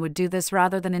McClellan would do this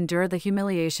rather than endure the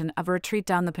humiliation of a retreat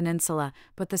down the peninsula,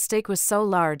 but the stake was so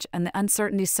large and the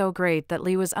uncertainty so great that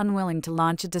Lee was unwilling to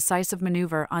launch a decisive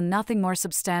maneuver on nothing more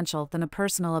substantial than a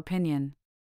personal opinion.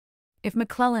 If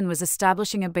McClellan was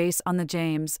establishing a base on the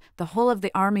James, the whole of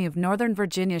the Army of Northern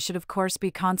Virginia should of course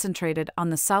be concentrated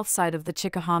on the south side of the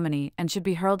Chickahominy and should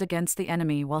be hurled against the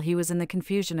enemy while he was in the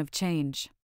confusion of change.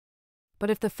 But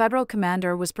if the Federal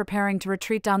commander was preparing to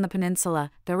retreat down the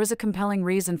peninsula, there was a compelling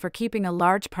reason for keeping a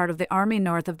large part of the army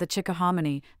north of the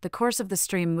Chickahominy. The course of the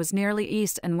stream was nearly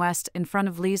east and west in front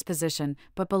of Lee's position,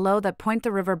 but below that point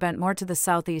the river bent more to the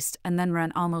southeast and then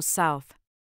ran almost south.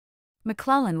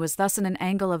 McClellan was thus in an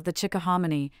angle of the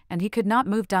Chickahominy, and he could not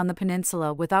move down the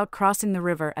peninsula without crossing the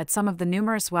river at some of the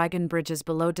numerous wagon bridges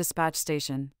below dispatch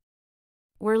station.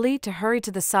 Were Lee to hurry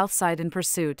to the south side in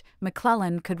pursuit,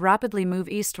 McClellan could rapidly move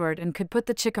eastward and could put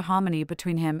the Chickahominy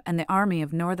between him and the Army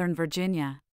of Northern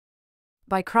Virginia.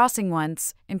 By crossing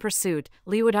once, in pursuit,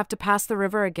 Lee would have to pass the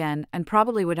river again and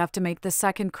probably would have to make the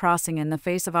second crossing in the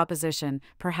face of opposition,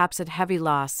 perhaps at heavy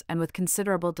loss and with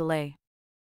considerable delay.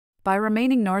 By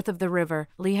remaining north of the river,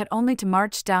 Lee had only to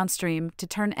march downstream to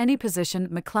turn any position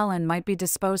McClellan might be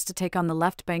disposed to take on the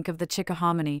left bank of the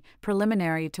Chickahominy,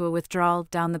 preliminary to a withdrawal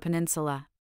down the peninsula.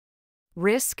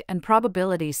 Risk and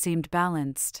probability seemed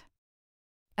balanced.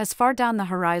 As far down the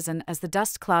horizon as the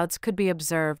dust clouds could be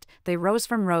observed, they rose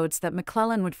from roads that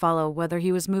McClellan would follow whether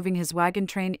he was moving his wagon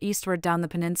train eastward down the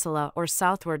peninsula or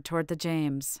southward toward the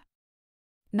James.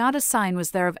 Not a sign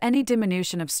was there of any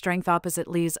diminution of strength opposite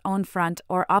Lee's own front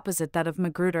or opposite that of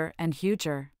Magruder and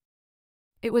Huger.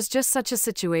 It was just such a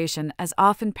situation as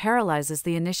often paralyzes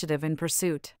the initiative in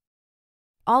pursuit.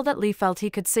 All that Lee felt he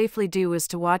could safely do was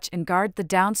to watch and guard the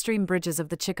downstream bridges of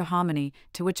the Chickahominy,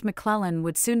 to which McClellan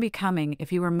would soon be coming if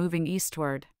he were moving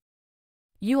eastward.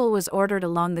 Ewell was ordered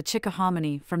along the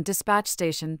Chickahominy from dispatch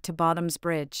station to Bottom's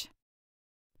Bridge.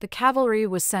 The cavalry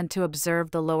was sent to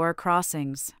observe the lower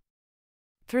crossings.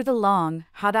 Through the long,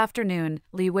 hot afternoon,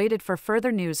 Lee waited for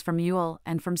further news from Ewell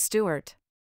and from Stuart.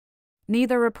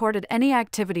 Neither reported any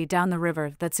activity down the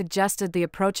river that suggested the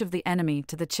approach of the enemy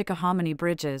to the Chickahominy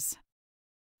bridges.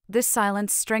 This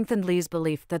silence strengthened Lee's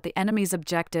belief that the enemy's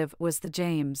objective was the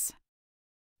James.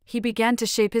 He began to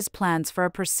shape his plans for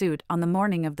a pursuit on the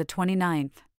morning of the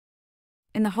 29th.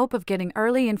 In the hope of getting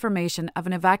early information of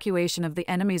an evacuation of the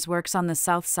enemy's works on the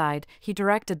south side, he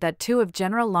directed that two of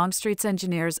General Longstreet's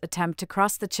engineers attempt to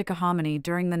cross the Chickahominy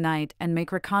during the night and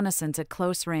make reconnaissance at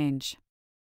close range.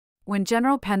 When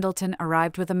General Pendleton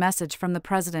arrived with a message from the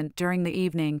President during the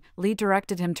evening, Lee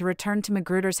directed him to return to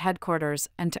Magruder's headquarters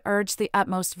and to urge the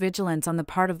utmost vigilance on the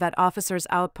part of that officer's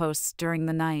outposts during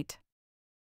the night.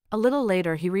 A little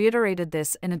later he reiterated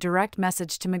this in a direct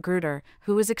message to Magruder,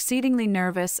 who was exceedingly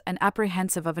nervous and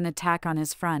apprehensive of an attack on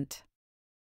his front.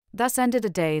 Thus ended a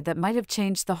day that might have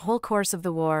changed the whole course of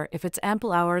the war if its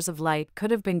ample hours of light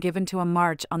could have been given to a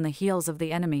march on the heels of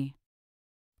the enemy.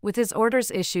 With his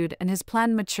orders issued and his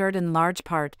plan matured in large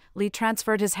part, Lee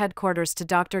transferred his headquarters to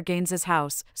Dr. Gaines's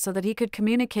house so that he could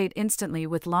communicate instantly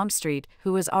with Longstreet,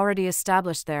 who was already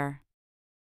established there.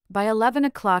 By 11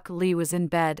 o'clock Lee was in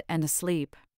bed and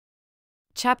asleep.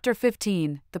 Chapter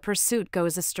 15: The Pursuit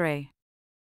Goes Astray.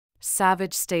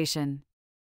 Salvage Station.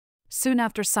 Soon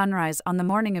after sunrise on the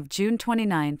morning of June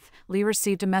 29, Lee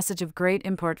received a message of great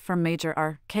import from Major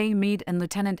R. K. Meade and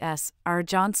Lieutenant S. R.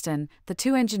 Johnston, the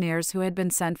two engineers who had been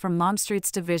sent from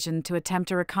Longstreet's division to attempt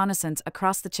a reconnaissance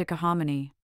across the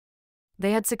Chickahominy.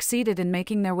 They had succeeded in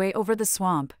making their way over the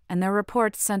swamp, and their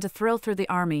reports sent a thrill through the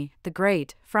army. The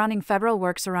great, frowning federal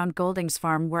works around Golding's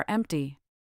farm were empty.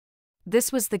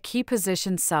 This was the key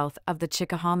position south of the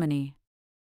Chickahominy.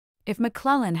 If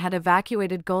McClellan had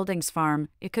evacuated Golding's farm,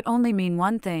 it could only mean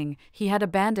one thing: he had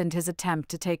abandoned his attempt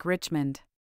to take Richmond.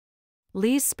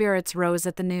 Lee's spirits rose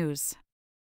at the news.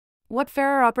 What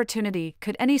fairer opportunity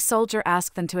could any soldier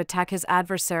ask than to attack his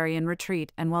adversary in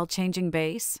retreat and while changing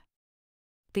base?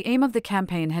 The aim of the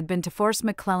campaign had been to force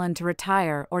McClellan to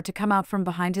retire or to come out from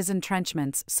behind his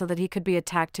entrenchments so that he could be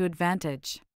attacked to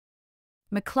advantage.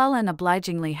 McClellan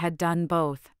obligingly had done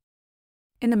both.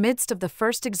 In the midst of the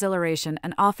first exhilaration,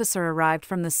 an officer arrived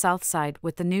from the south side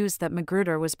with the news that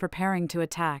Magruder was preparing to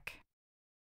attack.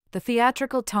 The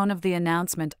theatrical tone of the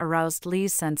announcement aroused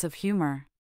Lee's sense of humor.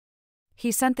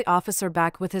 He sent the officer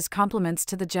back with his compliments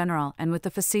to the general and with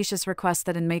the facetious request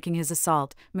that in making his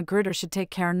assault, Magruder should take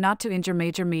care not to injure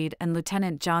Major Meade and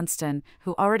Lieutenant Johnston,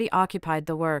 who already occupied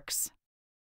the works.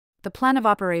 The plan of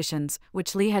operations,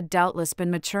 which Lee had doubtless been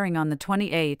maturing on the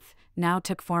 28th, now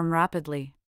took form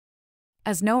rapidly.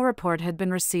 As no report had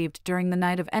been received during the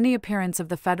night of any appearance of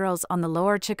the Federals on the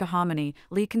lower Chickahominy,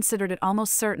 Lee considered it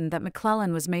almost certain that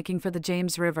McClellan was making for the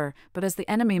James River, but as the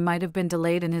enemy might have been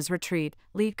delayed in his retreat,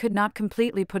 Lee could not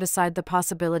completely put aside the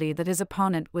possibility that his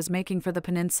opponent was making for the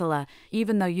peninsula,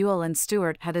 even though Ewell and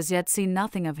Stuart had as yet seen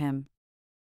nothing of him.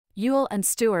 Ewell and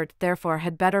Stuart, therefore,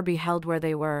 had better be held where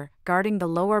they were, guarding the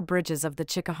lower bridges of the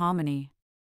Chickahominy.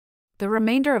 The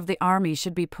remainder of the army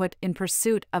should be put in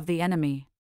pursuit of the enemy.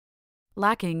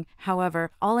 Lacking,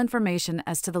 however, all information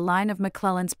as to the line of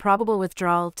McClellan's probable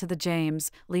withdrawal to the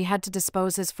James, Lee had to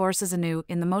dispose his forces anew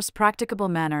in the most practicable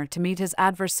manner to meet his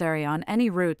adversary on any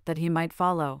route that he might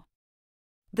follow.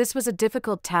 This was a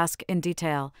difficult task in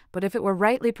detail, but if it were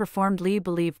rightly performed, Lee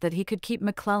believed that he could keep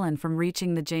McClellan from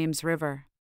reaching the James River.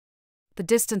 The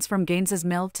distance from Gaines's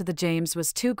Mill to the James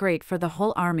was too great for the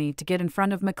whole army to get in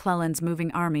front of McClellan's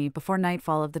moving army before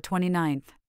nightfall of the 29th.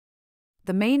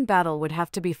 The main battle would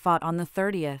have to be fought on the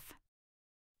 30th.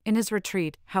 In his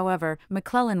retreat, however,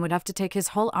 McClellan would have to take his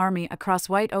whole army across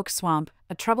White Oak Swamp,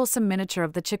 a troublesome miniature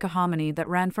of the Chickahominy that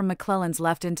ran from McClellan's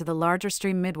left into the larger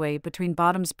stream midway between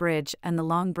Bottom's Bridge and the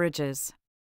Long Bridges.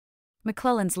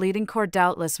 McClellan's leading corps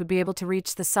doubtless would be able to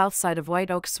reach the south side of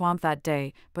White Oak Swamp that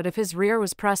day, but if his rear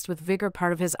was pressed with vigor,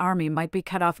 part of his army might be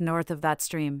cut off north of that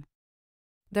stream.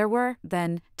 There were,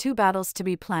 then, two battles to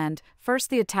be planned, first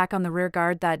the attack on the rear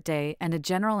guard that day and a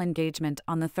general engagement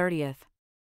on the 30th.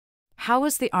 How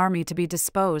was the army to be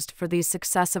disposed for these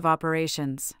successive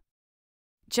operations?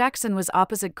 Jackson was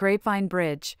opposite Grapevine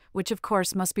Bridge, which of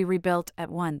course must be rebuilt at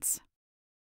once.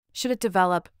 Should it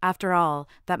develop, after all,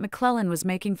 that McClellan was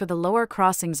making for the lower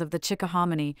crossings of the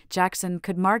Chickahominy, Jackson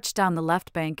could march down the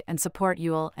left bank and support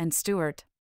Ewell and Stuart.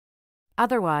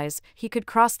 Otherwise, he could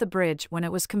cross the bridge when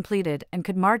it was completed and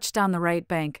could march down the right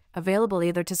bank, available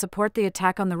either to support the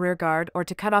attack on the rear guard or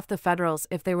to cut off the Federals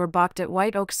if they were balked at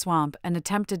White Oak Swamp and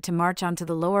attempted to march onto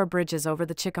the lower bridges over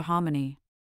the Chickahominy.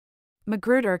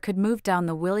 Magruder could move down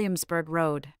the Williamsburg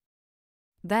Road.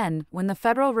 Then, when the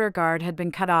Federal rear guard had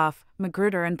been cut off,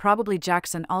 Magruder and probably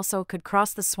Jackson also could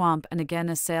cross the swamp and again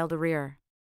assail the rear.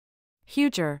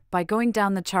 Huger, by going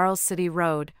down the Charles City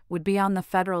Road, would be on the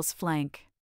Federals' flank.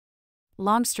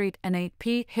 Longstreet and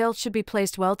A.P. Hill should be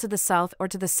placed well to the south or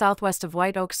to the southwest of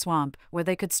White Oak Swamp, where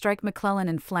they could strike McClellan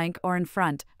in flank or in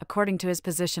front, according to his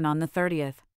position on the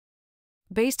 30th.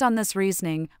 Based on this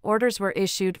reasoning, orders were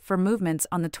issued for movements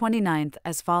on the 29th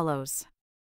as follows.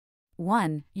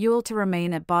 1. Ewell to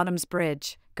remain at Bottom's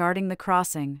Bridge, guarding the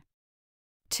crossing.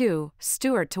 2.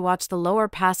 Stuart to watch the lower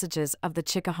passages of the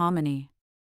Chickahominy.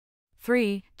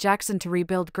 3. Jackson to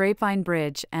rebuild Grapevine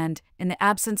Bridge and, in the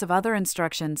absence of other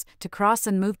instructions, to cross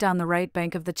and move down the right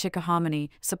bank of the Chickahominy,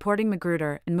 supporting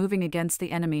Magruder and moving against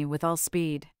the enemy with all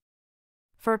speed.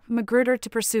 For Magruder to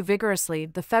pursue vigorously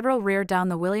the Federal rear down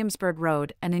the Williamsburg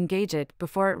Road and engage it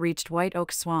before it reached White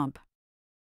Oak Swamp.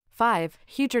 5.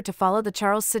 Huger to follow the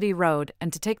Charles City Road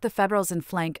and to take the Federals in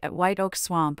flank at White Oak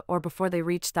Swamp or before they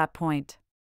reached that point.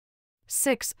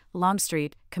 6.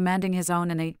 Longstreet, commanding his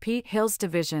own and A.P. Hill's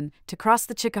division, to cross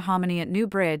the Chickahominy at New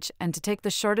Bridge and to take the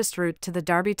shortest route to the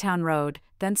Darbytown Road,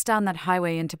 thence down that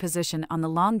highway into position on the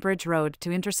Long Bridge Road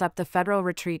to intercept the Federal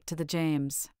retreat to the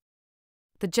James.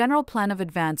 The general plan of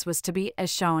advance was to be as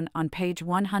shown on page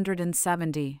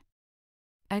 170.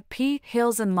 A.P.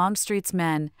 Hill's and Longstreet's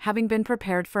men, having been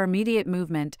prepared for immediate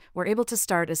movement, were able to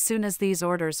start as soon as these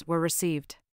orders were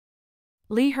received.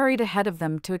 Lee hurried ahead of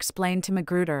them to explain to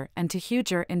Magruder and to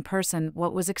Huger in person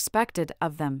what was expected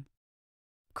of them.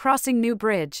 Crossing New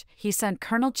Bridge, he sent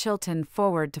Colonel Chilton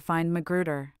forward to find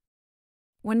Magruder.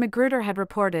 When Magruder had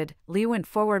reported, Lee went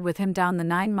forward with him down the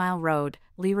 9-mile road,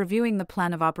 Lee reviewing the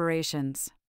plan of operations.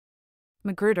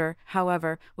 Magruder,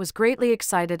 however, was greatly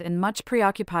excited and much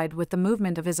preoccupied with the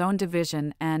movement of his own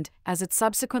division and, as it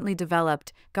subsequently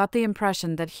developed, got the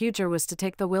impression that Huger was to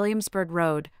take the Williamsburg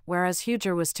Road, whereas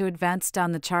Huger was to advance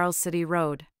down the Charles City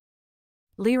Road.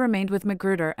 Lee remained with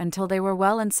Magruder until they were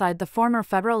well inside the former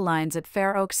Federal lines at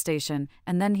Fair Oaks Station,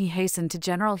 and then he hastened to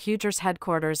General Huger's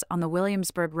headquarters on the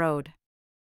Williamsburg Road.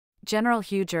 General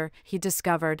Huger, he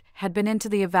discovered, had been into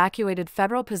the evacuated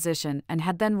Federal position and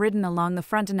had then ridden along the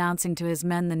front announcing to his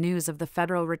men the news of the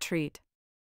Federal retreat.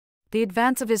 The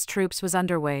advance of his troops was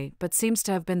underway but seems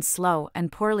to have been slow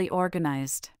and poorly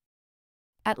organized.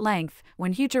 At length,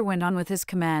 when Huger went on with his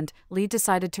command, Lee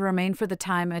decided to remain for the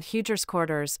time at Huger's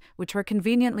quarters, which were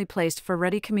conveniently placed for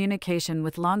ready communication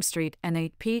with Longstreet and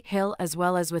A.P. Hill as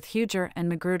well as with Huger and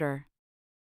Magruder.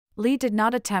 Lee did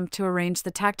not attempt to arrange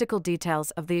the tactical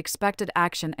details of the expected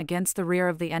action against the rear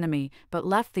of the enemy, but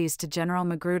left these to General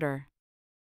Magruder.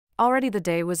 Already the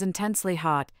day was intensely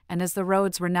hot, and as the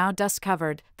roads were now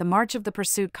dust-covered, the march of the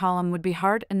pursuit column would be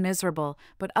hard and miserable,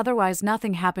 but otherwise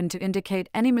nothing happened to indicate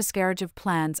any miscarriage of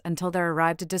plans until there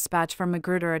arrived a dispatch from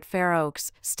Magruder at Fair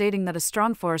Oaks, stating that a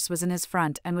strong force was in his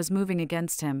front and was moving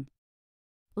against him.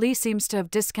 Lee seems to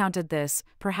have discounted this,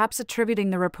 perhaps attributing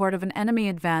the report of an enemy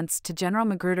advance to General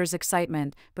Magruder's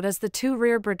excitement, but as the two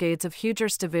rear brigades of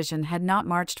Huger's division had not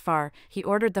marched far, he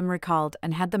ordered them recalled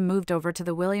and had them moved over to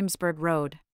the Williamsburg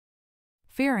Road.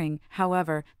 Fearing,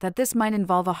 however, that this might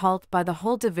involve a halt by the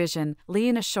whole division, Lee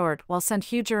in a short while sent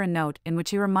Huger a note in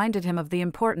which he reminded him of the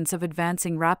importance of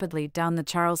advancing rapidly down the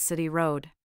Charles City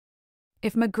Road.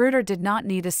 If Magruder did not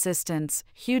need assistance,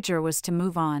 Huger was to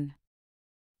move on.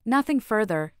 Nothing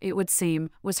further, it would seem,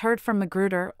 was heard from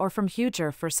Magruder or from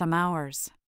Huger for some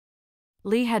hours.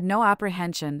 Lee had no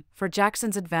apprehension, for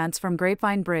Jackson's advance from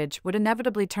Grapevine Bridge would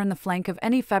inevitably turn the flank of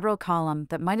any Federal column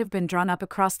that might have been drawn up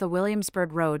across the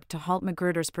Williamsburg Road to halt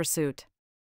Magruder's pursuit.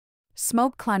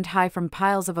 Smoke climbed high from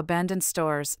piles of abandoned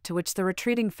stores to which the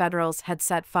retreating Federals had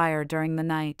set fire during the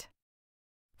night.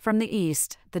 From the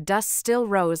east, the dust still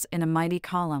rose in a mighty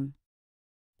column.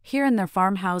 Here and there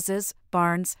farmhouses,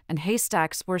 barns, and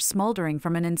haystacks were smoldering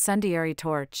from an incendiary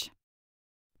torch.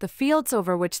 The fields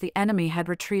over which the enemy had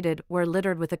retreated were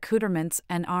littered with accoutrements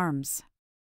and arms.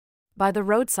 By the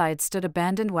roadside stood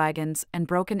abandoned wagons and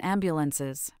broken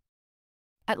ambulances.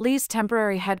 At Lee's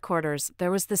temporary headquarters there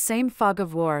was the same fog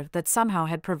of war that somehow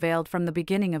had prevailed from the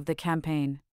beginning of the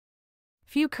campaign.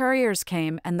 Few couriers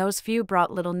came and those few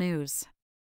brought little news.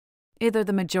 Either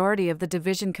the majority of the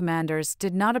division commanders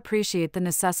did not appreciate the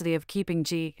necessity of keeping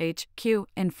GHQ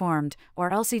informed,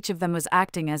 or else each of them was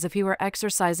acting as if he were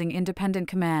exercising independent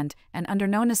command, and under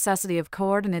no necessity of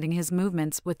coordinating his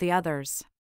movements with the others.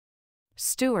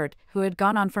 Stewart, who had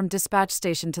gone on from dispatch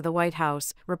station to the White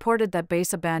House, reported that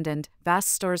base abandoned, vast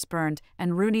stores burned,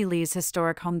 and Rooney Lee's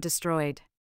historic home destroyed.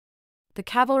 The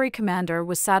cavalry commander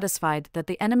was satisfied that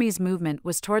the enemy's movement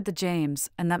was toward the James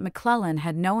and that McClellan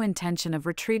had no intention of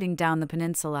retreating down the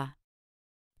peninsula.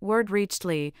 Word reached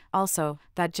Lee, also,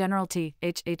 that General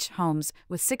T.H.H. Holmes,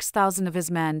 with 6,000 of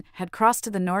his men, had crossed to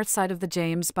the north side of the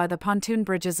James by the pontoon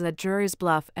bridges at Drury's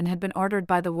Bluff and had been ordered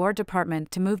by the War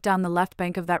Department to move down the left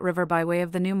bank of that river by way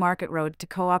of the New Market Road to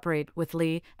cooperate with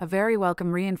Lee, a very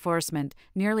welcome reinforcement,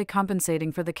 nearly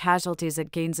compensating for the casualties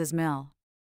at Gaines's Mill.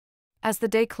 As the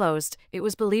day closed, it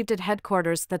was believed at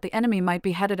headquarters that the enemy might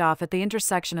be headed off at the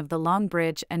intersection of the Long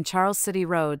Bridge and Charles City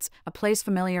roads, a place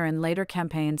familiar in later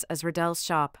campaigns as Riddell's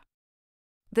Shop.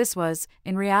 This was,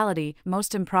 in reality,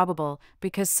 most improbable,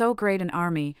 because so great an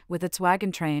army, with its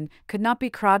wagon train, could not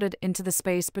be crowded into the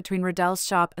space between Riddell's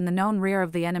Shop and the known rear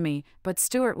of the enemy, but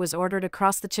Stewart was ordered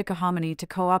across the Chickahominy to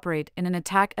cooperate in an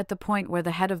attack at the point where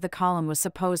the head of the column was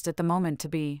supposed at the moment to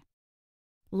be.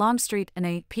 Longstreet and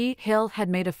A.P. Hill had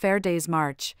made a fair day's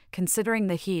march, considering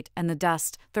the heat and the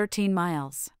dust, 13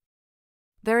 miles.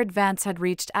 Their advance had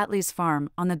reached Atlee's Farm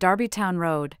on the Darbytown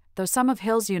Road, though some of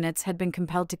Hill's units had been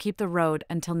compelled to keep the road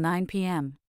until 9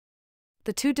 p.m.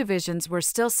 The two divisions were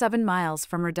still 7 miles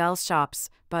from Riddell's Shops,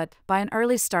 but, by an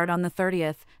early start on the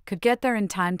 30th, could get there in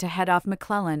time to head off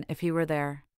McClellan if he were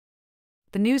there.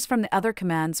 The news from the other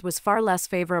commands was far less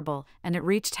favorable, and it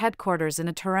reached headquarters in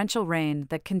a torrential rain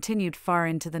that continued far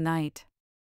into the night.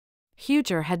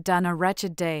 Huger had done a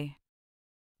wretched day.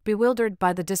 Bewildered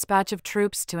by the dispatch of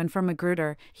troops to and from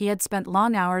Magruder, he had spent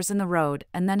long hours in the road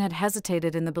and then had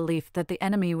hesitated in the belief that the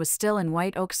enemy was still in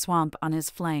White Oak Swamp on his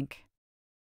flank.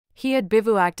 He had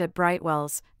bivouacked at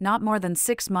Brightwells, not more than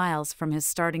 6 miles from his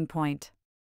starting point.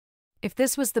 If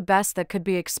this was the best that could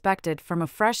be expected from a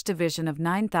fresh division of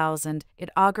 9,000,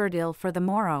 it augured ill for the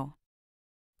morrow.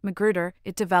 Magruder,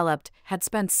 it developed, had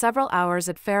spent several hours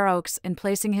at Fair Oaks in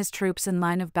placing his troops in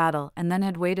line of battle and then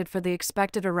had waited for the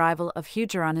expected arrival of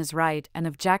Huger on his right and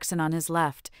of Jackson on his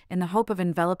left, in the hope of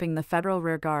enveloping the Federal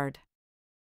rearguard.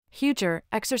 Huger,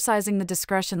 exercising the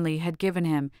discretion Lee had given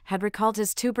him, had recalled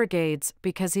his 2 brigades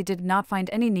because he did not find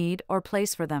any need or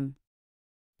place for them.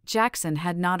 Jackson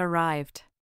had not arrived.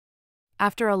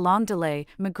 After a long delay,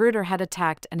 Magruder had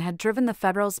attacked and had driven the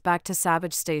Federals back to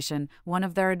Salvage Station, one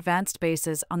of their advanced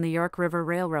bases on the York River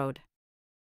Railroad.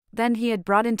 Then he had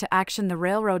brought into action the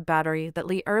railroad battery that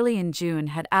Lee early in June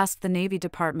had asked the Navy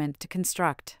Department to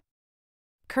construct.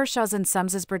 Kershaw's and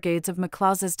Sums's brigades of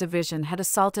McLaws' division had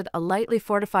assaulted a lightly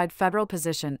fortified Federal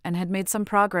position and had made some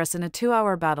progress in a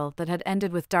 2-hour battle that had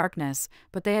ended with darkness,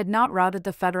 but they had not routed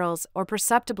the Federals or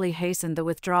perceptibly hastened the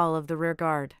withdrawal of the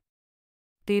rearguard.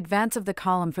 The advance of the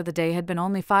column for the day had been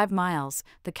only 5 miles,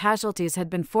 the casualties had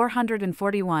been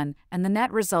 441, and the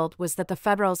net result was that the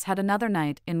Federals had another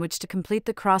night in which to complete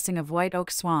the crossing of White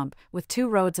Oak Swamp, with 2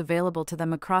 roads available to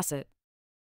them across it.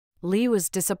 Lee was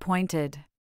disappointed.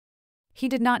 He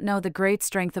did not know the great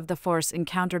strength of the force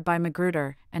encountered by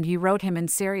Magruder, and he wrote him in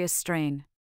serious strain.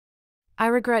 "I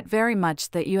regret very much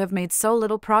that you have made so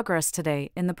little progress today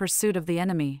in the pursuit of the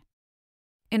enemy.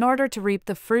 In order to reap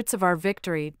the fruits of our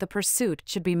victory, the pursuit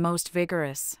should be most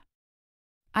vigorous.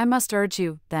 I must urge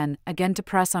you, then, again to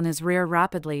press on his rear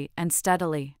rapidly and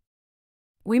steadily.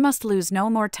 We must lose no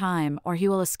more time or he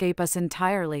will escape us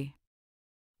entirely."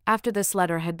 After this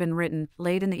letter had been written,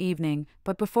 late in the evening,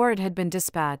 but before it had been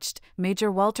dispatched,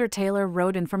 Major Walter Taylor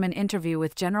wrote in from an interview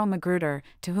with General Magruder,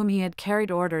 to whom he had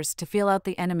carried orders to feel out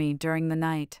the enemy during the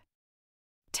night.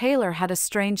 Taylor had a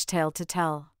strange tale to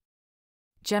tell.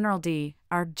 General D.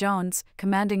 R. Jones,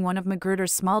 commanding one of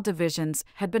Magruder's small divisions,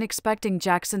 had been expecting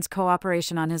Jackson's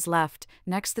cooperation on his left,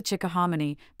 next the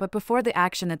Chickahominy, but before the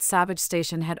action at Salvage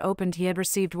Station had opened he had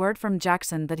received word from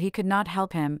Jackson that he could not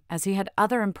help him, as he had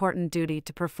other important duty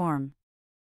to perform.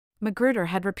 Magruder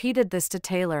had repeated this to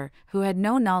Taylor, who had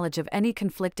no knowledge of any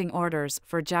conflicting orders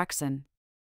for Jackson.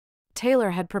 Taylor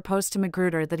had proposed to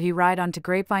Magruder that he ride on to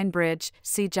Grapevine Bridge,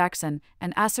 see Jackson,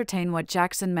 and ascertain what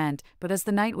Jackson meant, but as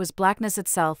the night was blackness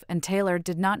itself and Taylor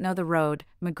did not know the road,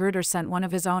 Magruder sent one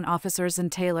of his own officers and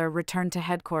Taylor returned to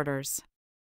headquarters.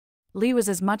 Lee was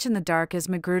as much in the dark as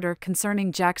Magruder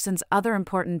concerning Jackson's other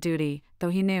important duty, though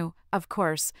he knew, of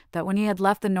course, that when he had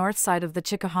left the north side of the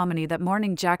Chickahominy that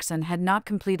morning Jackson had not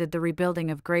completed the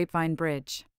rebuilding of Grapevine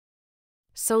Bridge.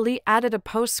 So Lee added a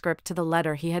postscript to the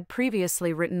letter he had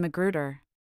previously written Magruder.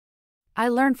 "I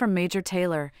learn from Major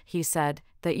Taylor," he said,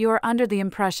 "that you are under the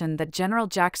impression that General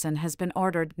Jackson has been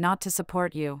ordered not to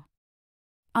support you.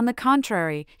 On the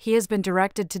contrary, he has been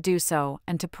directed to do so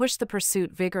and to push the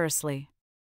pursuit vigorously."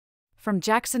 From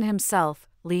Jackson himself,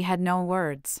 Lee had no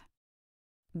words.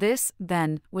 This,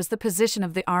 then, was the position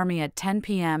of the army at 10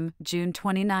 p.m., June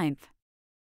 29.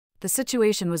 The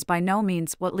situation was by no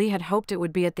means what Lee had hoped it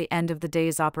would be at the end of the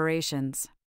day's operations.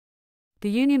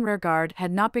 The Union rearguard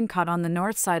had not been caught on the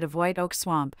north side of White Oak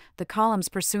Swamp, the columns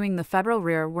pursuing the Federal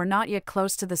rear were not yet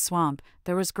close to the swamp,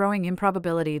 there was growing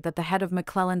improbability that the head of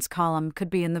McClellan's column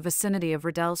could be in the vicinity of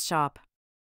Riddell's shop.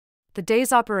 The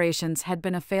day's operations had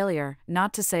been a failure,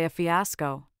 not to say a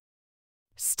fiasco.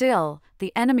 Still,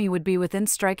 the enemy would be within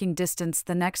striking distance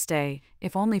the next day,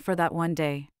 if only for that one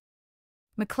day.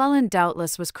 McClellan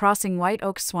doubtless was crossing White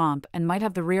Oak Swamp and might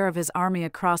have the rear of his army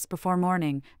across before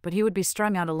morning, but he would be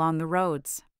strung out along the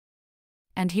roads.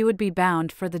 And he would be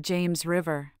bound for the James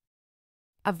River.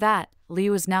 Of that, Lee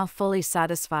was now fully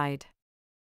satisfied.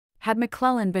 Had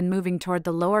McClellan been moving toward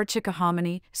the lower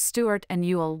Chickahominy, Stewart and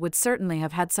Ewell would certainly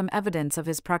have had some evidence of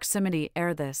his proximity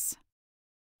ere this.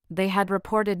 They had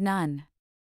reported none.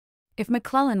 If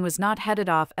McClellan was not headed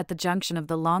off at the junction of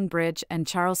the Long Bridge and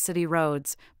Charles City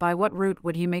roads, by what route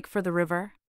would he make for the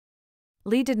river?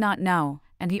 Lee did not know,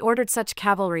 and he ordered such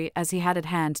cavalry as he had at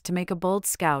hand to make a bold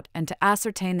scout and to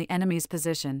ascertain the enemy's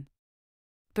position.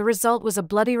 The result was a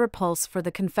bloody repulse for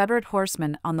the Confederate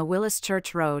horsemen on the Willis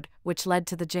Church Road, which led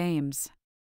to the James.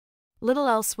 Little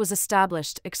else was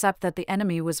established except that the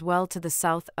enemy was well to the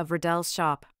south of Riddell's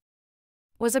shop.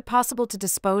 Was it possible to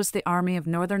dispose the Army of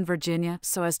Northern Virginia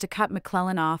so as to cut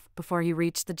McClellan off before he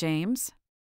reached the James?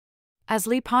 As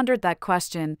Lee pondered that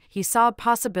question, he saw a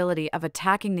possibility of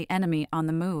attacking the enemy on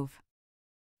the move.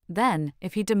 Then,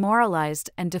 if he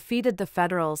demoralized and defeated the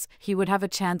Federals, he would have a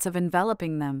chance of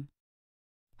enveloping them.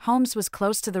 Holmes was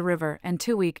close to the river and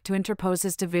too weak to interpose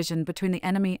his division between the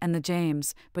enemy and the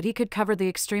James, but he could cover the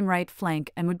extreme right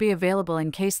flank and would be available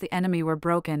in case the enemy were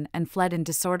broken and fled in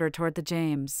disorder toward the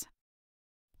James.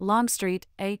 Longstreet,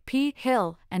 A. P.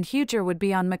 Hill, and Huger would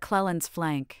be on McClellan's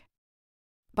flank.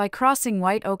 By crossing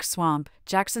White Oak Swamp,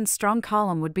 Jackson's strong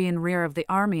column would be in rear of the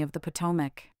Army of the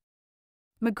Potomac.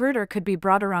 Magruder could be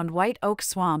brought around White Oak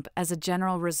Swamp as a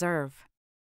general reserve.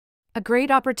 A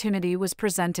great opportunity was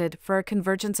presented for a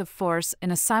convergence of force in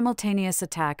a simultaneous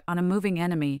attack on a moving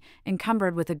enemy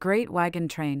encumbered with a great wagon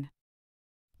train.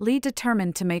 Lee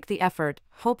determined to make the effort,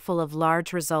 hopeful of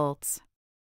large results.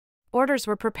 Orders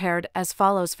were prepared as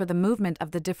follows for the movement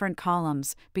of the different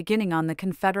columns, beginning on the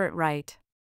Confederate right.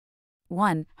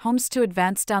 1. Holmes to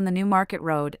advance down the New Market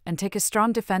Road and take a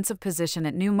strong defensive position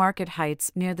at New Market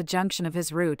Heights near the junction of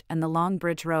his route and the Long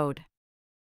Bridge Road.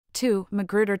 2.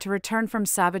 Magruder to return from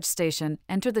Salvage Station,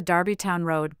 enter the Darbytown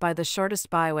Road by the shortest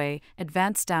byway,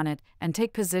 advance down it, and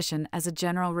take position as a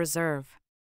general reserve.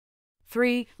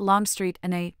 3. Longstreet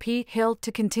and A.P. Hill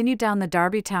to continue down the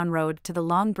Darbytown Road to the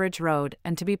Long Bridge Road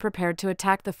and to be prepared to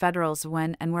attack the Federals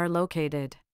when and where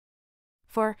located.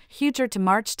 4. Huger to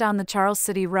march down the Charles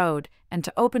City Road and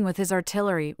to open with his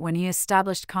artillery when he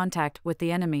established contact with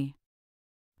the enemy.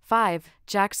 5.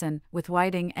 Jackson, with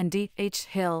Whiting and D.H.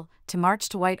 Hill, to march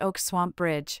to White Oak Swamp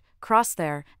Bridge, cross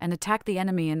there, and attack the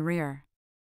enemy in rear.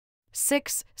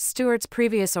 6. Stuart's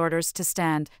previous orders to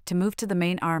stand, to move to the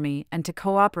main army, and to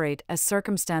cooperate as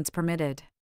circumstance permitted.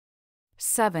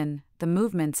 7. The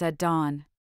movements at dawn.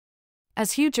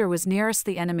 As Huger was nearest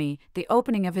the enemy, the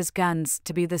opening of his guns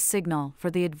to be the signal for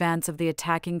the advance of the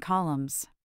attacking columns.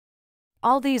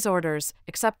 All these orders,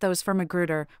 except those for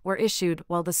Magruder, were issued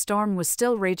while the storm was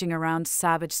still raging around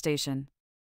Salvage Station.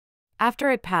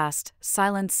 After it passed,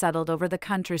 silence settled over the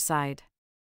countryside.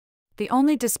 The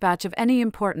only dispatch of any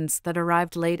importance that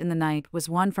arrived late in the night was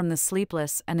one from the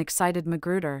sleepless and excited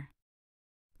Magruder.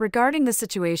 Regarding the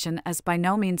situation as by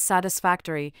no means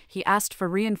satisfactory, he asked for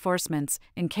reinforcements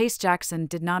in case Jackson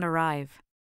did not arrive.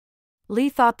 Lee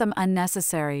thought them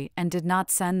unnecessary and did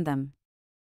not send them.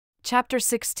 Chapter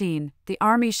 16. The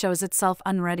Army shows itself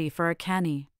unready for a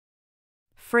Cannae.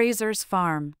 Frayser's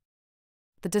Farm.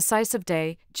 The decisive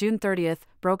day, June 30th,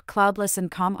 broke cloudless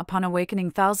and calm upon awakening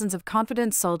thousands of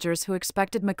confident soldiers who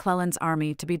expected McClellan's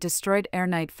army to be destroyed ere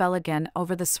night fell again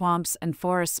over the swamps and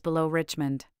forests below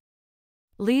Richmond.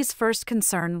 Lee's first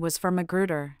concern was for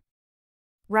Magruder.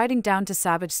 Riding down to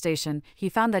Salvage Station, he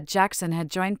found that Jackson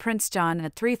had joined Prince John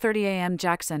at 3:30 a.m.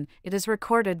 Jackson, it is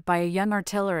recorded by a young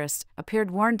artillerist, appeared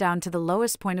worn down to the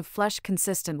lowest point of flesh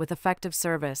consistent with effective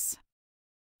service.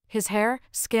 His hair,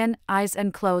 skin, eyes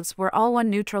and clothes were all one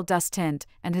neutral dust tint,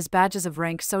 and his badges of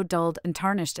rank so dulled and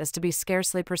tarnished as to be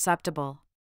scarcely perceptible.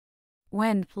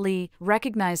 When Lee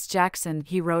recognized Jackson,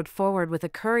 he rode forward with a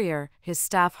courier, his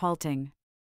staff halting.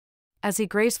 As he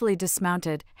gracefully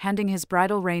dismounted, handing his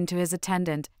bridle rein to his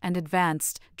attendant, and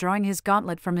advanced, drawing his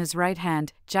gauntlet from his right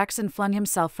hand, Jackson flung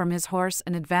himself from his horse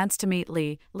and advanced to meet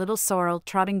Lee, Little Sorrel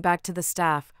trotting back to the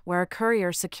staff, where a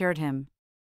courier secured him.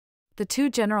 The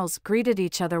two generals greeted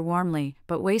each other warmly,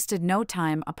 but wasted no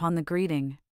time upon the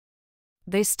greeting.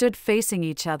 They stood facing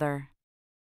each other.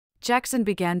 Jackson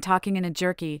began talking in a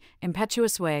jerky,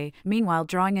 impetuous way, meanwhile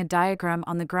drawing a diagram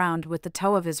on the ground with the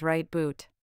toe of his right boot.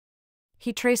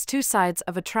 He traced two sides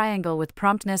of a triangle with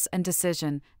promptness and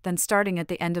decision, then starting at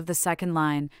the end of the second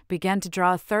line, began to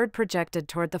draw a third projected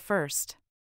toward the first.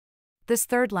 This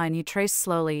third line he traced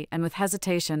slowly and with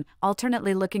hesitation,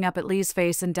 alternately looking up at Lee's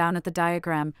face and down at the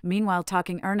diagram, meanwhile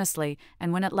talking earnestly,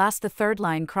 and when at last the third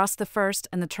line crossed the first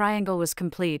and the triangle was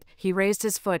complete, he raised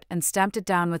his foot and stamped it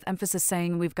down with emphasis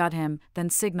saying, "We've got him,"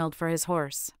 then signaled for his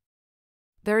horse.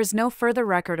 There is no further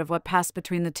record of what passed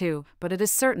between the two, but it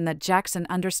is certain that Jackson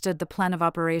understood the plan of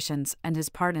operations and his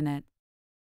part in it.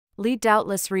 Lee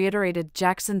doubtless reiterated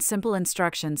Jackson's simple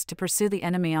instructions to pursue the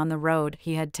enemy on the road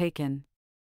he had taken.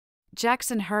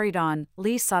 Jackson hurried on.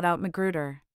 Lee sought out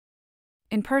Magruder.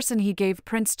 In person he gave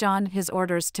Prince John his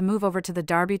orders to move over to the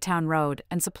Darbytown Road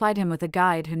and supplied him with a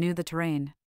guide who knew the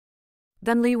terrain.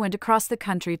 Then Lee went across the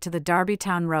country to the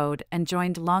Darbytown Road and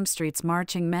joined Longstreet's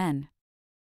marching men.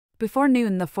 Before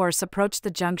noon the force approached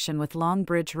the junction with Long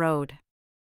Bridge Road.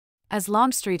 As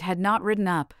Longstreet had not ridden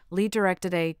up, Lee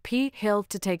directed A.P. Hill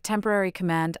to take temporary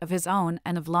command of his own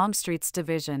and of Longstreet's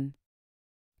division.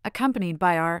 Accompanied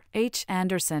by R.H.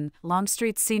 Anderson,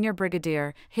 Longstreet's senior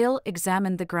brigadier, Hill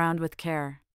examined the ground with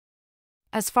care.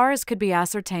 As far as could be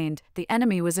ascertained, the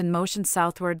enemy was in motion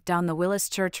southward down the Willis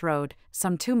Church Road,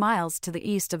 some 2 miles to the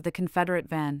east of the Confederate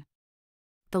van.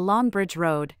 The Long Bridge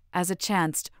Road, as it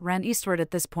chanced, ran eastward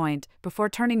at this point, before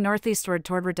turning northeastward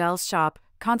toward Riddell's shop.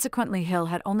 Consequently Hill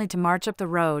had only to march up the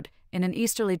road, in an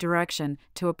easterly direction,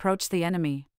 to approach the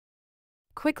enemy.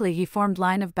 Quickly he formed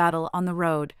line of battle on the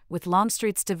road, with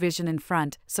Longstreet's division in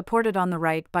front, supported on the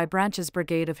right by Branch's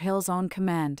brigade of Hill's own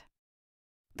command.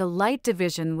 The Light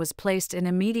Division was placed in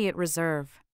immediate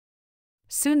reserve.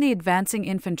 Soon the advancing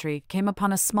infantry came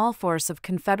upon a small force of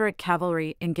Confederate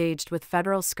cavalry engaged with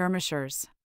Federal skirmishers.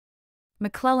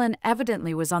 McClellan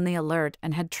evidently was on the alert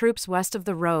and had troops west of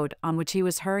the road on which he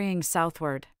was hurrying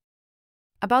southward.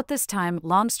 About this time,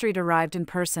 Longstreet arrived in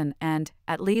person and,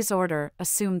 at Lee's order,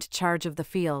 assumed charge of the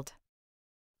field.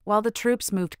 While the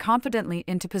troops moved confidently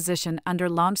into position under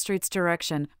Longstreet's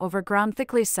direction over ground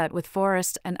thickly set with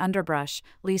forest and underbrush,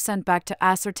 Lee sent back to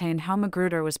ascertain how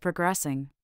Magruder was progressing.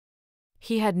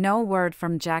 He had no word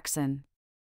from Jackson.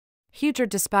 Huger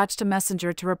dispatched a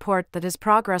messenger to report that his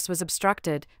progress was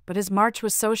obstructed, but his march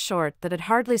was so short that it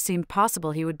hardly seemed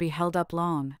possible he would be held up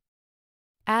long.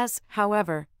 As,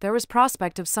 however, there was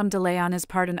prospect of some delay on his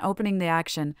part in opening the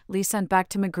action, Lee sent back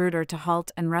to Magruder to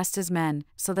halt and rest his men,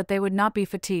 so that they would not be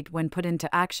fatigued when put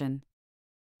into action.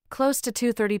 Close to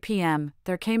 2:30 p.m.,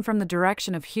 there came from the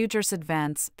direction of Huger's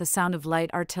advance the sound of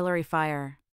light artillery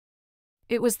fire.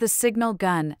 It was the signal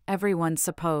gun, everyone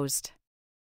supposed.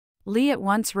 Lee at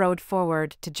once rode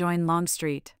forward to join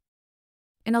Longstreet.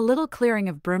 In a little clearing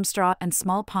of broomstraw and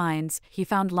small pines, he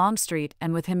found Longstreet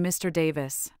and with him Mr.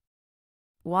 Davis.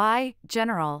 "Why,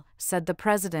 General," said the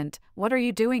President, "what are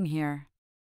you doing here?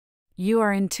 You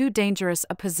are in too dangerous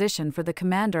a position for the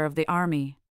commander of the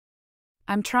army."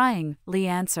 "I'm trying," Lee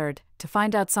answered, "to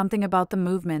find out something about the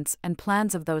movements and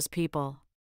plans of those people.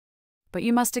 But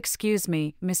you must excuse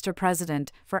me, Mr.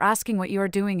 President, for asking what you are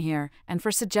doing here, and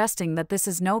for suggesting that this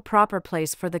is no proper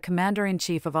place for the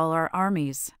Commander-in-Chief of all our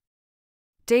armies."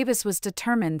 Davis was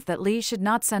determined that Lee should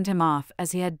not send him off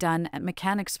as he had done at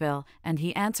Mechanicsville, and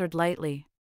he answered lightly,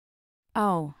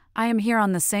 "Oh, I am here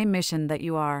on the same mission that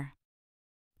you are."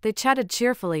 They chatted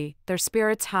cheerfully, their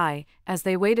spirits high, as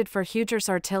they waited for Huger's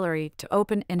artillery to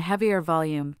open in heavier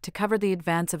volume to cover the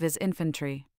advance of his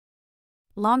infantry.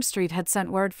 Longstreet had sent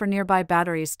word for nearby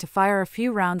batteries to fire a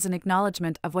few rounds in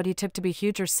acknowledgement of what he took to be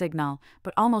Huger's signal,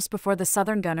 but almost before the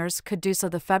Southern gunners could do so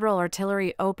the Federal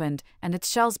artillery opened, and its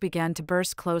shells began to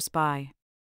burst close by.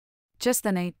 Just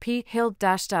then A.P. Hill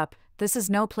dashed up. "This is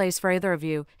no place for either of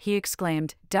you," he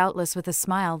exclaimed, doubtless with a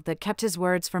smile that kept his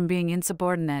words from being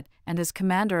insubordinate, "and as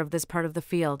commander of this part of the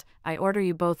field, I order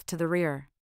you both to the rear."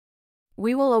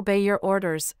 "We will obey your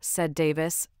orders," said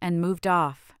Davis, and moved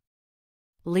off.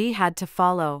 Lee had to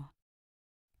follow.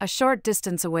 A short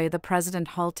distance away the President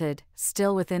halted,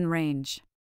 still within range.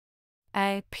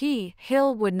 A.P.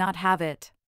 Hill would not have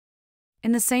it.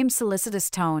 In the same solicitous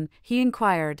tone, he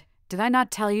inquired, "Did I not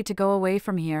tell you to go away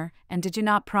from here, and did you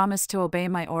not promise to obey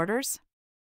my orders?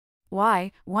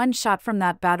 Why, one shot from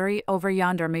that battery over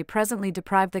yonder may presently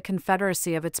deprive the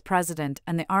Confederacy of its president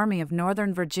and the Army of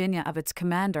Northern Virginia of its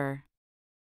commander."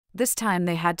 This time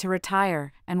they had to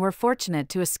retire, and were fortunate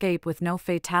to escape with no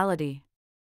fatality.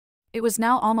 It was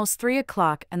now almost 3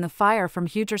 o'clock, and the fire from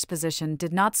Huger's position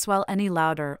did not swell any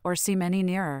louder or seem any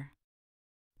nearer.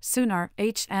 Soon R.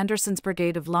 H. Anderson's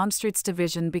brigade of Longstreet's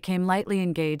division became lightly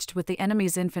engaged with the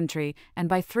enemy's infantry, and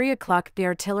by 3 o'clock the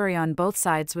artillery on both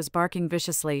sides was barking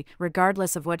viciously,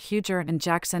 regardless of what Huger and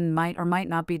Jackson might or might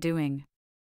not be doing.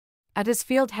 At his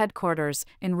field headquarters,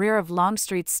 in rear of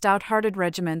Longstreet's stout-hearted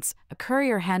regiments, a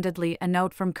courier handed Lee a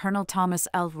note from Colonel Thomas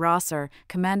L. Rosser,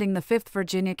 commanding the 5th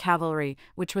Virginia Cavalry,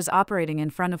 which was operating in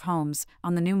front of Holmes,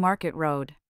 on the New Market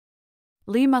Road.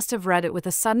 Lee must have read it with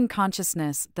a sudden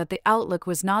consciousness that the outlook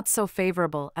was not so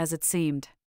favorable as it seemed.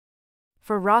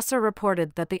 For Rosser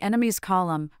reported that the enemy's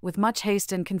column, with much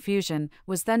haste and confusion,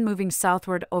 was then moving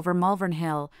southward over Malvern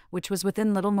Hill, which was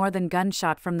within little more than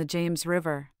gunshot from the James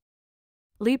River.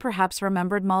 Lee perhaps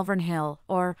remembered Malvern Hill,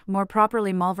 or, more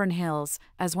properly Malvern Hills,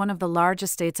 as one of the large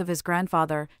estates of his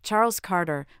grandfather, Charles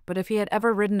Carter, but if he had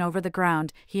ever ridden over the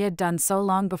ground, he had done so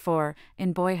long before,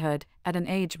 in boyhood, at an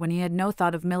age when he had no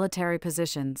thought of military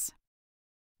positions.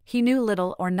 He knew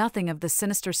little or nothing of the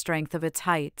sinister strength of its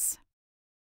heights.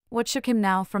 What shook him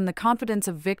now from the confidence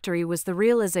of victory was the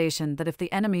realization that if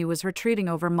the enemy was retreating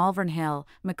over Malvern Hill,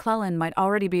 McClellan might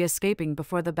already be escaping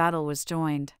before the battle was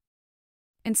joined.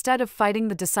 Instead of fighting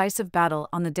the decisive battle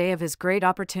on the day of his great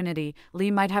opportunity,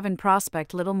 Lee might have in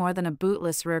prospect little more than a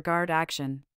bootless rearguard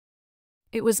action.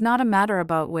 It was not a matter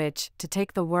about which, to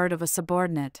take the word of a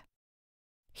subordinate.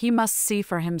 He must see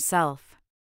for himself.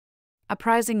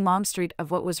 Apprising Longstreet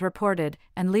of what was reported,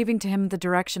 and leaving to him the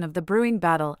direction of the brewing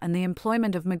battle and the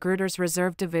employment of Magruder's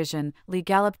reserve division, Lee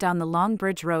galloped down the Long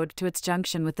Bridge Road to its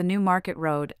junction with the New Market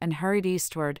Road and hurried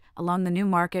eastward, along the New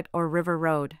Market or River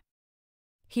Road.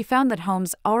 He found that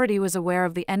Holmes already was aware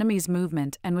of the enemy's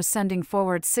movement and was sending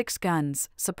forward 6 guns,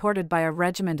 supported by a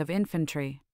regiment of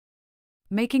infantry.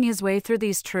 Making his way through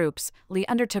these troops, Lee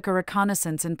undertook a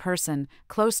reconnaissance in person,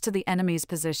 close to the enemy's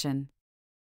position.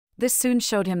 This soon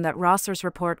showed him that Rosser's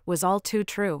report was all too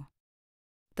true.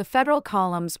 The Federal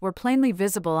columns were plainly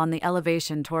visible on the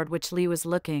elevation toward which Lee was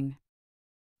looking.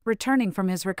 Returning from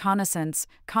his reconnaissance,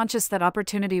 conscious that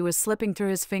opportunity was slipping through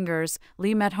his fingers,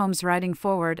 Lee met Holmes riding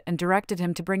forward and directed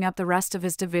him to bring up the rest of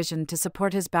his division to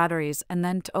support his batteries and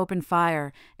then to open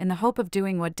fire, in the hope of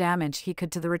doing what damage he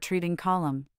could to the retreating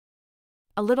column.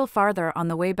 A little farther on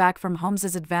the way back from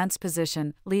Holmes's advanced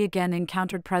position, Lee again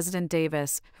encountered President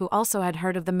Davis, who also had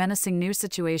heard of the menacing new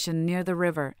situation near the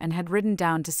river and had ridden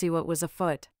down to see what was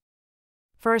afoot.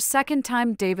 For a second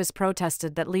time Davis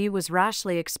protested that Lee was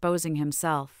rashly exposing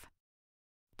himself.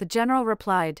 The general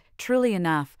replied, truly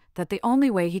enough, that the only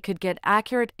way he could get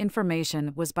accurate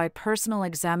information was by personal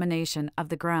examination of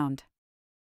the ground.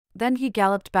 Then he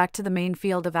galloped back to the main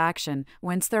field of action,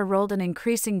 whence there rolled an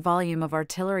increasing volume of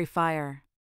artillery fire.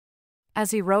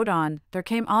 As he rode on, there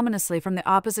came ominously from the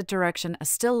opposite direction a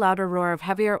still louder roar of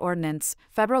heavier ordnance.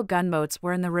 Federal gunboats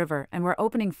were in the river and were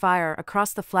opening fire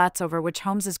across the flats over which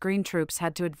Holmes's green troops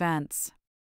had to advance.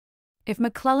 If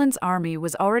McClellan's army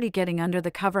was already getting under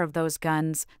the cover of those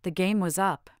guns, the game was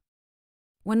up.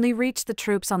 When Lee reached the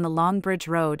troops on the Long Bridge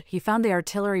Road, he found the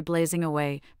artillery blazing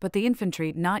away, but the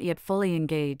infantry not yet fully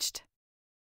engaged.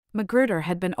 Magruder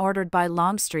had been ordered by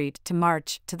Longstreet to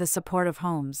march to the support of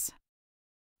Holmes.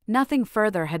 Nothing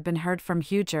further had been heard from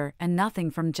Huger and nothing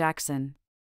from Jackson.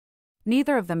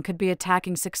 Neither of them could be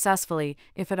attacking successfully,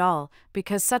 if at all,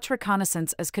 because such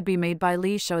reconnaissance as could be made by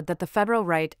Lee showed that the Federal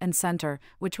right and center,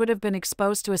 which would have been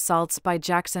exposed to assaults by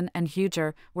Jackson and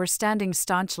Huger, were standing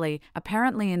staunchly,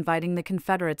 apparently inviting the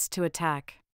Confederates to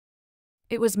attack.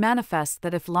 It was manifest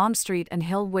that if Longstreet and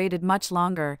Hill waited much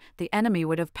longer, the enemy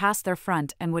would have passed their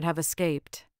front and would have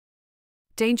escaped.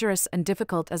 Dangerous and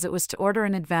difficult as it was to order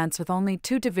an advance with only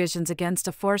 2 divisions against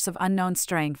a force of unknown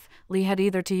strength, Lee had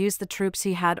either to use the troops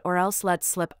he had or else let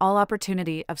slip all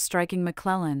opportunity of striking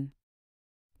McClellan.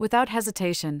 Without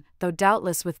hesitation, though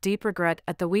doubtless with deep regret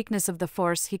at the weakness of the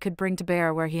force he could bring to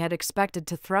bear where he had expected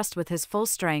to thrust with his full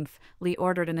strength, Lee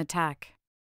ordered an attack.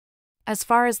 As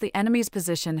far as the enemy's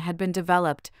position had been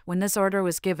developed, when this order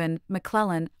was given,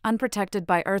 McClellan, unprotected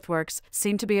by earthworks,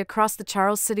 seemed to be across the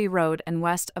Charles City Road and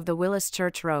west of the Willis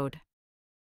Church Road.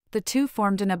 The two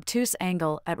formed an obtuse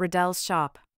angle at Riddell's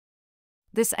shop.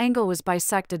 This angle was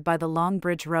bisected by the Long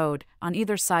Bridge Road, on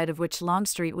either side of which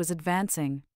Longstreet was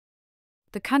advancing.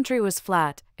 The country was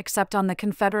flat, except on the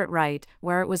Confederate right,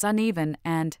 where it was uneven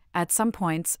and, at some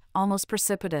points, almost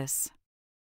precipitous.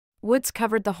 Woods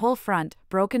covered the whole front,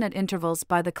 broken at intervals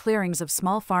by the clearings of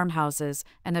small farmhouses,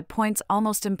 and at points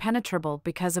almost impenetrable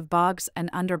because of bogs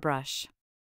and underbrush.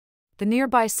 The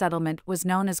nearby settlement was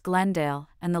known as Glendale,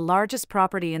 and the largest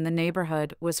property in the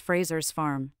neighborhood was Frayser's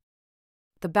farm.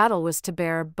 The battle was to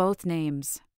bear both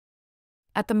names.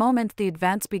 At the moment the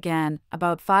advance began,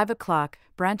 about 5 o'clock,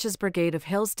 Branch's brigade of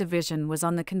Hill's division was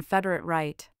on the Confederate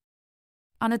right.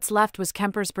 On its left was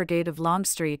Kemper's brigade of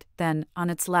Longstreet, then, on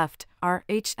its left, R.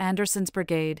 H. Anderson's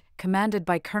brigade, commanded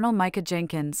by Colonel Micah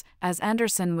Jenkins, as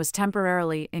Anderson was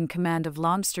temporarily in command of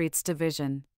Longstreet's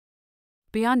division.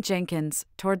 Beyond Jenkins,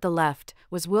 toward the left,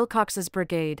 was Wilcox's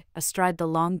brigade, astride the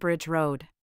Long Bridge Road.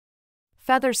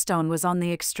 Featherstone was on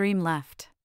the extreme left.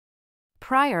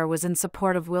 Pryor was in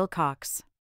support of Wilcox.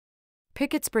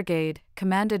 Pickett's brigade,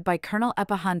 commanded by Colonel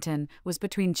Epahunton, was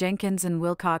between Jenkins and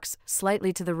Wilcox,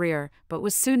 slightly to the rear, but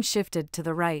was soon shifted to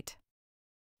the right.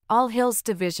 All Hill's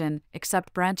division,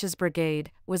 except Branch's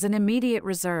brigade, was in immediate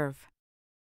reserve.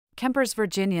 Kemper's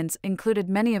Virginians included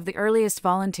many of the earliest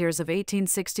volunteers of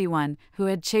 1861 who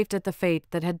had chafed at the fate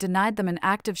that had denied them an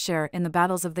active share in the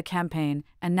battles of the campaign,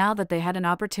 and now that they had an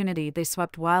opportunity they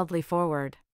swept wildly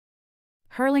forward.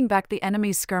 Hurling back the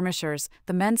enemy's skirmishers,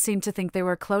 the men seemed to think they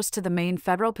were close to the main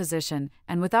Federal position,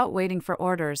 and without waiting for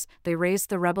orders, they raised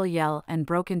the rebel yell and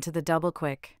broke into the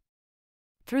double-quick.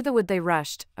 Through the wood they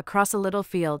rushed, across a little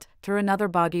field, through another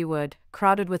boggy wood,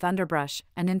 crowded with underbrush,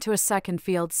 and into a second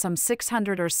field some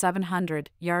 600 or 700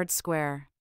 yards square.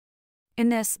 In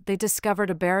this, they discovered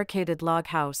a barricaded log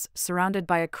house, surrounded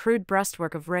by a crude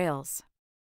breastwork of rails.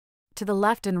 To the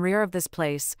left and rear of this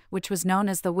place, which was known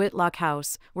as the Whitlock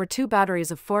House, were 2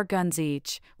 batteries of 4 guns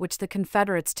each, which the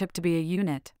Confederates took to be a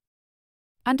unit.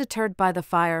 Undeterred by the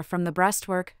fire from the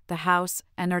breastwork, the house,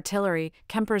 and artillery,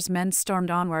 Kemper's men stormed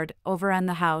onward, overran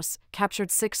the house, captured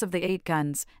 6 of the 8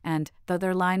 guns, and, though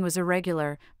their line was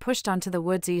irregular, pushed onto the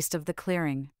woods east of the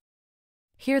clearing.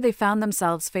 Here they found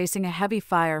themselves facing a heavy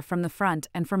fire from the front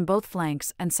and from both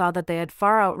flanks and saw that they had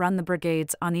far outrun the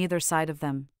brigades on either side of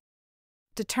them.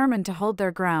 Determined to hold their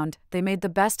ground, they made the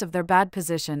best of their bad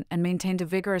position and maintained a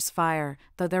vigorous fire,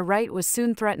 though their right was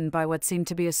soon threatened by what seemed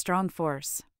to be a strong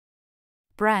force.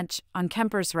 Branch, on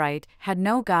Kemper's right, had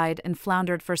no guide and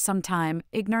floundered for some time,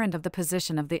 ignorant of the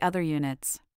position of the other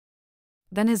units.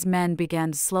 Then his men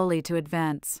began slowly to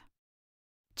advance.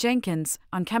 Jenkins,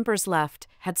 on Kemper's left,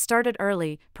 had started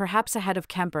early, perhaps ahead of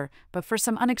Kemper, but for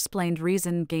some unexplained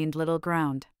reason gained little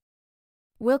ground.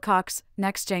 Wilcox,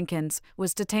 next Jenkins,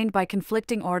 was detained by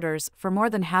conflicting orders for more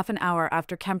than half an hour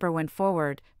after Kemper went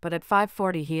forward, but at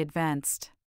 5:40 he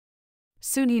advanced.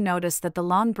 Soon he noticed that the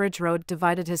long bridge road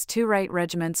divided his two right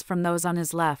regiments from those on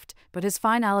his left, but his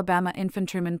fine Alabama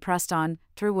infantrymen pressed on,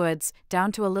 through woods,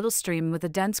 down to a little stream with a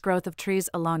dense growth of trees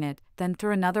along it, then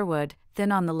through another wood,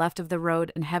 thin on the left of the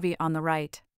road and heavy on the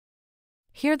right.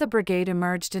 Here the brigade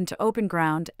emerged into open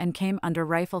ground and came under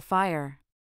rifle fire.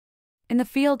 In the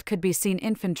field could be seen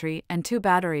infantry and two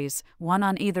batteries, one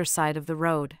on either side of the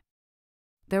road.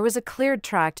 There was a cleared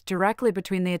tract directly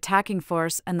between the attacking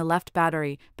force and the left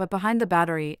battery, but behind the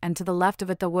battery and to the left of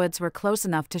it the woods were close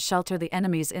enough to shelter the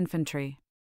enemy's infantry.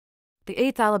 The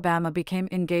 8th Alabama became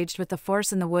engaged with the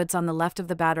force in the woods on the left of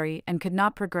the battery and could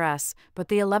not progress, but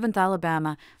the 11th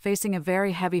Alabama, facing a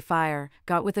very heavy fire,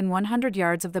 got within 100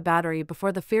 yards of the battery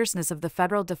before the fierceness of the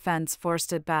Federal defense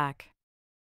forced it back.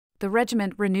 The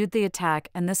regiment renewed the attack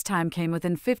and this time came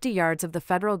within 50 yards of the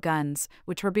Federal guns,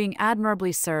 which were being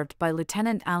admirably served by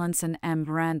Lieutenant Allenson M.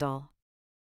 Randall.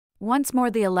 Once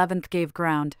more the 11th gave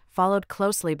ground, followed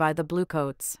closely by the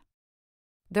Bluecoats.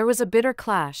 There was a bitter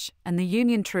clash, and the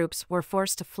Union troops were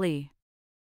forced to flee.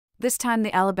 This time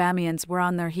the Alabamians were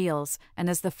on their heels, and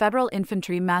as the Federal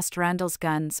infantry massed Randall's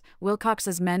guns,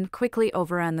 Wilcox's men quickly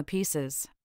overran the pieces.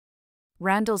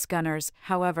 Randall's gunners,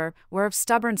 however, were of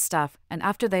stubborn stuff, and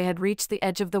after they had reached the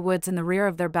edge of the woods in the rear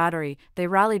of their battery, they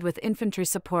rallied with infantry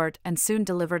support and soon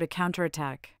delivered a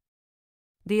counterattack.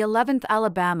 The 11th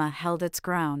Alabama held its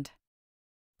ground.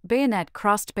 Bayonet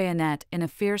crossed bayonet in a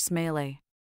fierce melee.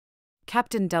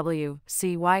 Captain W.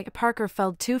 C. Y. Parker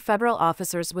felled two Federal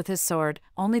officers with his sword,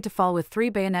 only to fall with 3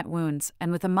 bayonet wounds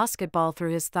and with a musket ball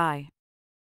through his thigh.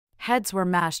 Heads were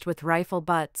mashed with rifle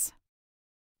butts.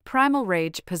 Primal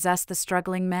rage possessed the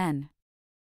struggling men.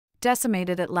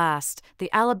 Decimated at last, the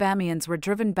Alabamians were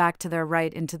driven back to their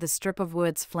right into the strip of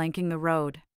woods flanking the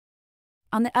road.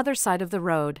 On the other side of the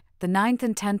road, the 9th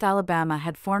and 10th Alabama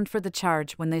had formed for the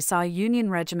charge when they saw a Union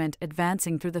regiment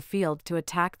advancing through the field to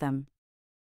attack them.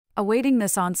 Awaiting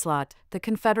this onslaught, the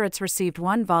Confederates received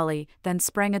one volley, then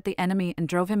sprang at the enemy and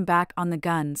drove him back on the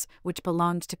guns, which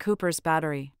belonged to Cooper's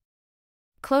battery.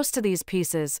 Close to these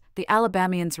pieces, the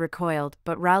Alabamians recoiled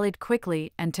but rallied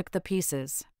quickly and took the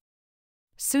pieces.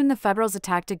 Soon the Federals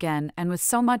attacked again and with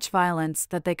so much violence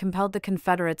that they compelled the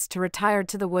Confederates to retire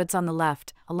to the woods on the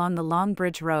left, along the Long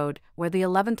Bridge Road, where the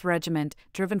 11th Regiment,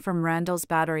 driven from Randall's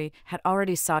battery, had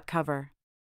already sought cover.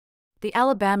 The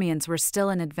Alabamians were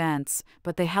still in advance,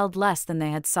 but they held less than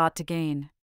they had sought to gain.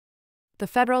 The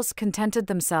Federals contented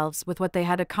themselves with what they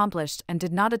had accomplished and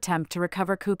did not attempt to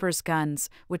recover Cooper's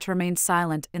guns, which remained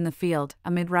silent in the field,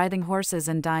 amid writhing horses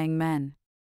and dying men.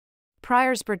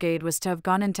 Pryor's brigade was to have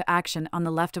gone into action on the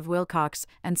left of Wilcox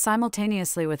and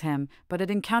simultaneously with him, but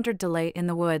it encountered delay in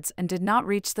the woods and did not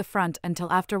reach the front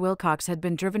until after Wilcox had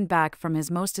been driven back from his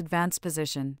most advanced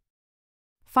position.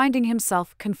 Finding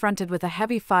himself confronted with a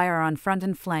heavy fire on front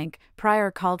and flank,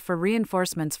 Pryor called for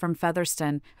reinforcements from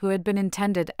Featherston, who had been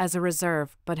intended as a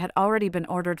reserve but had already been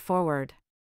ordered forward.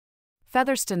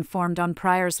 Featherston formed on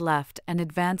Pryor's left and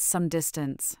advanced some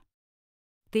distance.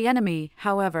 The enemy,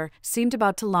 however, seemed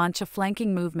about to launch a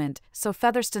flanking movement, so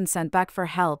Featherston sent back for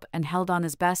help and held on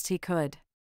as best he could.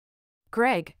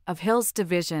 Gregg, of Hill's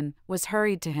division, was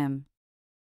hurried to him.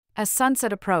 As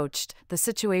sunset approached, the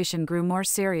situation grew more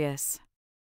serious.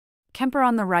 Kemper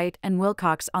on the right and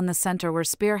Wilcox on the center were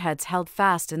spearheads held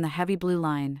fast in the heavy blue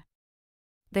line.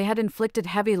 They had inflicted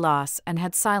heavy loss and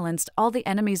had silenced all the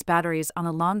enemy's batteries on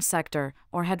a long sector,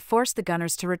 or had forced the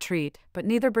gunners to retreat, but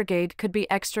neither brigade could be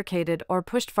extricated or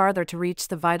pushed farther to reach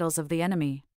the vitals of the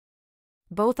enemy.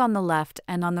 Both on the left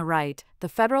and on the right, the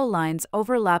Federal lines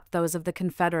overlapped those of the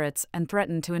Confederates and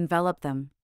threatened to envelop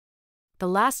them. The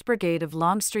last brigade of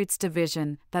Longstreet's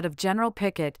division, that of General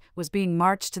Pickett, was being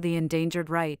marched to the endangered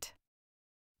right.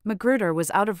 Magruder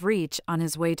was out of reach on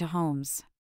his way to Holmes.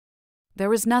 There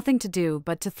was nothing to do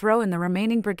but to throw in the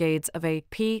remaining brigades of A.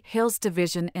 P. Hill's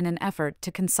division in an effort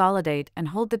to consolidate and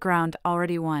hold the ground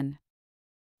already won.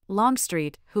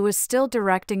 Longstreet, who was still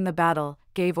directing the battle,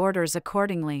 gave orders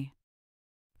accordingly.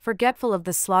 Forgetful of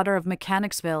the slaughter of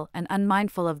Mechanicsville and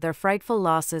unmindful of their frightful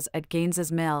losses at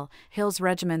Gaines's Mill, Hill's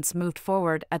regiments moved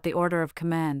forward at the order of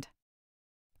command.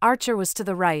 Archer was to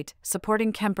the right,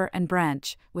 supporting Kemper and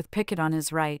Branch, with Pickett on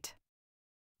his right.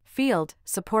 Field,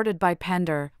 supported by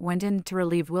Pender, went in to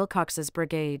relieve Wilcox's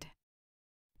brigade.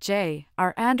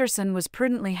 J.R. Anderson was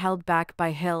prudently held back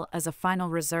by Hill as a final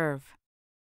reserve.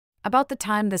 About the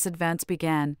time this advance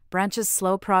began, Branch's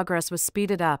slow progress was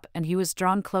speeded up and he was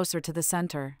drawn closer to the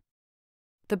center.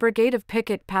 The brigade of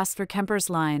Pickett passed through Kemper's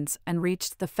lines and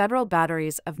reached the Federal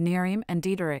batteries of Nearim and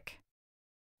Diederich.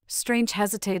 Strange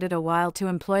hesitated a while to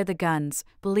employ the guns,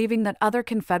 believing that other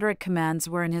Confederate commands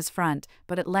were in his front,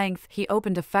 but at length he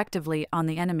opened effectively on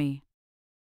the enemy.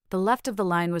 The left of the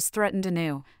line was threatened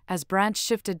anew, as Branch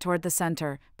shifted toward the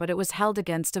center, but it was held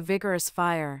against a vigorous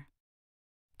fire.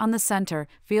 On the center,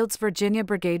 Field's Virginia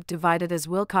Brigade divided as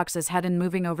Wilcox's had in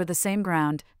moving over the same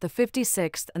ground, the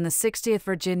 56th and the 60th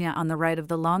Virginia on the right of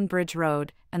the Long Bridge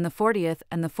Road, and the 40th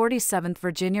and the 47th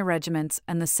Virginia Regiments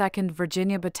and the 2nd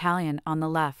Virginia Battalion on the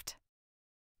left.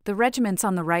 The regiments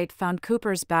on the right found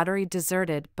Cooper's battery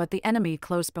deserted but the enemy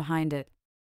close behind it.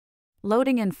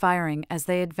 Loading and firing as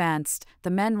they advanced,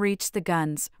 the men reached the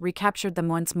guns, recaptured them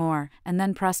once more, and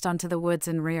then pressed onto the woods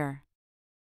in rear.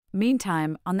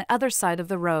 Meantime, on the other side of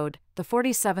the road, the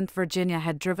 47th Virginia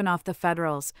had driven off the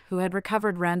Federals, who had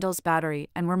recovered Randall's battery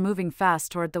and were moving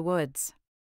fast toward the woods.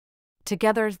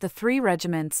 Together, the three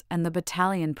regiments and the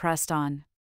battalion pressed on.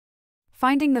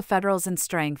 Finding the Federals in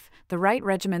strength, the right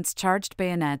regiments charged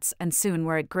bayonets and soon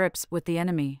were at grips with the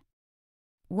enemy.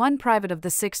 One private of the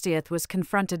 60th was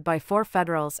confronted by 4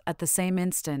 Federals at the same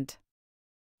instant.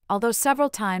 Although several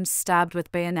times stabbed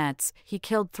with bayonets, he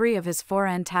killed 3 of his 4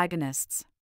 antagonists.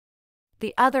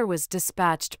 The other was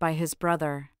dispatched by his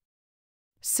brother.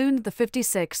 Soon the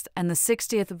 56th and the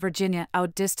 60th Virginia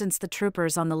outdistanced the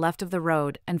troopers on the left of the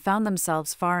road and found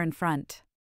themselves far in front.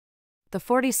 The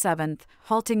 47th,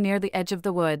 halting near the edge of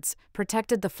the woods,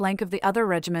 protected the flank of the other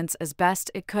regiments as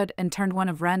best it could and turned one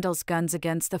of Randall's guns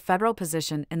against the Federal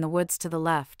position in the woods to the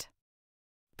left.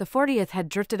 The 40th had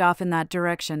drifted off in that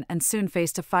direction and soon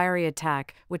faced a fiery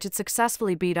attack, which it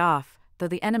successfully beat off, though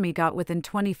the enemy got within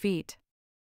 20 feet.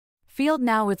 Field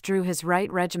now withdrew his right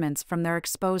regiments from their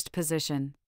exposed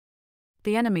position.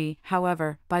 The enemy,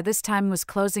 however, by this time was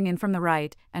closing in from the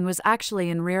right, and was actually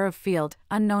in rear of Field,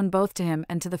 unknown both to him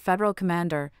and to the Federal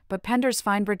commander, but Pender's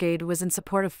fine brigade was in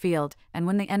support of Field, and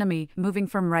when the enemy, moving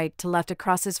from right to left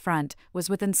across his front, was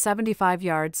within 75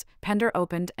 yards, Pender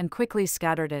opened and quickly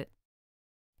scattered it.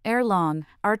 Ere long,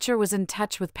 Archer was in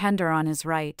touch with Pender on his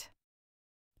right.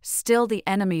 Still the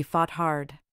enemy fought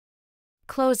hard.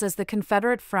 Close as the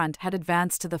Confederate front had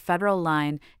advanced to the Federal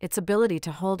line, its ability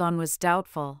to hold on was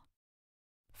doubtful.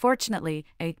 Fortunately,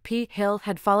 A.P. Hill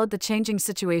had followed the changing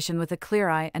situation with a clear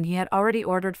eye and he had already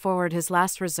ordered forward his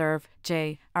last reserve,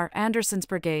 J.R. Anderson's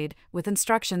brigade, with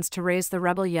instructions to raise the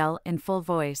rebel yell in full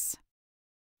voice.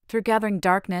 Through gathering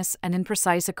darkness and in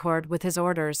precise accord with his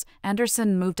orders,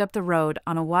 Anderson moved up the road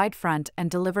on a wide front and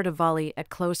delivered a volley at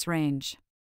close range.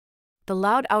 The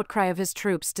loud outcry of his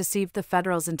troops deceived the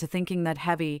Federals into thinking that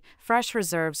heavy, fresh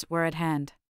reserves were at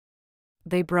hand.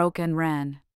 They broke and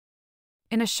ran.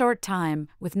 In a short time,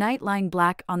 with night lying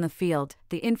black on the field,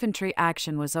 the infantry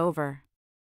action was over.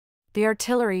 The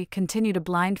artillery continued a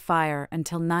blind fire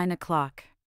until 9 o'clock.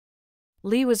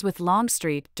 Lee was with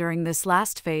Longstreet during this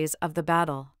last phase of the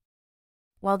battle.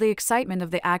 While the excitement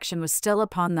of the action was still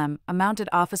upon them, a mounted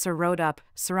officer rode up,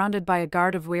 surrounded by a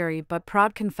guard of weary but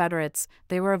proud Confederates.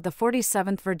 They were of the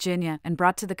 47th Virginia and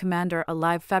brought to the commander a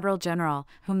live Federal general,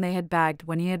 whom they had bagged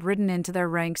when he had ridden into their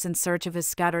ranks in search of his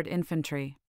scattered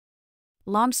infantry.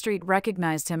 Longstreet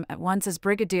recognized him at once as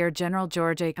Brigadier General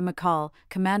George A. McCall,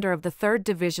 commander of the 3rd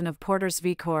Division of Porter's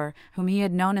V Corps, whom he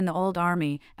had known in the Old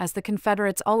Army, as the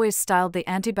Confederates always styled the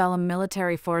antebellum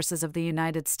military forces of the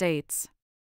United States.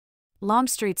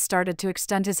 Longstreet started to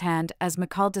extend his hand as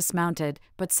McCall dismounted,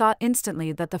 but saw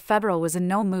instantly that the Federal was in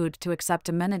no mood to accept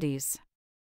amenities.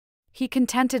 He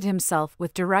contented himself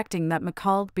with directing that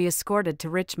McCall be escorted to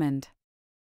Richmond.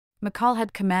 McCall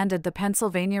had commanded the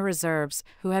Pennsylvania reserves,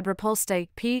 who had repulsed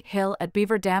A.P. Hill at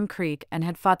Beaver Dam Creek and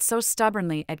had fought so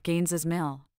stubbornly at Gaines's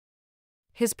Mill.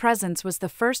 His presence was the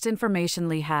first information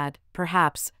Lee had,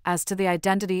 perhaps, as to the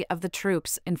identity of the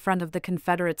troops in front of the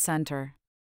Confederate center.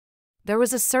 There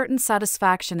was a certain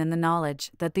satisfaction in the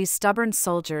knowledge that these stubborn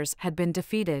soldiers had been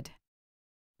defeated.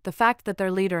 The fact that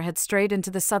their leader had strayed into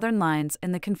the Southern lines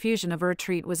in the confusion of a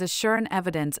retreat was as sure an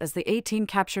evidence as the 18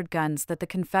 captured guns that the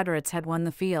Confederates had won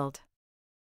the field.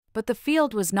 But the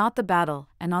field was not the battle,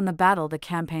 and on the battle the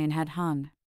campaign had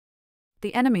hung.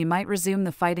 The enemy might resume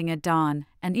the fighting at dawn,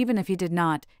 and even if he did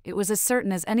not, it was as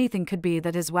certain as anything could be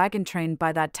that his wagon train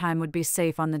by that time would be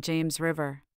safe on the James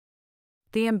River.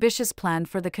 The ambitious plan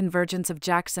for the convergence of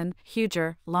Jackson,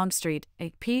 Huger, Longstreet,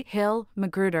 A.P. Hill,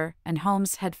 Magruder, and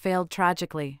Holmes had failed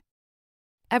tragically.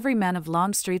 Every man of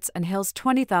Longstreet's and Hill's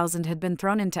 20,000 had been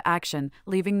thrown into action,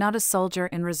 leaving not a soldier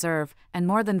in reserve, and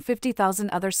more than 50,000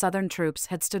 other Southern troops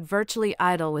had stood virtually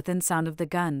idle within sound of the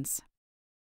guns.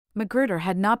 Magruder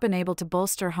had not been able to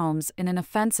bolster Holmes in an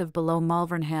offensive below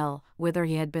Malvern Hill, whither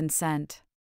he had been sent.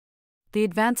 The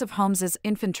advance of Holmes's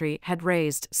infantry had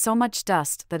raised so much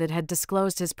dust that it had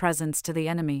disclosed his presence to the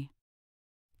enemy.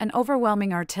 An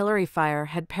overwhelming artillery fire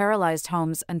had paralyzed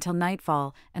Holmes until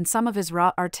nightfall, and some of his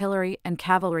raw artillery and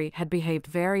cavalry had behaved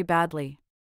very badly.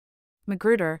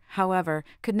 Magruder, however,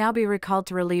 could now be recalled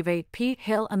to relieve A.P.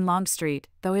 Hill and Longstreet,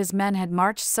 though his men had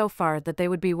marched so far that they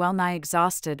would be well nigh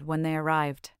exhausted when they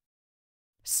arrived.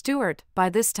 Stuart, by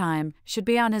this time, should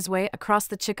be on his way across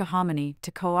the Chickahominy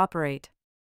to cooperate.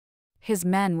 His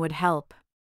men would help.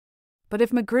 But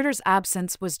if Magruder's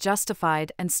absence was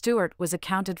justified and Stuart was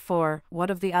accounted for, what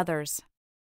of the others?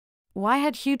 Why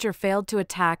had Huger failed to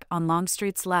attack on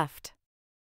Longstreet's left?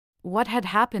 What had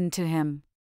happened to him?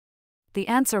 The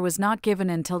answer was not given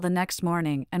until the next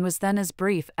morning and was then as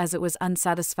brief as it was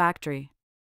unsatisfactory.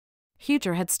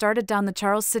 Huger had started down the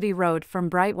Charles City Road from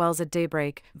Brightwells at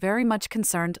daybreak, very much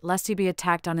concerned lest he be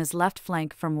attacked on his left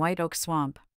flank from White Oak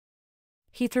Swamp.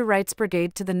 He threw Wright's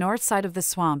brigade to the north side of the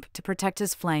swamp to protect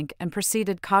his flank and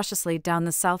proceeded cautiously down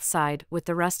the south side with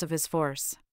the rest of his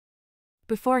force.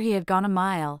 Before he had gone a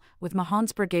mile, with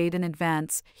Mahone's brigade in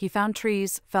advance, he found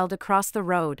trees felled across the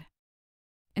road.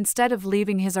 Instead of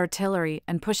leaving his artillery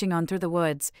and pushing on through the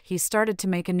woods, he started to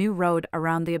make a new road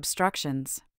around the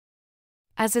obstructions.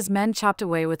 As his men chopped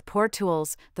away with poor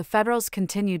tools, the Federals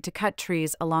continued to cut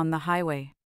trees along the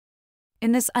highway.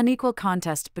 In this unequal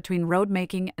contest between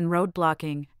road-making and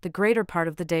road-blocking, the greater part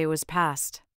of the day was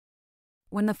passed.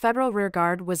 When the Federal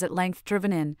rearguard was at length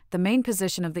driven in, the main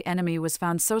position of the enemy was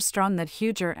found so strong that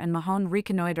Huger and Mahone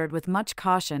reconnoitered with much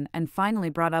caution and finally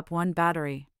brought up one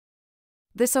battery.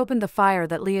 This opened the fire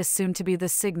that Lee assumed to be the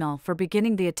signal for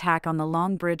beginning the attack on the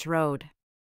Long Bridge Road.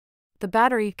 The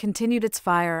battery continued its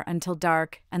fire until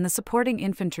dark, and the supporting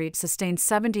infantry sustained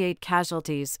 78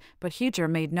 casualties, but Huger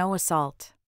made no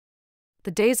assault. The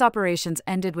day's operations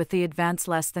ended with the advance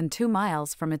less than 2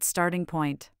 miles from its starting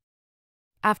point.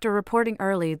 After reporting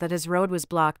early that his road was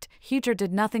blocked, Huger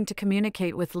did nothing to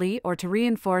communicate with Lee or to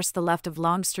reinforce the left of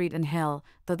Longstreet and Hill,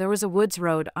 though there was a woods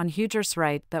road on Huger's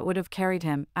right that would have carried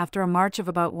him, after a march of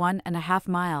about 1.5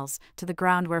 miles, to the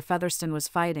ground where Featherston was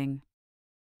fighting.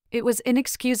 It was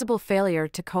inexcusable failure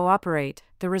to cooperate,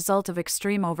 the result of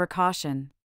extreme overcaution.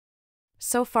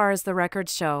 So far as the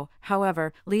records show,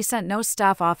 however, Lee sent no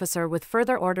staff officer with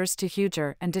further orders to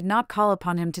Huger and did not call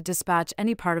upon him to dispatch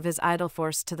any part of his idle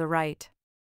force to the right.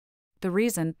 The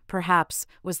reason, perhaps,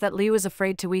 was that Lee was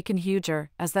afraid to weaken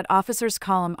Huger, as that officer's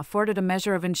column afforded a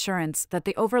measure of insurance that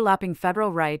the overlapping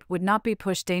Federal right would not be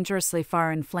pushed dangerously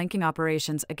far in flanking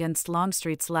operations against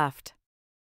Longstreet's left.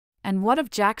 And what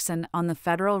of Jackson on the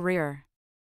Federal rear?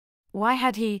 Why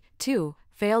had he, too,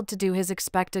 failed to do his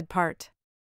expected part?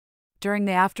 During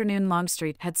the afternoon,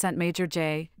 Longstreet had sent Major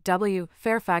J. W.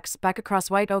 Fairfax back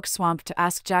across White Oak Swamp to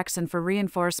ask Jackson for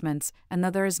reinforcements, and though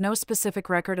there is no specific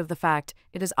record of the fact,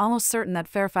 it is almost certain that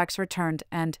Fairfax returned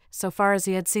and, so far as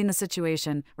he had seen the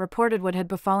situation, reported what had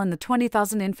befallen the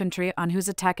 20,000 infantry on whose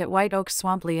attack at White Oak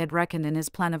Swamp Lee had reckoned in his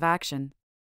plan of action.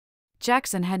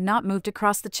 Jackson had not moved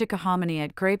across the Chickahominy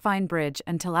at Grapevine Bridge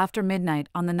until after midnight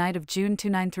on the night of June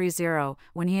 2930,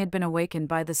 when he had been awakened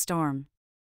by the storm.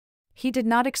 He did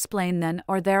not explain then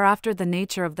or thereafter the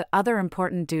nature of the other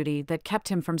important duty that kept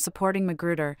him from supporting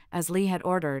Magruder, as Lee had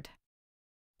ordered.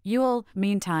 Ewell,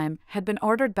 meantime, had been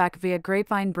ordered back via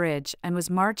Grapevine Bridge and was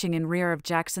marching in rear of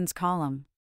Jackson's column.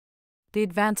 The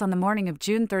advance on the morning of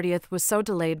June 30th was so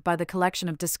delayed by the collection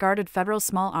of discarded Federal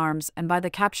small arms and by the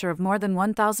capture of more than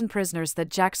 1,000 prisoners that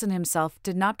Jackson himself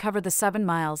did not cover the 7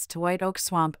 miles to White Oak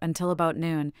Swamp until about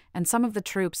noon, and some of the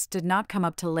troops did not come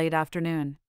up till late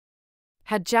afternoon.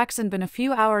 Had Jackson been a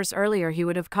few hours earlier, he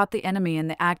would have caught the enemy in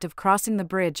the act of crossing the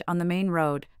bridge on the main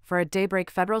road, for at daybreak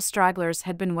Federal stragglers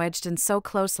had been wedged in so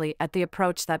closely at the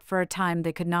approach that for a time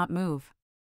they could not move.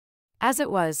 As it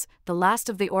was, the last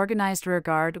of the organized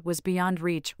rearguard was beyond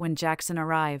reach when Jackson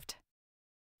arrived.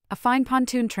 A fine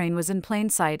pontoon train was in plain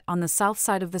sight on the south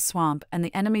side of the swamp, and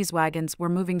the enemy's wagons were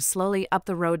moving slowly up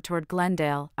the road toward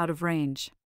Glendale, out of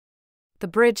range. The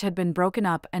bridge had been broken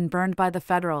up and burned by the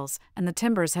Federals, and the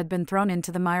timbers had been thrown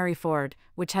into the miry ford,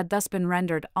 which had thus been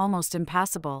rendered almost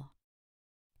impassable.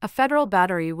 A Federal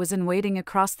battery was in waiting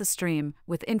across the stream,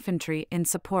 with infantry in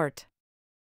support.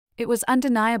 It was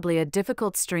undeniably a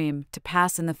difficult stream to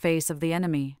pass in the face of the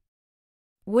enemy.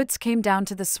 Woods came down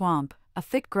to the swamp, a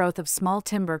thick growth of small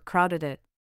timber crowded it.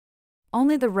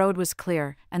 Only the road was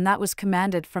clear, and that was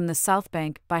commanded from the south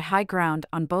bank by high ground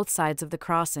on both sides of the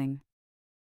crossing.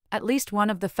 At least one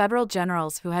of the Federal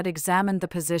generals who had examined the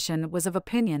position was of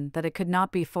opinion that it could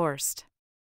not be forced.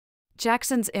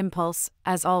 Jackson's impulse,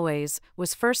 as always,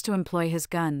 was first to employ his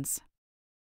guns.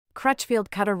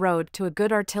 Crutchfield cut a road to a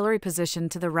good artillery position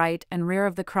to the right and rear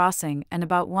of the crossing and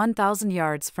about 1,000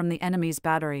 yards from the enemy's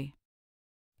battery.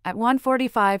 At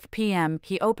 1:45 p.m.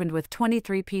 he opened with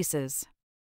 23 pieces.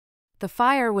 The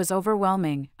fire was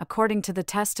overwhelming, according to the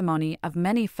testimony of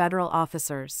many Federal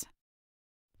officers.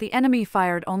 The enemy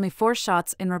fired only 4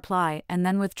 shots in reply and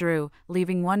then withdrew,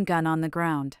 leaving 1 gun on the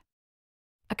ground.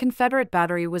 A Confederate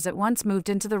battery was at once moved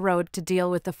into the road to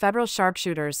deal with the Federal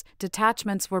sharpshooters,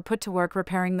 detachments were put to work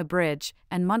repairing the bridge,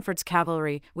 and Munford's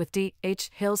cavalry, with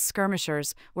D.H. Hill's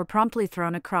skirmishers, were promptly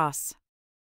thrown across.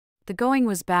 The going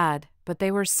was bad, but they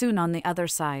were soon on the other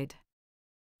side.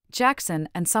 Jackson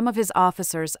and some of his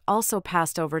officers also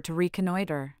passed over to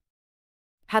reconnoiter.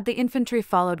 Had the infantry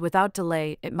followed without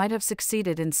delay, it might have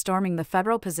succeeded in storming the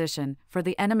Federal position, for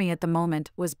the enemy at the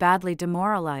moment was badly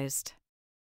demoralized.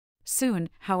 Soon,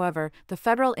 however, the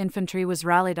Federal infantry was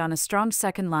rallied on a strong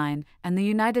second line, and the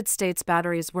United States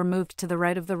batteries were moved to the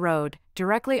right of the road,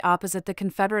 directly opposite the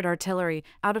Confederate artillery,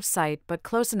 out of sight but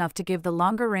close enough to give the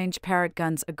longer-range Parrott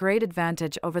guns a great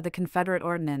advantage over the Confederate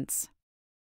ordnance.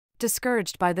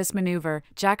 Discouraged by this maneuver,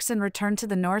 Jackson returned to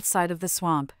the north side of the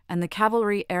swamp, and the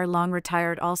cavalry ere long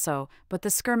retired also, but the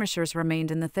skirmishers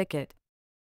remained in the thicket.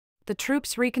 The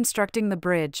troops reconstructing the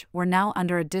bridge were now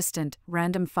under a distant,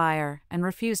 random fire, and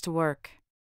refused to work.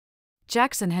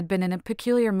 Jackson had been in a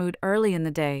peculiar mood early in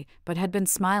the day, but had been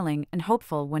smiling and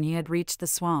hopeful when he had reached the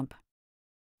swamp.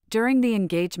 During the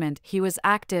engagement, he was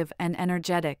active and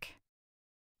energetic.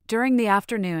 During the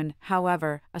afternoon,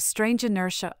 however, a strange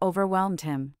inertia overwhelmed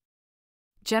him.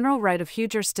 General Wright of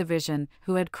Huger's division,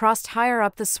 who had crossed higher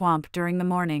up the swamp during the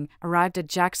morning, arrived at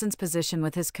Jackson's position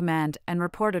with his command and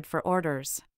reported for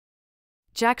orders.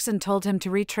 Jackson told him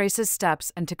to retrace his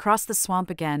steps and to cross the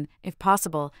swamp again, if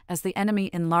possible, as the enemy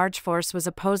in large force was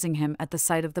opposing him at the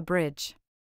site of the bridge.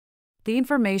 The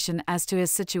information as to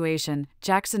his situation,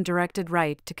 Jackson directed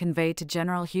Wright to convey to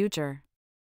General Huger.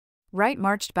 Wright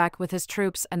marched back with his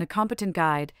troops and a competent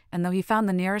guide, and though he found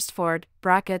the nearest ford,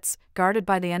 guarded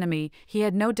by the enemy, he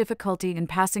had no difficulty in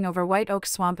passing over White Oak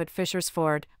Swamp at Fisher's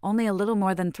Ford, only a little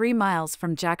more than 3 miles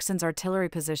from Jackson's artillery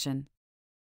position.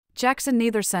 Jackson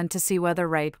neither sent to see whether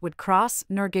Wright would cross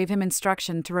nor gave him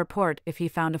instruction to report if he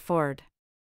found a ford.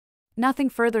 Nothing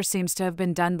further seems to have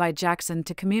been done by Jackson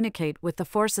to communicate with the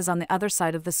forces on the other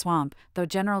side of the swamp, though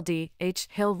General D.H.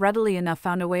 Hill readily enough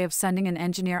found a way of sending an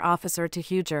engineer officer to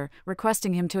Huger,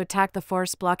 requesting him to attack the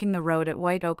force blocking the road at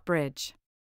White Oak Bridge.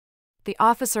 The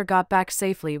officer got back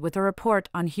safely with a report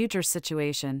on Huger's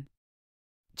situation.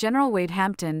 General Wade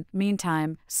Hampton,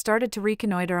 meantime, started to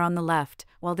reconnoiter on the left,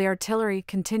 while the artillery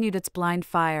continued its blind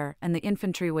fire and the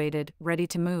infantry waited, ready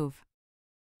to move.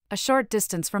 A short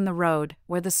distance from the road,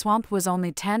 where the swamp was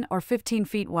only 10 or 15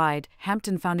 feet wide,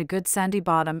 Hampton found a good sandy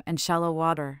bottom and shallow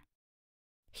water.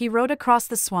 He rode across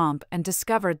the swamp and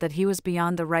discovered that he was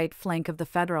beyond the right flank of the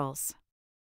Federals.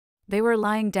 They were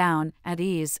lying down, at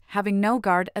ease, having no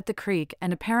guard at the creek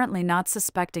and apparently not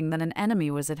suspecting that an enemy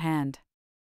was at hand.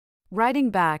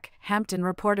 Riding back, Hampton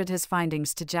reported his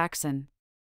findings to Jackson.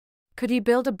 Could he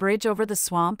build a bridge over the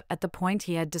swamp at the point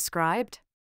he had described?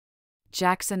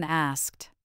 Jackson asked.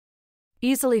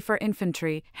 Easily for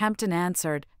infantry, Hampton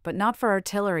answered, but not for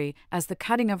artillery, as the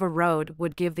cutting of a road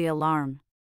would give the alarm.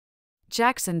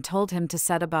 Jackson told him to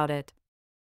set about it.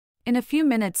 In a few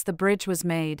minutes the bridge was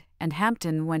made, and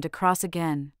Hampton went across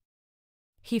again.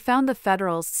 He found the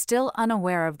Federals still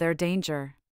unaware of their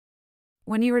danger.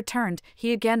 When he returned,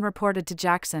 he again reported to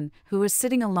Jackson, who was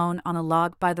sitting alone on a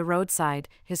log by the roadside,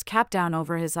 his cap down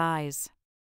over his eyes.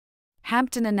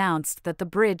 Hampton announced that the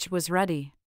bridge was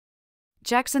ready.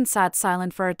 Jackson sat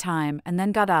silent for a time and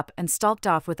then got up and stalked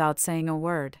off without saying a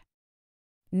word.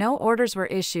 No orders were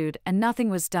issued and nothing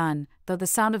was done, though the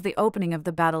sound of the opening of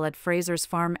the battle at Frayser's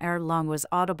farm ere long was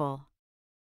audible.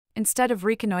 Instead of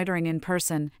reconnoitering in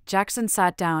person, Jackson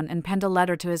sat down and penned a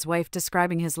letter to his wife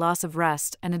describing his loss of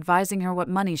rest and advising her what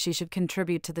money she should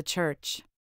contribute to the church.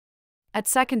 At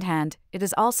second hand, it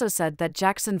is also said that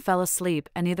Jackson fell asleep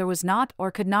and either was not or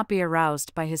could not be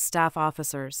aroused by his staff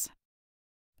officers.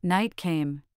 Night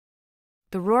came.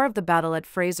 The roar of the battle at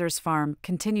Frayser's farm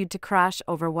continued to crash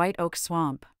over White Oak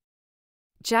Swamp.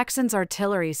 Jackson's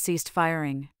artillery ceased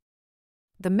firing.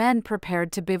 The men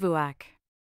prepared to bivouac.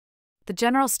 The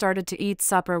general started to eat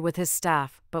supper with his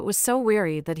staff, but was so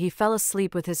weary that he fell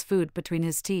asleep with his food between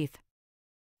his teeth.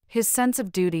 His sense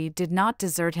of duty did not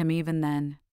desert him even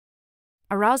then.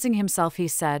 Arousing himself, he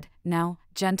said, "Now,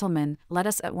 gentlemen, let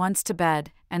us at once to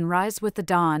bed, and rise with the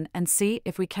dawn and see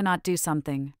if we cannot do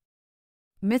something."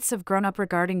 Myths have grown up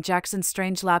regarding Jackson's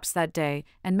strange lapse that day,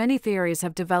 and many theories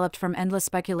have developed from endless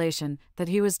speculation: that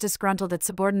he was disgruntled at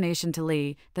subordination to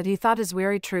Lee, that he thought his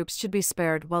weary troops should be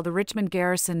spared while the Richmond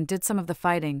garrison did some of the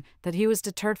fighting, that he was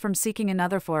deterred from seeking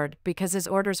another ford because his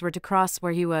orders were to cross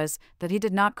where he was, that he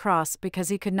did not cross because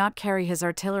he could not carry his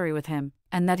artillery with him,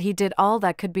 and that he did all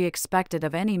that could be expected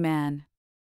of any man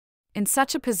in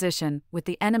such a position, with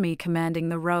the enemy commanding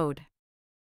the road.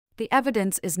 The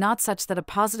evidence is not such that a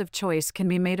positive choice can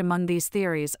be made among these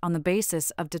theories on the basis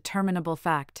of determinable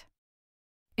fact.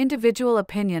 Individual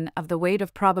opinion of the weight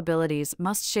of probabilities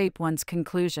must shape one's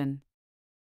conclusion.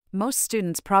 Most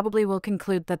students probably will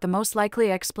conclude that the most likely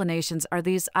explanations are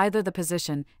these: either the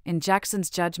position, in Jackson's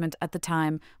judgment at the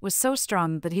time, was so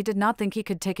strong that he did not think he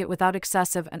could take it without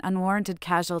excessive and unwarranted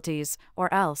casualties,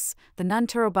 or else, the none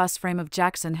too robust frame of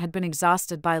Jackson had been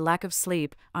exhausted by lack of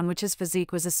sleep, on which his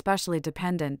physique was especially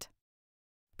dependent.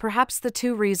 Perhaps the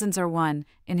two reasons are: one,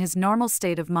 in his normal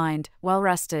state of mind, well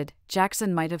rested,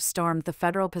 Jackson might have stormed the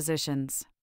Federal positions.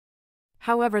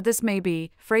 However this may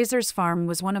be, Frayser's Farm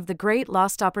was one of the great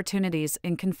lost opportunities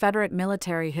in Confederate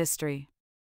military history.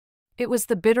 It was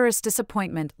the bitterest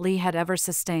disappointment Lee had ever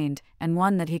sustained, and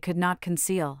one that he could not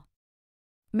conceal.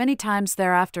 Many times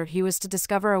thereafter he was to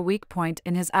discover a weak point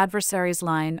in his adversary's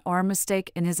line or a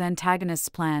mistake in his antagonist's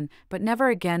plan, but never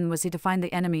again was he to find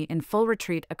the enemy in full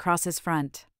retreat across his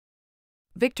front.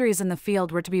 Victories in the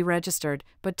field were to be registered,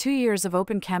 but 2 years of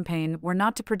open campaign were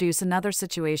not to produce another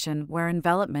situation where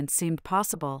envelopment seemed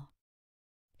possible.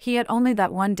 He had only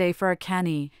that one day for a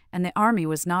Cannae, and the army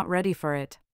was not ready for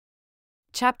it.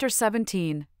 Chapter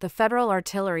 17: The Federal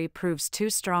Artillery Proves Too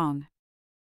Strong.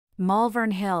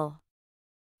 Malvern Hill.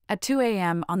 At 2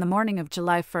 a.m. on the morning of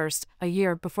July 1st, a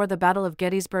year before the Battle of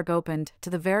Gettysburg opened, to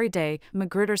the very day,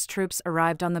 Magruder's troops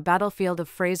arrived on the battlefield of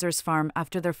Frayser's Farm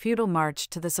after their futile march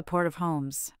to the support of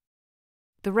Holmes.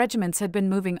 The regiments had been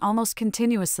moving almost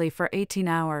continuously for 18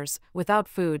 hours, without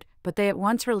food, but they at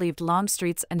once relieved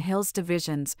Longstreet's and Hill's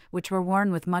divisions, which were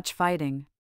worn with much fighting.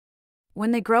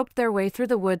 When they groped their way through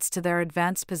the woods to their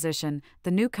advanced position,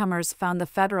 the newcomers found the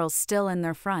Federals still in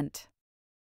their front.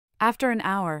 After an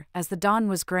hour, as the dawn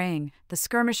was graying, the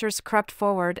skirmishers crept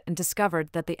forward and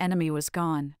discovered that the enemy was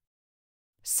gone.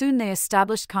 Soon they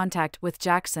established contact with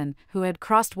Jackson, who had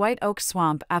crossed White Oak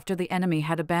Swamp after the enemy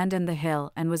had abandoned the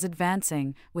hill and was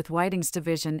advancing, with Whiting's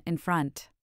division in front.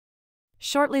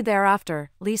 Shortly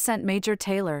thereafter, Lee sent Major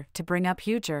Taylor to bring up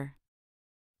Huger.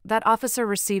 That officer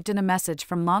received in a message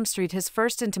from Longstreet his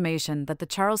first intimation that the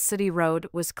Charles City road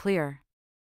was clear.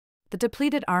 The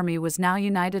depleted army was now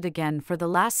united again for the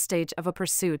last stage of a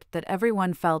pursuit that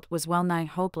everyone felt was well-nigh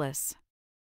hopeless.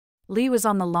 Lee was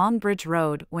on the Long Bridge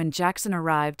Road when Jackson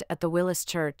arrived at the Willis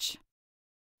Church.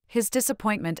 His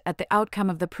disappointment at the outcome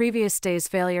of the previous day's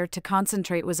failure to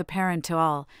concentrate was apparent to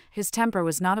all. His temper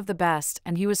was not of the best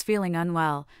and he was feeling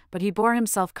unwell, but he bore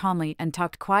himself calmly and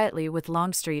talked quietly with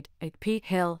Longstreet, P.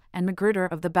 Hill, and Magruder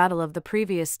of the battle of the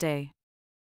previous day.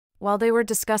 While they were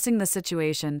discussing the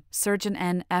situation, Surgeon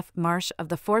N. F. Marsh of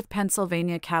the 4th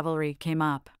Pennsylvania Cavalry came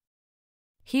up.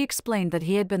 He explained that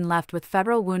he had been left with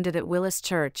Federal wounded at Willis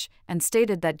Church, and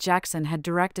stated that Jackson had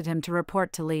directed him to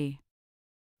report to Lee.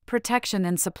 Protection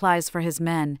and supplies for his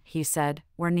men, he said,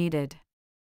 were needed.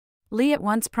 Lee at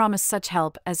once promised such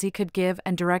help as he could give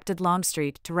and directed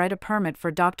Longstreet to write a permit for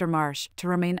Dr. Marsh to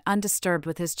remain undisturbed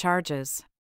with his charges.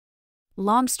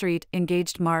 Longstreet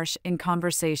engaged Marsh in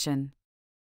conversation.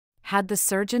 Had the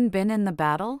surgeon been in the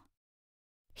battle?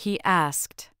 He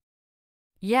asked.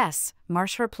 Yes,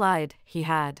 Marsh replied, he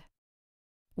had.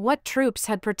 What troops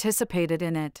had participated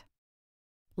in it?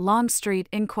 Longstreet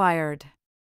inquired.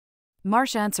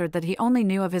 Marsh answered that he only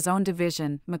knew of his own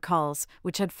division, McCall's,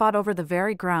 which had fought over the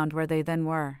very ground where they then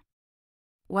were.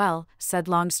 Well, said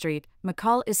Longstreet,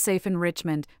 McCall is safe in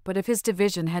Richmond, but if his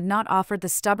division had not offered the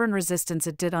stubborn resistance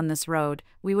it did on this road,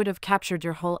 we would have captured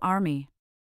your whole army.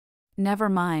 Never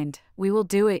mind, we will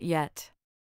do it yet.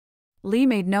 Lee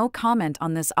made no comment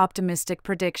on this optimistic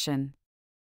prediction.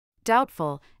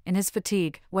 Doubtful, in his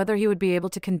fatigue, whether he would be able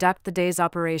to conduct the day's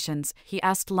operations, he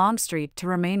asked Longstreet to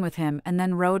remain with him and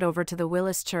then rode over to the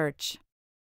Willis Church.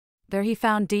 There he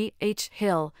found D. H.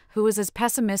 Hill, who was as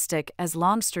pessimistic as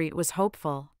Longstreet was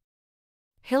hopeful.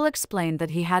 Hill explained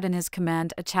that he had in his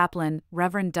command a chaplain,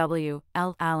 Reverend W.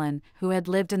 L. Allen, who had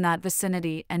lived in that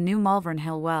vicinity and knew Malvern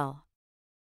Hill well.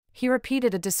 He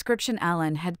repeated a description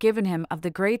Allen had given him of the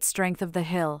great strength of the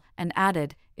hill, and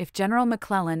added, if General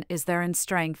McClellan is there in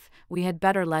strength, we had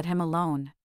better let him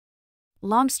alone.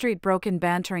 Longstreet broke in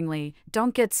banteringly,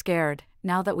 don't get scared,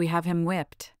 now that we have him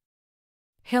whipped?"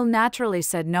 Hill naturally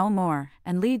said no more,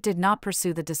 and Lee did not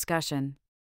pursue the discussion.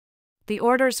 The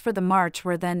orders for the march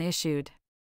were then issued.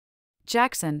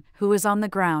 Jackson, who was on the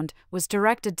ground, was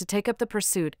directed to take up the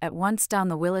pursuit at once down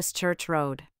the Willis Church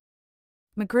Road.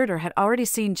 Magruder had already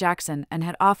seen Jackson and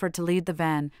had offered to lead the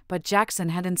van, but Jackson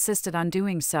had insisted on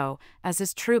doing so, as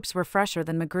his troops were fresher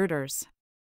than Magruder's.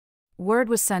 Word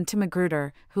was sent to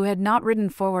Magruder, who had not ridden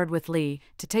forward with Lee,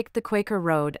 to take the Quaker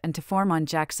Road and to form on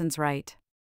Jackson's right.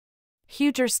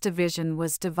 Huger's division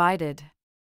was divided.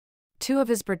 Two of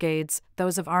his brigades,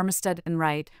 those of Armistead and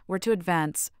Wright, were to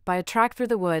advance, by a track through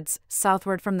the woods,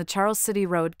 southward from the Charles City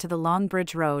Road to the Long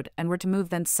Bridge Road and were to move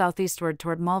thence southeastward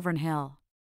toward Malvern Hill.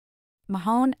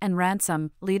 Mahone and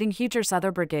Ransom, leading Huger's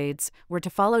other brigades, were to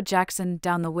follow Jackson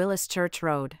down the Willis Church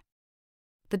Road.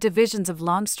 The divisions of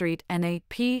Longstreet and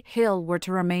A.P. Hill were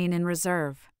to remain in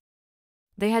reserve.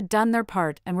 They had done their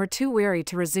part and were too weary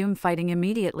to resume fighting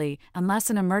immediately unless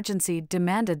an emergency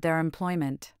demanded their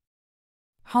employment.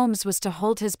 Holmes was to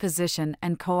hold his position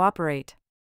and cooperate.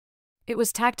 It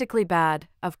was tactically bad,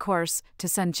 of course, to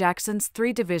send Jackson's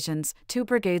 3 divisions, 2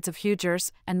 brigades of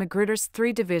Huger's, and Magruder's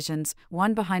 3 divisions,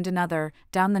 one behind another,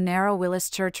 down the narrow Willis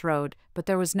Church Road, but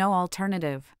there was no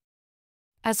alternative.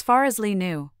 As far as Lee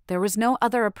knew, there was no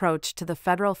other approach to the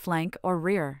Federal flank or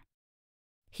rear.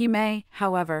 He may,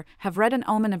 however, have read an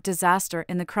omen of disaster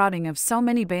in the crowding of so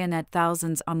many bayonet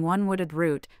thousands on one wooded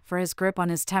route, for his grip on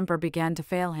his temper began to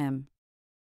fail him.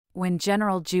 When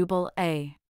General Jubal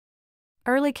A.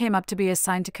 Early came up to be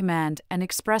assigned to command and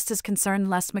expressed his concern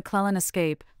lest McClellan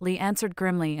escape, Lee answered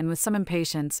grimly and with some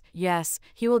impatience, "Yes,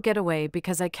 he will get away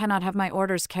because I cannot have my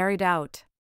orders carried out."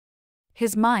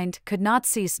 His mind could not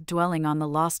cease dwelling on the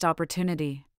lost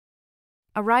opportunity.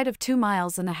 A ride of 2.5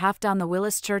 miles down the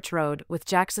Willis Church Road with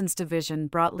Jackson's division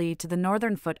brought Lee to the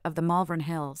northern foot of the Malvern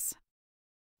Hills.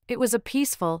 It was a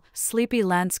peaceful, sleepy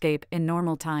landscape in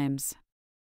normal times.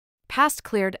 Past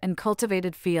cleared and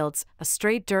cultivated fields, a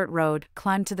straight dirt road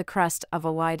climbed to the crest of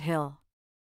a wide hill.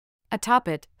 Atop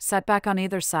it, set back on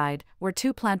either side, were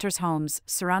 2 planters' homes,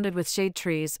 surrounded with shade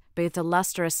trees, bathed a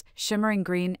lustrous, shimmering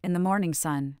green in the morning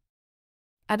sun.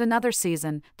 At another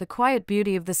season, the quiet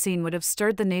beauty of the scene would have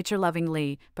stirred the nature-loving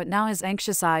Lee, but now his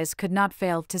anxious eyes could not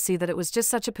fail to see that it was just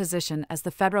such a position as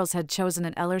the Federals had chosen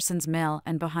at Ellerson's Mill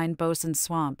and behind Bosun's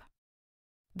Swamp.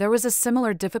 There was a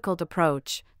similar difficult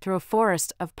approach, through a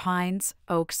forest of pines,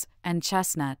 oaks, and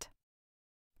chestnut.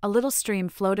 A little stream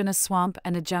flowed in a swamp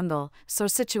and a jungle, so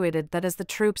situated that as the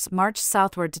troops marched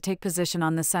southward to take position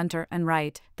on the center and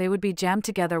right, they would be jammed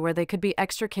together where they could be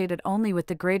extricated only with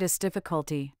the greatest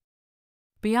difficulty.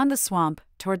 Beyond the swamp,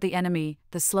 toward the enemy,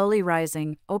 the slowly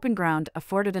rising, open ground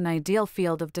afforded an ideal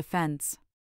field of defense.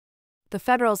 The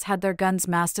Federals had their guns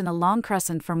massed in a long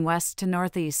crescent from west to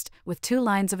northeast, with 2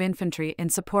 lines of infantry in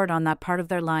support on that part of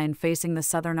their line facing the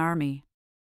Southern Army.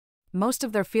 Most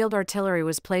of their field artillery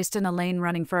was placed in a lane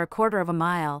running for 1/4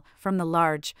 mile, from the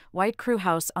large, white crew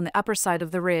house on the upper side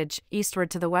of the ridge, eastward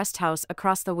to the West House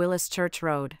across the Willis Church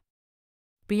Road.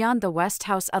 Beyond the West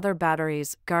House other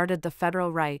batteries guarded the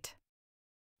Federal right.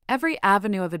 Every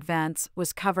avenue of advance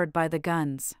was covered by the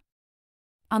guns.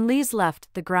 On Lee's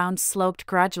left, the ground sloped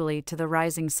gradually to the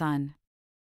rising sun.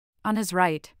 On his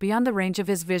right, beyond the range of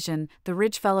his vision, the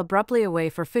ridge fell abruptly away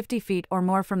for 50 feet or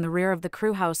more from the rear of the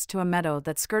crew house to a meadow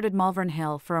that skirted Malvern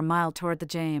Hill for a mile toward the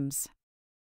James.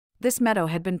 This meadow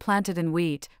had been planted in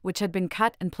wheat, which had been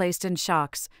cut and placed in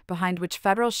shocks, behind which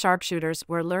Federal sharpshooters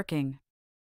were lurking.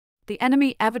 The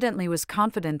enemy evidently was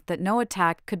confident that no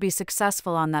attack could be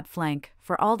successful on that flank,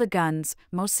 for all the guns,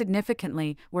 most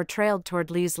significantly, were trailed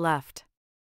toward Lee's left.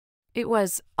 It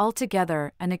was,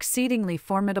 altogether, an exceedingly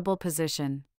formidable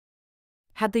position.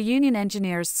 Had the Union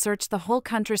engineers searched the whole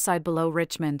countryside below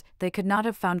Richmond, they could not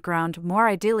have found ground more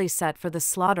ideally set for the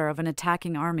slaughter of an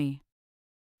attacking army.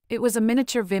 It was a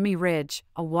miniature Vimy Ridge,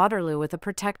 a Waterloo with a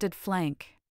protected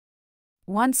flank.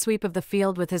 One sweep of the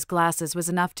field with his glasses was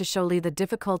enough to show Lee the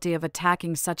difficulty of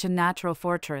attacking such a natural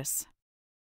fortress.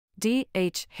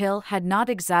 D.H. Hill had not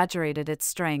exaggerated its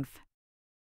strength.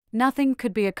 Nothing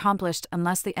could be accomplished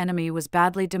unless the enemy was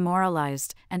badly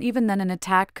demoralized, and even then an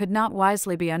attack could not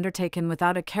wisely be undertaken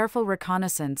without a careful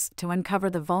reconnaissance to uncover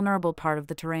the vulnerable part of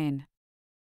the terrain.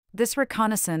 This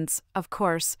reconnaissance, of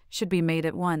course, should be made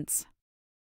at once.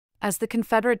 As the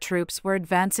Confederate troops were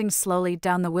advancing slowly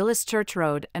down the Willis Church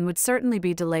Road and would certainly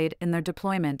be delayed in their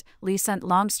deployment, Lee sent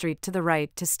Longstreet to the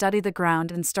right to study the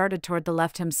ground and started toward the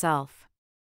left himself.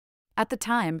 At the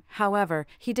time, however,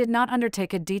 he did not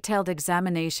undertake a detailed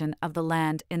examination of the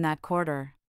land in that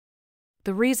quarter.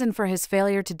 The reason for his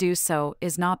failure to do so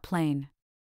is not plain.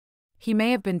 He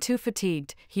may have been too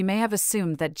fatigued, he may have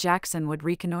assumed that Jackson would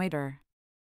reconnoiter.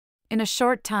 In a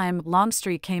short time,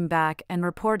 Longstreet came back and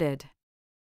reported.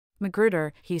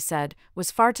 Magruder, he said,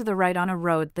 was far to the right on a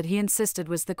road that he insisted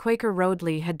was the Quaker road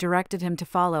Lee had directed him to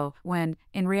follow, when,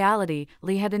 in reality,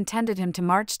 Lee had intended him to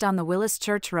march down the Willis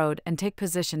Church Road and take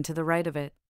position to the right of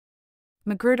it.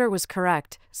 Magruder was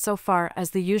correct, so far as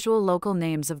the usual local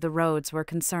names of the roads were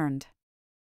concerned.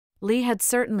 Lee had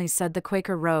certainly said the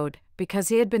Quaker Road, because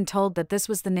he had been told that this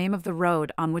was the name of the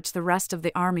road on which the rest of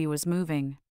the army was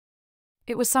moving.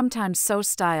 It was sometimes so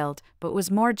styled, but was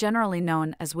more generally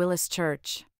known as Willis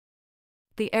Church.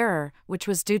 The error, which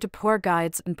was due to poor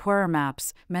guides and poorer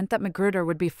maps, meant that Magruder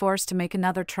would be forced to make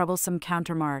another troublesome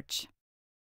countermarch.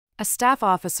 A staff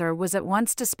officer was at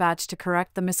once dispatched to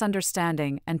correct the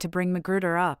misunderstanding and to bring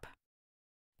Magruder up.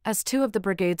 As two of the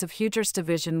brigades of Huger's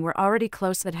division were already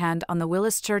close at hand on the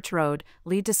Willis Church Road,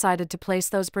 Lee decided to place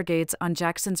those brigades on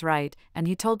Jackson's right, and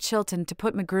he told Chilton to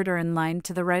put Magruder in line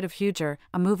to the right of Huger,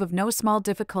 a move of no small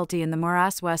difficulty in the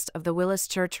morass west of the Willis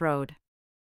Church Road.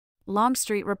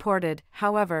 Longstreet reported,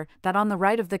 however, that on the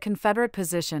right of the Confederate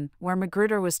position, where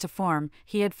Magruder was to form,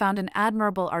 he had found an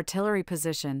admirable artillery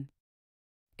position.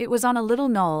 It was on a little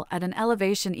knoll at an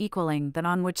elevation equaling that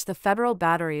on which the Federal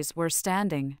batteries were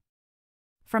standing.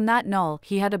 From that knoll,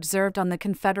 he had observed on the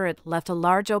Confederate left a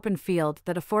large open field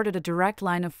that afforded a direct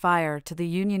line of fire to the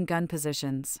Union gun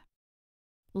positions.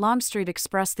 Longstreet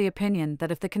expressed the opinion that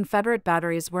if the Confederate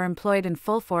batteries were employed in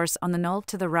full force on the knoll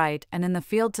to the right and in the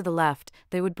field to the left,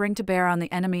 they would bring to bear on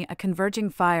the enemy a converging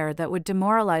fire that would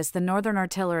demoralize the Northern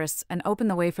artillerists and open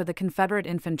the way for the Confederate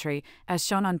infantry, as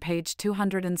shown on page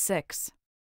 206.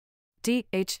 D.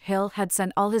 H. Hill had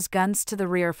sent all his guns to the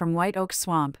rear from White Oak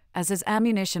Swamp, as his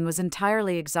ammunition was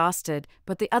entirely exhausted,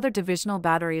 but the other divisional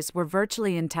batteries were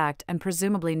virtually intact and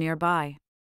presumably nearby.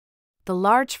 The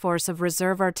large force of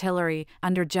reserve artillery,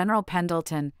 under General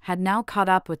Pendleton, had now caught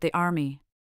up with the army.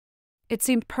 It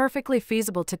seemed perfectly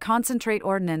feasible to concentrate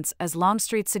ordnance as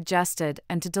Longstreet suggested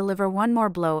and to deliver one more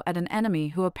blow at an enemy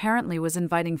who apparently was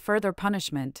inviting further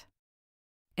punishment.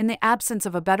 In the absence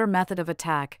of a better method of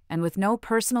attack, and with no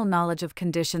personal knowledge of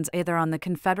conditions either on the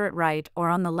Confederate right or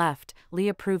on the left, Lee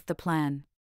approved the plan.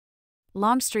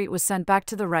 Longstreet was sent back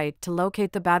to the right to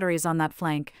locate the batteries on that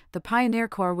flank. The Pioneer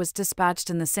Corps was dispatched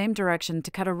in the same direction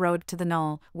to cut a road to the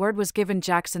knoll. Word was given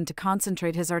Jackson to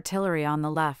concentrate his artillery on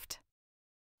the left.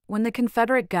 When the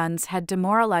Confederate guns had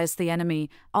demoralized the enemy,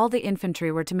 all the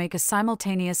infantry were to make a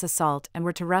simultaneous assault and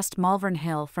were to wrest Malvern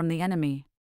Hill from the enemy.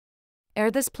 Ere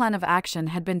this plan of action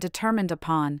had been determined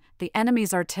upon, the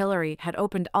enemy's artillery had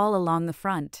opened all along the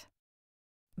front.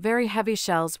 Very heavy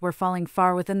shells were falling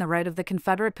far within the right of the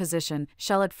Confederate position,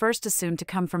 shell at first assumed to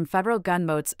come from Federal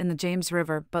gunboats in the James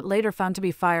River but later found to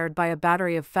be fired by a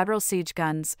battery of Federal siege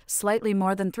guns, slightly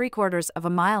more than 3/4 of a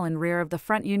mile in rear of the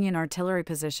front Union artillery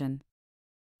position.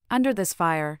 Under this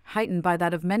fire, heightened by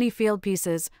that of many field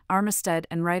pieces, Armistead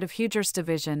and Wright of Huger's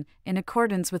division, in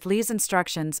accordance with Lee's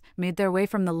instructions, made their way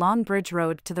from the Long Bridge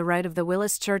Road to the right of the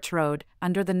Willis Church Road,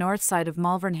 under the north side of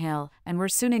Malvern Hill, and were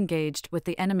soon engaged with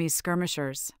the enemy's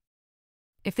skirmishers.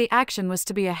 If the action was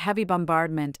to be a heavy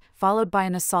bombardment, followed by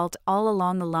an assault all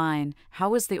along the line,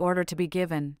 how was the order to be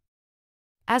given?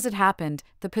 As it happened,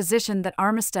 the position that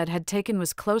Armistead had taken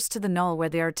was close to the knoll where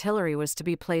the artillery was to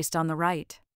be placed on the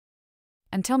right.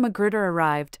 Until Magruder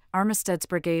arrived, Armistead's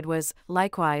brigade was,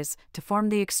 likewise, to form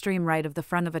the extreme right of the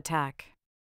front of attack.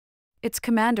 Its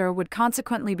commander would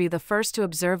consequently be the first to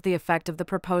observe the effect of the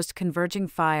proposed converging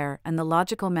fire and the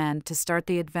logical man to start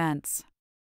the advance.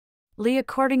 Lee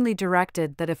accordingly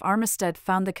directed that if Armistead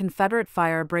found the Confederate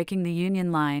fire breaking the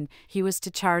Union line, he was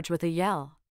to charge with a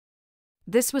yell.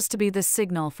 This was to be the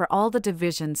signal for all the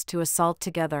divisions to assault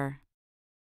together.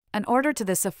 An order to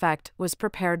this effect was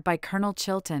prepared by Colonel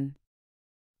Chilton.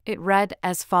 It read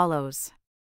as follows.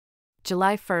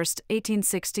 July 1,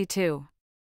 1862.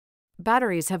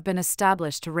 Batteries have been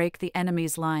established to rake the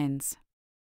enemy's lines.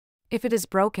 If it is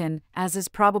broken, as is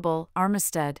probable,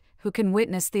 Armistead, who can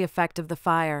witness the effect of the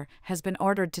fire, has been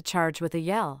ordered to charge with a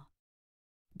yell.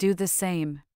 Do the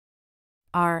same.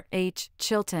 R. H.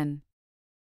 Chilton,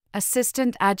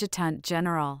 Assistant Adjutant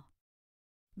General.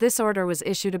 This order was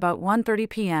issued about 1:30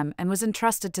 p.m. and was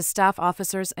entrusted to staff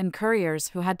officers and couriers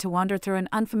who had to wander through an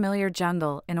unfamiliar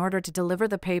jungle in order to deliver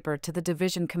the paper to the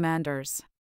division commanders.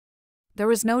 There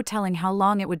was no telling how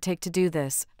long it would take to do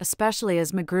this, especially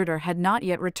as Magruder had not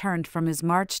yet returned from his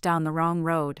march down the wrong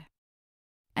road.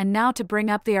 And now to bring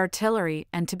up the artillery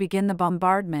and to begin the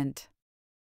bombardment.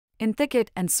 In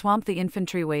thicket and swamp the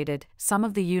infantry waited, some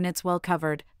of the units well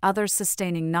covered, others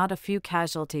sustaining not a few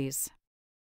casualties.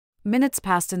 Minutes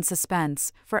passed in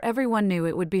suspense, for everyone knew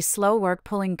it would be slow work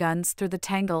pulling guns through the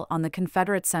tangle on the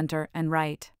Confederate center and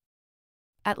right.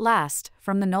 At last,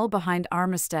 from the knoll behind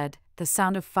Armistead, the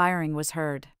sound of firing was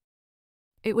heard.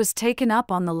 It was taken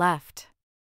up on the left.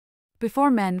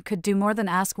 Before men could do more than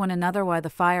ask one another why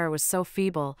the fire was so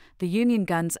feeble, the Union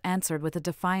guns answered with a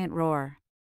defiant roar.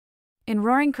 In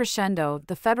roaring crescendo,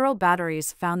 the Federal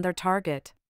batteries found their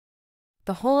target.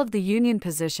 The whole of the Union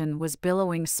position was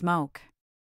billowing smoke.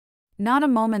 Not a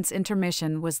moment's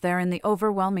intermission was there in the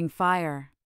overwhelming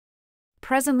fire.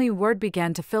 Presently word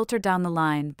began to filter down the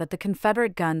line that the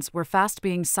Confederate guns were fast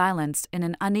being silenced in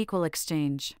an unequal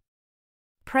exchange.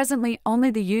 Presently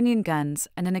only the Union guns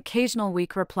and an occasional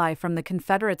weak reply from the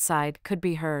Confederate side could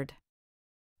be heard.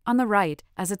 On the right,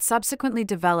 as it subsequently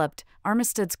developed,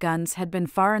 Armistead's guns had been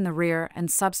far in the rear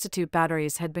and substitute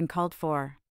batteries had been called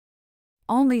for.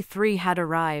 Only 3 had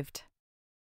arrived.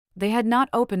 They had not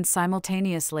opened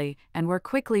simultaneously and were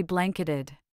quickly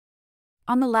blanketed.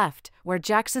 On the left, where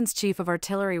Jackson's chief of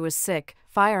artillery was sick,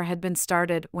 fire had been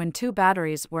started when 2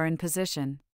 batteries were in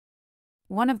position.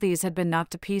 One of these had been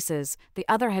knocked to pieces, the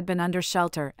other had been under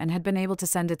shelter and had been able to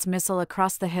send its missile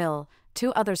across the hill.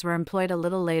 2 others were employed a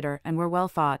little later and were well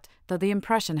fought, though the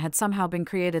impression had somehow been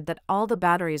created that all the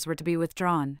batteries were to be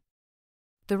withdrawn.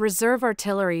 The reserve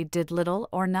artillery did little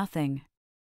or nothing.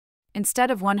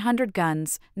 Instead of 100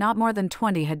 guns, not more than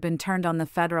 20 had been turned on the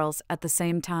Federals at the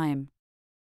same time.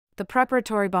 The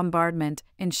preparatory bombardment,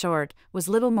 in short, was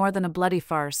little more than a bloody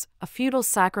farce, a futile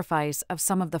sacrifice of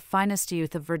some of the finest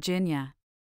youth of Virginia.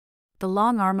 The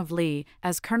long arm of Lee,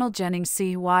 as Colonel Jennings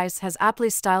C. Wise has aptly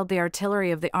styled the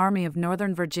artillery of the Army of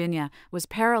Northern Virginia, was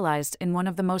paralyzed in one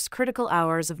of the most critical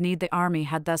hours of need the Army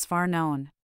had thus far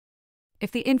known. If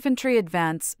the infantry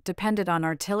advance depended on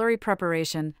artillery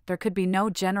preparation, there could be no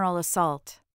general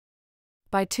assault.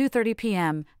 By 2:30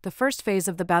 p.m., the first phase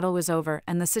of the battle was over,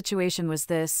 and the situation was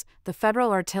this: the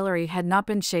Federal artillery had not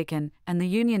been shaken, and the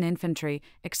Union infantry,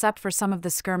 except for some of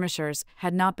the skirmishers,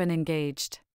 had not been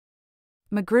engaged.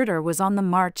 Magruder was on the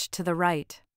march to the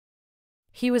right.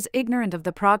 He was ignorant of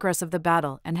the progress of the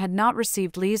battle and had not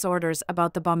received Lee's orders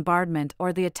about the bombardment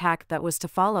or the attack that was to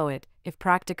follow it, if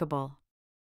practicable.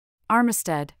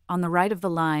 Armistead, on the right of the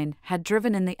line, had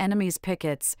driven in the enemy's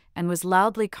pickets and was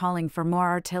loudly calling for more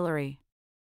artillery.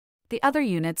 The other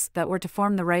units that were to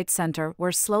form the right center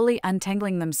were slowly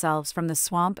untangling themselves from the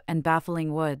swamp and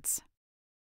baffling woods.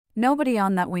 Nobody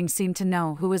on that wing seemed to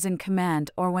know who was in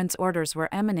command or whence orders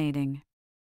were emanating.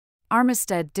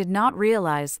 Armistead did not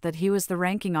realize that he was the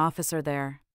ranking officer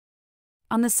there.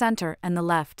 On the center and the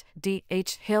left,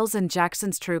 D.H. Hill's and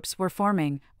Jackson's troops were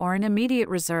forming, or in immediate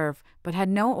reserve, but had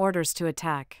no orders to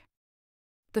attack.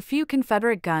 The few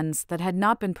Confederate guns that had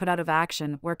not been put out of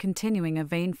action were continuing a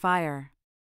vain fire.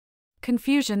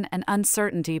 Confusion and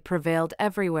uncertainty prevailed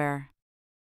everywhere.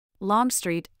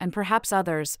 Longstreet, and perhaps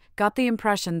others, got the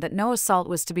impression that no assault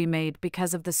was to be made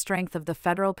because of the strength of the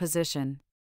Federal position.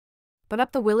 But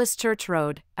up the Willis Church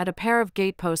Road, at a pair of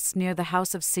gateposts near the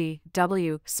house of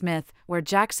C.W. Smith, where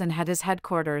Jackson had his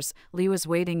headquarters, Lee was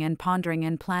waiting and pondering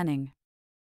and planning.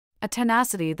 A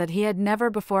tenacity that he had never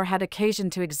before had occasion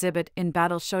to exhibit in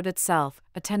battle showed itself,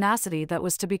 a tenacity that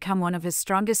was to become one of his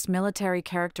strongest military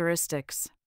characteristics.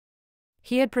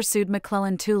 He had pursued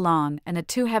McClellan too long and at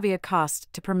too heavy a cost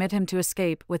to permit him to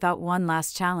escape without one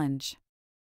last challenge.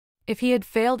 If he had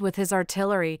failed with his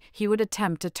artillery, he would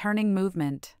attempt a turning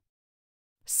movement.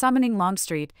 Summoning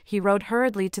Longstreet, he rode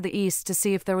hurriedly to the east to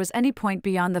see if there was any point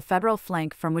beyond the Federal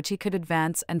flank from which he could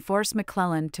advance and force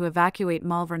McClellan to evacuate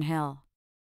Malvern Hill.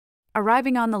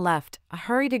 Arriving on the left, a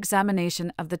hurried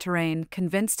examination of the terrain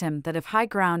convinced him that if high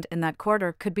ground in that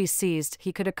quarter could be seized,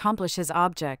 he could accomplish his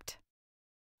object.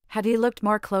 Had he looked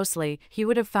more closely, he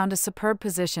would have found a superb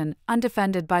position,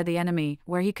 undefended by the enemy,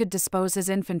 where he could dispose his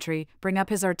infantry, bring up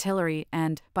his artillery,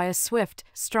 and, by a swift,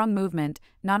 strong movement,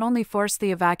 not only force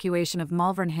the evacuation of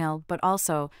Malvern Hill but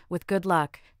also, with good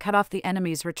luck, cut off the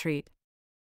enemy's retreat.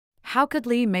 How could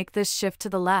Lee make this shift to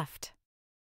the left?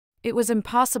 It was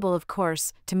impossible, of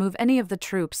course, to move any of the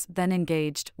troops then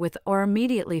engaged with or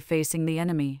immediately facing the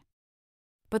enemy.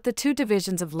 But the 2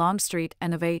 divisions of Longstreet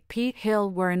and of A.P.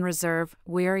 Hill were in reserve,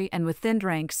 weary and with thinned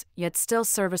ranks, yet still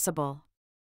serviceable.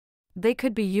 They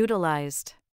could be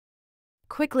utilized.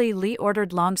 Quickly Lee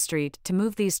ordered Longstreet to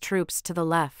move these troops to the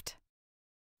left.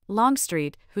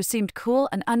 Longstreet, who seemed cool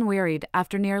and unwearied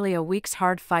after nearly a week's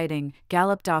hard fighting,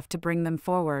 galloped off to bring them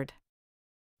forward.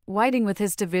 Whiting with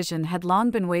his division had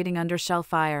long been waiting under shell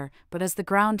fire, but as the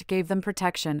ground gave them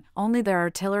protection, only their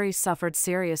artillery suffered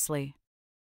seriously.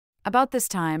 About this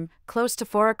time, close to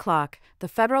 4 o'clock, the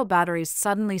Federal batteries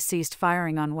suddenly ceased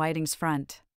firing on Whiting's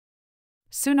front.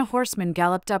 Soon a horseman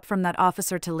galloped up from that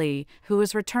officer to Lee, who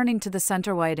was returning to the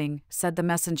center. Whiting, said the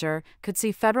messenger, could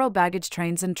see Federal baggage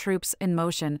trains and troops in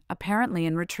motion, apparently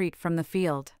in retreat from the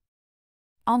field.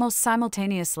 Almost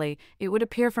simultaneously, it would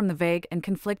appear from the vague and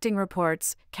conflicting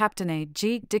reports, Captain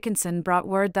G. Dickinson brought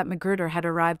word that Magruder had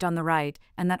arrived on the right,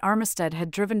 and that Armistead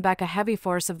had driven back a heavy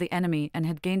force of the enemy and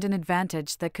had gained an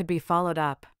advantage that could be followed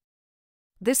up.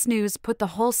 This news put the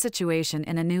whole situation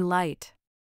in a new light.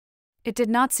 It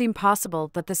did not seem possible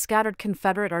that the scattered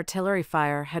Confederate artillery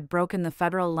fire had broken the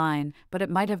Federal line, but it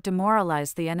might have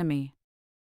demoralized the enemy.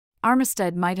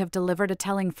 Armistead might have delivered a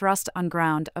telling thrust on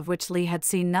ground of which Lee had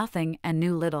seen nothing and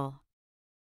knew little.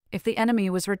 If the enemy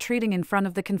was retreating in front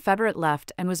of the Confederate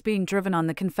left and was being driven on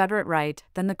the Confederate right,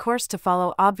 then the course to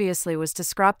follow obviously was to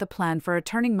scrap the plan for a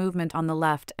turning movement on the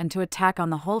left and to attack on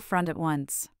the whole front at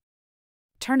once.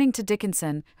 Turning to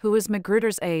Dickinson, who was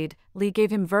Magruder's aide, Lee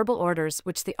gave him verbal orders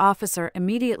which the officer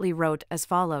immediately wrote as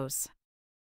follows.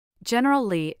 General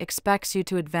Lee expects you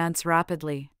to advance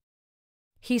rapidly.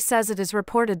 He says it is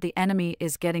reported the enemy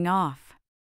is getting off.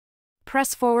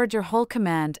 Press forward your whole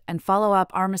command and follow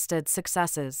up Armistead's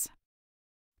successes.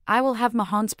 I will have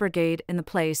Mahone's brigade in the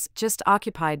place just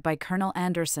occupied by Colonel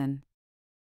Anderson.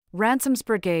 Ransom's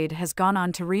brigade has gone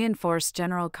on to reinforce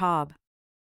General Cobb.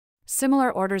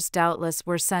 Similar orders doubtless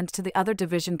were sent to the other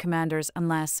division commanders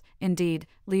unless, indeed,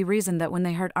 Lee reasoned that when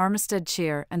they heard Armistead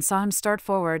cheer and saw him start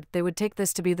forward they would take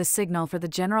this to be the signal for the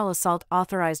general assault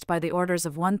authorized by the orders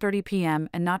of 1:30 p.m.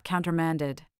 and not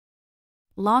countermanded.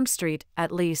 Longstreet, at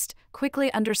least,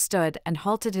 quickly understood and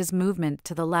halted his movement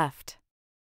to the left.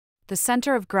 The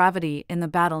center of gravity in the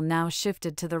battle now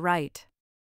shifted to the right.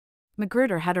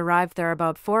 Magruder had arrived there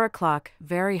about 4 o'clock,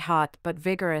 very hot but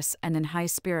vigorous and in high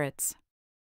spirits.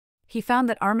 He found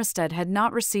that Armistead had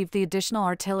not received the additional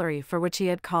artillery for which he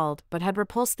had called, but had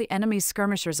repulsed the enemy's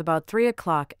skirmishers about 3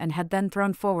 o'clock and had then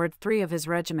thrown forward 3 of his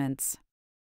regiments.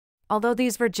 Although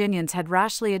these Virginians had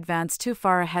rashly advanced too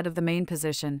far ahead of the main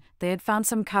position, they had found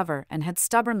some cover and had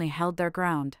stubbornly held their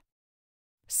ground.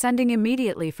 Sending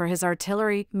immediately for his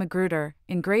artillery, Magruder,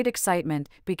 in great excitement,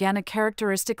 began a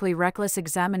characteristically reckless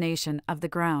examination of the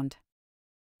ground.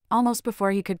 Almost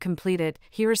before he could complete it,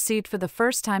 he received for the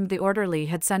first time the order Lee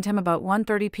had sent him about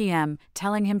 1:30 p.m.,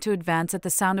 telling him to advance at the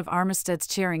sound of Armistead's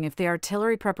cheering if the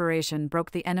artillery preparation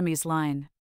broke the enemy's line.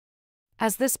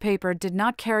 As this paper did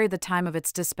not carry the time of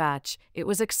its dispatch, it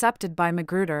was accepted by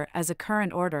Magruder as a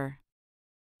current order.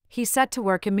 He set to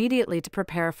work immediately to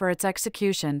prepare for its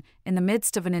execution, in the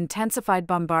midst of an intensified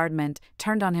bombardment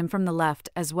turned on him from the left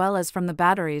as well as from the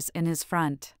batteries in his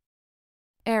front.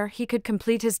 Ere he could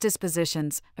complete his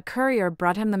dispositions, a courier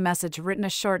brought him the message written a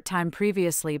short time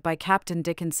previously by Captain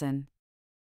Dickinson.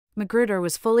 Magruder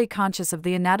was fully conscious of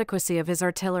the inadequacy of his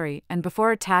artillery, and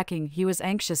before attacking he was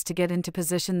anxious to get into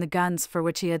position the guns for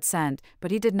which he had sent, but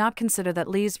he did not consider that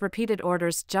Lee's repeated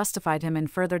orders justified him in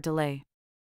further delay.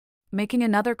 Making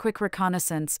another quick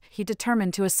reconnaissance, he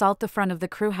determined to assault the front of the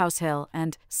Crewhouse Hill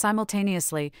and,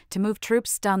 simultaneously, to move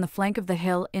troops down the flank of the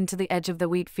hill into the edge of the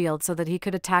wheat field so that he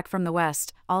could attack from the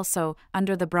west, also,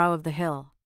 under the brow of the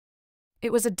hill.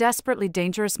 It was a desperately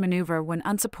dangerous maneuver when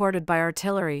unsupported by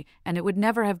artillery, and it would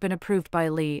never have been approved by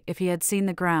Lee if he had seen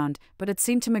the ground, but it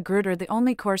seemed to Magruder the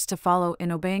only course to follow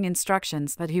in obeying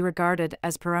instructions that he regarded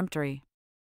as peremptory.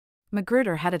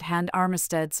 Magruder had at hand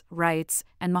Armistead's, Wright's,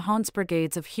 and Mahone's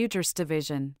brigades of Huger's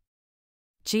division.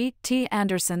 G. T.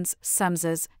 Anderson's,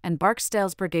 Semmes's, and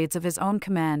Barksdale's brigades of his own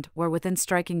command were within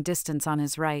striking distance on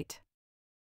his right.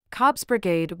 Cobb's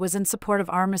brigade was in support of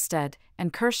Armistead,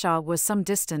 and Kershaw was some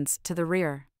distance to the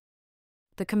rear.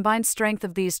 The combined strength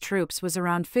of these troops was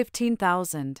around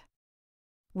 15,000.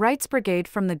 Wright's brigade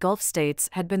from the Gulf states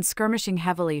had been skirmishing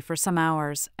heavily for some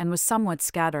hours and was somewhat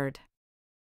scattered.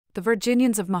 The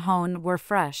Virginians of Mahone were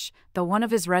fresh, though one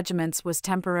of his regiments was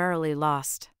temporarily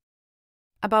lost.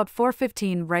 About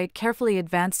 4:15 Wright carefully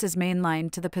advanced his main line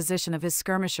to the position of his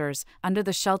skirmishers, under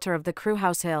the shelter of the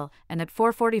Crewhouse Hill, and at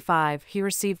 4:45 he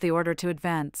received the order to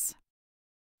advance.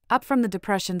 Up from the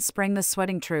depression sprang the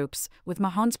sweating troops, with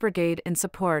Mahone's brigade in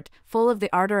support, full of the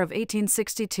ardor of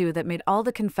 1862 that made all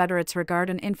the Confederates regard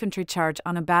an infantry charge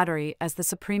on a battery as the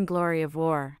supreme glory of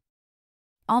war.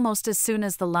 Almost as soon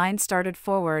as the line started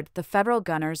forward, the Federal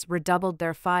gunners redoubled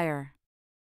their fire.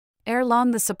 Ere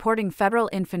long the supporting Federal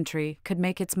infantry could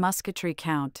make its musketry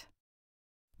count.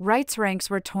 Wright's ranks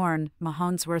were torn,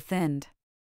 Mahone's were thinned.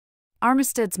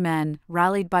 Armistead's men,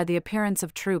 rallied by the appearance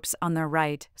of troops on their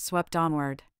right, swept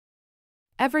onward.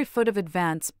 Every foot of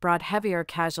advance brought heavier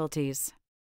casualties.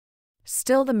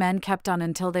 Still the men kept on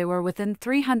until they were within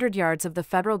 300 yards of the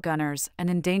Federal gunners and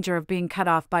in danger of being cut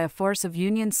off by a force of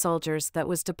Union soldiers that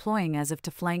was deploying as if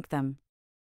to flank them.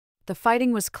 The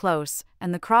fighting was close,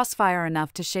 and the crossfire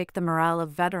enough to shake the morale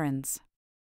of veterans.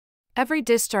 Every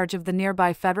discharge of the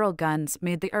nearby Federal guns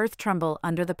made the earth tremble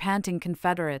under the panting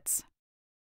Confederates.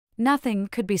 Nothing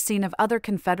could be seen of other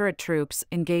Confederate troops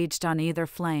engaged on either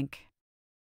flank.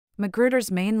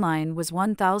 Magruder's main line was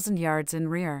 1,000 yards in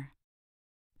rear.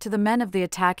 To the men of the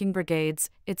attacking brigades,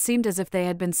 it seemed as if they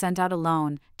had been sent out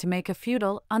alone, to make a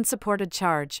futile, unsupported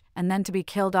charge, and then to be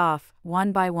killed off,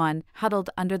 one by one, huddled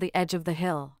under the edge of the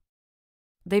hill.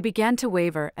 They began to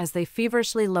waver as they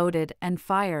feverishly loaded and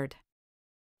fired.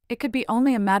 It could be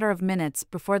only a matter of minutes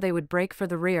before they would break for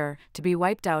the rear, to be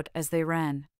wiped out as they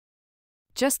ran.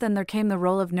 Just then there came the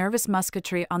roll of nervous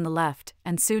musketry on the left,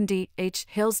 and soon D.H.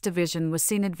 Hill's division was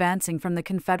seen advancing from the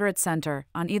Confederate center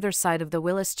on either side of the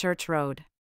Willis Church Road.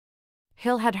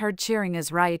 Hill had heard cheering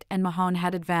as Wright and Mahone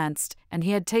had advanced, and he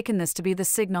had taken this to be the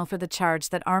signal for the charge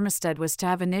that Armistead was to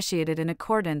have initiated in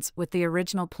accordance with the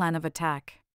original plan of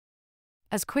attack.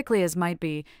 As quickly as might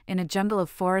be, in a jungle of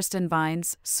forest and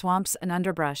vines, swamps and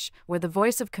underbrush, where the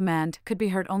voice of command could be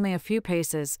heard only a few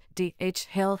paces, D.H.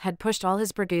 Hill had pushed all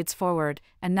his brigades forward,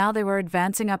 and now they were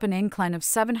advancing up an incline of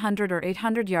 700 or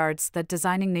 800 yards that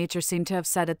designing nature seemed to have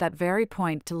set at that very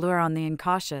point to lure on the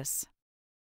incautious.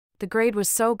 The grade was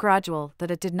so gradual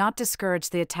that it did not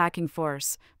discourage the attacking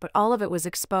force, but all of it was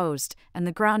exposed, and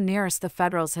the ground nearest the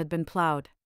Federals had been plowed.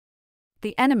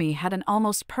 The enemy had an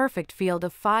almost perfect field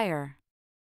of fire.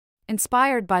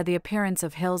 Inspired by the appearance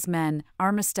of Hill's men,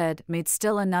 Armistead made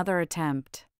still another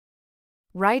attempt.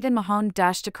 Wright and Mahone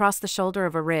dashed across the shoulder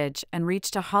of a ridge and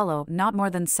reached a hollow not more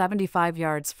than 75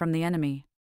 yards from the enemy.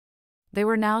 They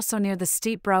were now so near the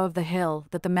steep brow of the hill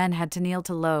that the men had to kneel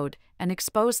to load, and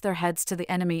exposed their heads to the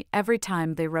enemy every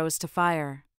time they rose to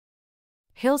fire.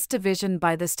 Hill's division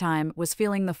by this time was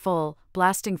feeling the full,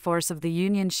 blasting force of the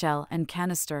Union shell and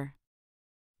canister.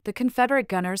 The Confederate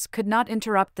gunners could not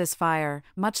interrupt this fire,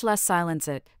 much less silence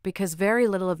it, because very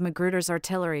little of Magruder's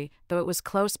artillery, though it was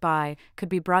close by, could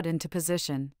be brought into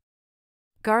position.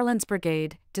 Garland's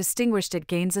brigade, distinguished at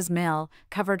Gaines's Mill,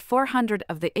 covered 400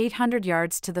 of the 800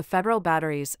 yards to the Federal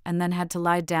batteries and then had to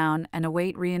lie down and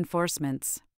await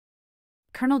reinforcements.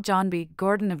 Colonel John B.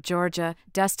 Gordon of Georgia,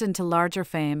 destined to larger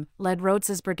fame, led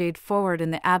Rhodes's brigade forward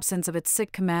in the absence of its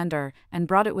sick commander and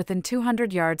brought it within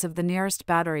 200 yards of the nearest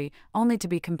battery, only to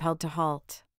be compelled to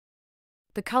halt.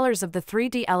 The colors of the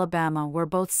 3D Alabama were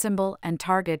both symbol and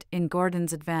target in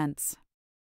Gordon's advance.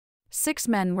 6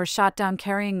 men were shot down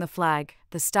carrying the flag,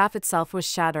 the staff itself was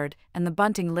shattered, and the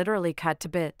bunting literally cut to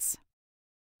bits.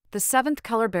 The 7th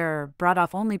color-bearer brought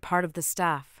off only part of the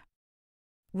staff.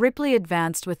 Ripley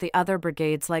advanced with the other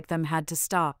brigades like them had to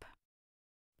stop.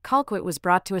 Colquitt was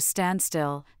brought to a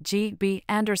standstill. G.B.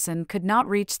 Anderson could not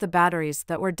reach the batteries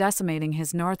that were decimating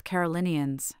his North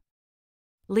Carolinians.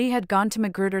 Lee had gone to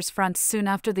Magruder's front soon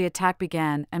after the attack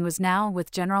began and was now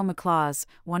with General McLaws,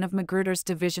 one of Magruder's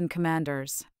division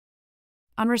commanders.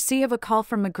 On receipt of a call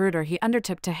from Magruder, he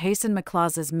undertook to hasten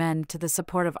McLaws's men to the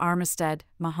support of Armistead,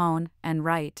 Mahone, and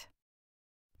Wright.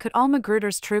 Could all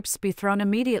Magruder's troops be thrown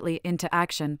immediately into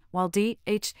action, while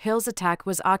D.H. Hill's attack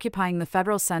was occupying the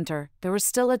Federal center, there was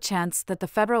still a chance that the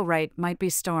Federal right might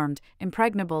be stormed,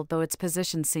 impregnable though its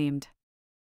position seemed.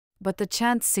 But the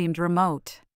chance seemed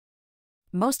remote.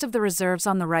 Most of the reserves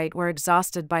on the right were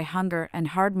exhausted by hunger and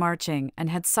hard marching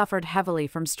and had suffered heavily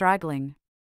from straggling.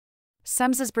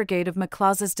 Semmes's brigade of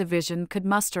McLaws's division could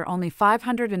muster only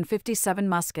 557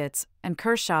 muskets, and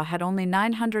Kershaw had only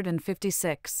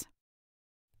 956.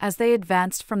 As they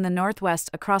advanced from the northwest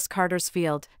across Carter's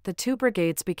Field, the 2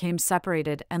 brigades became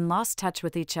separated and lost touch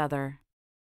with each other.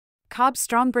 Cobb's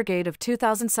strong brigade of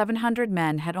 2,700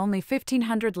 men had only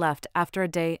 1,500 left after a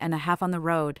day and a half on the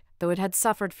road, though it had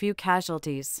suffered few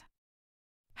casualties.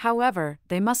 However,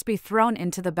 they must be thrown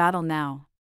into the battle now.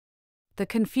 The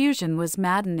confusion was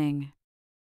maddening.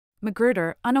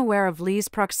 Magruder, unaware of Lee's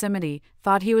proximity,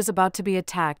 thought he was about to be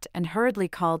attacked and hurriedly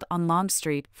called on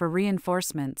Longstreet for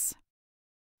reinforcements.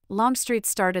 Longstreet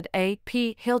started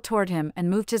A.P. Hill toward him and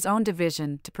moved his own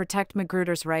division to protect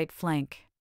Magruder's right flank.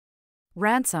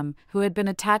 Ransom, who had been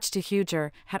attached to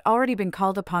Huger, had already been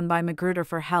called upon by Magruder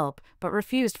for help, but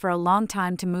refused for a long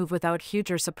time to move without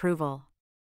Huger's approval.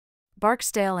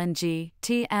 Barksdale and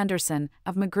G.T. Anderson,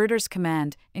 of Magruder's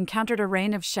command, encountered a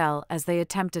rain of shell as they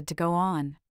attempted to go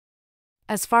on.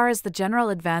 As far as the general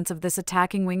advance of this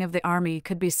attacking wing of the army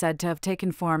could be said to have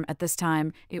taken form at this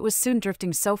time, it was soon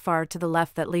drifting so far to the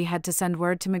left that Lee had to send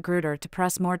word to Magruder to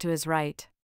press more to his right.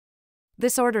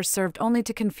 This order served only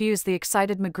to confuse the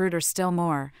excited Magruder still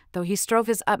more, though he strove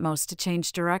his utmost to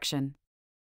change direction.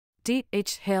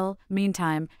 D.H. Hill,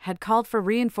 meantime, had called for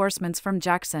reinforcements from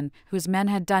Jackson, whose men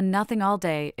had done nothing all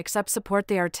day except support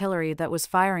the artillery that was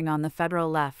firing on the Federal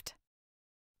left.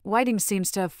 Whiting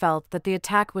seems to have felt that the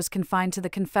attack was confined to the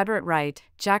Confederate right.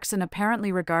 Jackson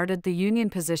apparently regarded the Union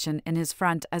position in his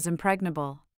front as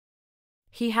impregnable.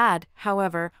 He had,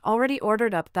 however, already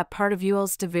ordered up that part of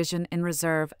Ewell's division in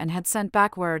reserve and had sent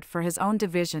back word for his own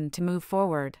division to move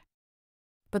forward.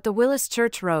 But the Willis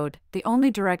Church Road, the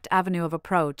only direct avenue of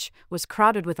approach, was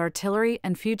crowded with artillery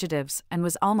and fugitives and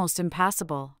was almost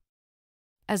impassable.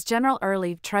 As General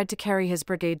Early tried to carry his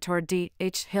brigade toward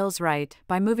D.H. Hill's right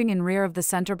by moving in rear of the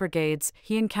center brigades,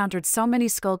 he encountered so many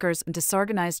skulkers and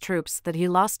disorganized troops that he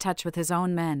lost touch with his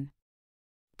own men.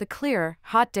 The clear,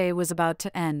 hot day was about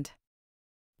to end.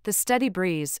 The steady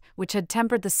breeze, which had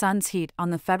tempered the sun's heat on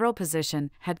the Federal position,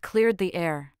 had cleared the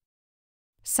air.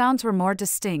 Sounds were more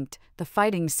distinct, the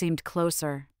fighting seemed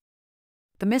closer.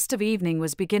 The mist of evening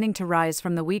was beginning to rise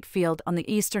from the wheat field on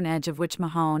the eastern edge of which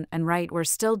Mahone and Wright were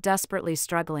still desperately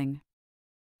struggling.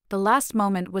 The last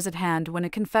moment was at hand when a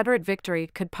Confederate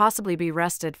victory could possibly be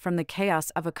wrested from the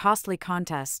chaos of a costly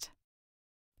contest.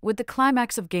 Would the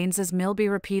climax of Gaines's Mill be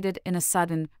repeated in a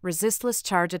sudden, resistless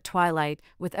charge at twilight,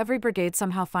 with every brigade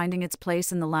somehow finding its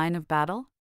place in the line of battle?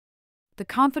 The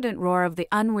confident roar of the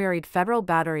unwearied Federal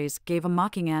batteries gave a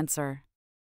mocking answer.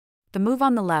 The move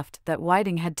on the left that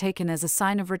Whiting had taken as a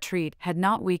sign of retreat had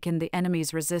not weakened the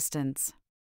enemy's resistance.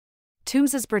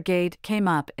 Toombs's brigade came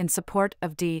up in support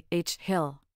of D.H.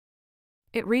 Hill.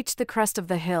 It reached the crest of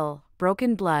the hill, broke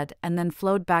in blood, and then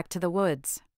flowed back to the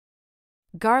woods.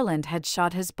 Garland had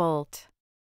shot his bolt.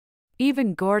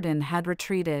 Even Gordon had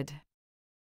retreated.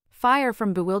 Fire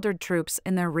from bewildered troops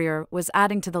in their rear was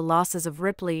adding to the losses of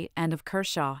Ripley and of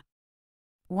Kershaw.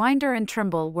 Winder and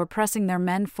Trimble were pressing their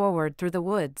men forward through the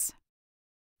woods.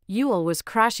 Ewell was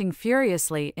crashing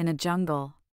furiously in a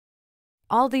jungle.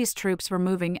 All these troops were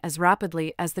moving as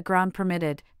rapidly as the ground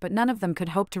permitted, but none of them could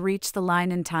hope to reach the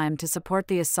line in time to support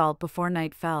the assault before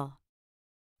night fell.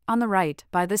 On the right,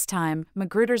 by this time,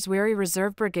 Magruder's weary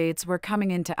reserve brigades were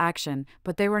coming into action,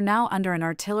 but they were now under an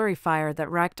artillery fire that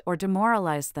wrecked or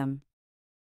demoralized them.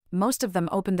 Most of them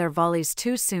opened their volleys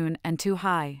too soon and too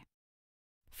high.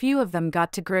 Few of them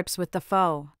got to grips with the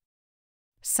foe.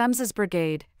 Semmes's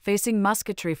brigade, facing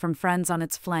musketry from friends on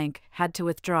its flank, had to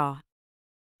withdraw.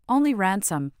 Only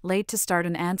Ransom, late to start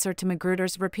in answer to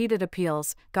Magruder's repeated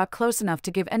appeals, got close enough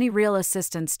to give any real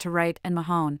assistance to Wright and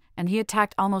Mahone, and he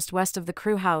attacked almost west of the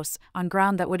Crew House, on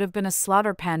ground that would have been a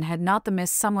slaughter pen had not the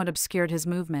mist somewhat obscured his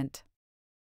movement.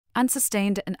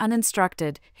 Unsustained and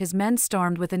uninstructed, his men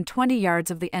stormed within 20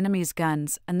 yards of the enemy's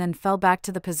guns and then fell back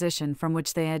to the position from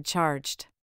which they had charged.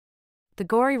 The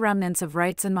gory remnants of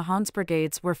Wright's and Mahone's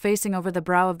brigades were facing over the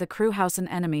brow of the Crew House an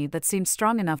enemy that seemed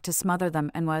strong enough to smother them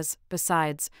and was,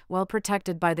 besides, well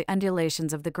protected by the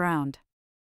undulations of the ground.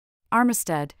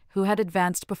 Armistead, who had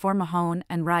advanced before Mahone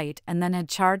and Wright and then had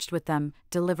charged with them,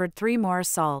 delivered 3 more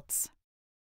assaults.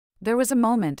 There was a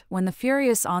moment when the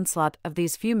furious onslaught of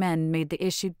these few men made the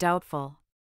issue doubtful.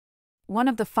 One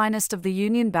of the finest of the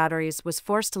Union batteries was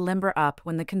forced to limber up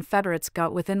when the Confederates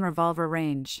got within revolver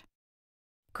range.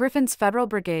 Griffin's Federal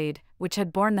Brigade, which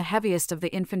had borne the heaviest of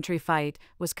the infantry fight,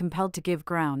 was compelled to give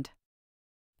ground.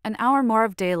 An hour more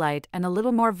of daylight and a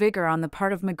little more vigor on the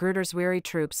part of Magruder's weary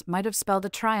troops might have spelled a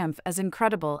triumph as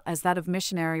incredible as that of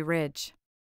Missionary Ridge.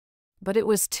 But it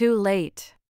was too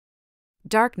late.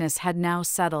 Darkness had now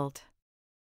settled.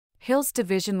 Hill's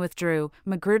division withdrew,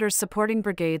 Magruder's supporting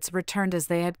brigades returned as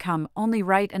they had come, only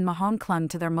Wright and Mahone clung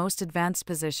to their most advanced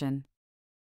position.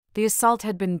 The assault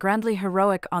had been grandly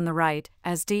heroic on the right,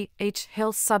 as D.H.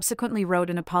 Hill subsequently wrote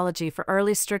an apology for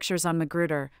early strictures on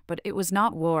Magruder, but it was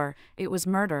not war, it was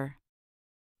murder.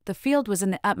 The field was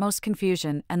in the utmost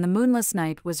confusion, and the moonless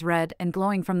night was red and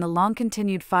glowing from the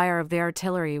long-continued fire of the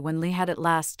artillery when Lee had at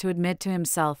last to admit to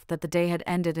himself that the day had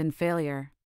ended in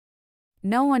failure.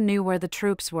 No one knew where the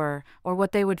troops were, or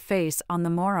what they would face on the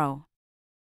morrow.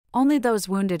 Only those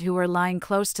wounded who were lying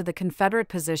close to the Confederate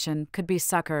position could be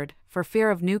succored, for fear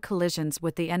of new collisions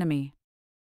with the enemy.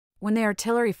 When the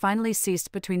artillery finally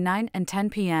ceased between 9 and 10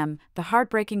 p.m., the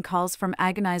heartbreaking calls from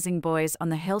agonizing boys on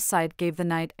the hillside gave the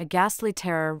night a ghastly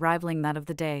terror rivaling that of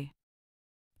the day.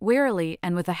 Wearily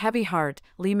and with a heavy heart,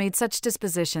 Lee made such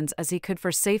dispositions as he could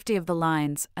for safety of the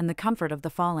lines and the comfort of the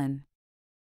fallen.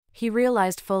 He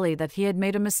realized fully that he had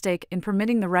made a mistake in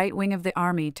permitting the right wing of the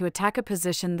army to attack a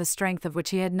position the strength of which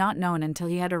he had not known until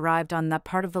he had arrived on that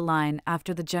part of the line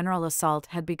after the general assault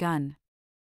had begun.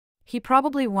 He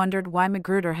probably wondered why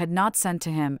Magruder had not sent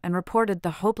to him and reported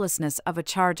the hopelessness of a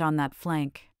charge on that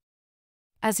flank.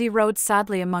 As he rode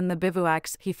sadly among the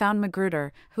bivouacs, he found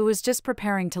Magruder, who was just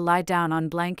preparing to lie down on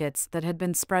blankets that had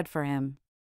been spread for him.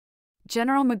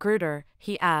 "General Magruder,"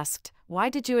 he asked, "why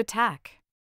did you attack?"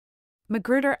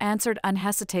 Magruder answered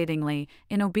unhesitatingly,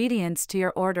 "In obedience to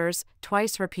your orders,"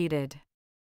 twice repeated.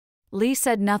 Lee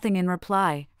said nothing in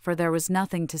reply, for there was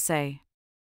nothing to say.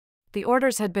 The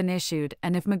orders had been issued,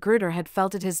 and if Magruder had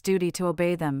felt it his duty to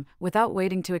obey them, without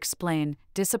waiting to explain,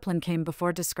 discipline came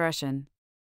before discretion.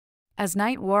 As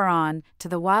night wore on, to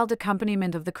the wild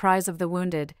accompaniment of the cries of the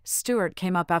wounded, Stuart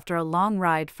came up after a long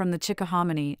ride from the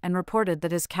Chickahominy and reported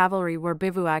that his cavalry were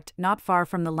bivouacked not far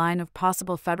from the line of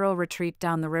possible Federal retreat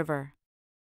down the river.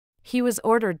 He was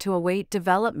ordered to await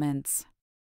developments.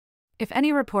 If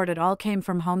any report at all came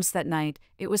from Holmes that night,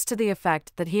 it was to the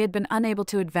effect that he had been unable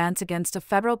to advance against a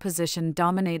Federal position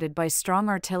dominated by strong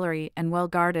artillery and well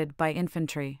guarded by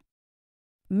infantry.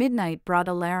 Midnight brought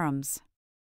alarums.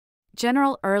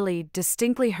 General Early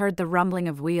distinctly heard the rumbling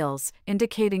of wheels,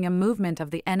 indicating a movement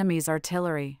of the enemy's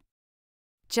artillery.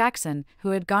 Jackson, who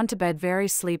had gone to bed very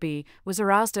sleepy, was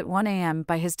aroused at 1 a.m.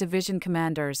 by his division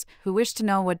commanders, who wished to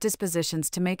know what dispositions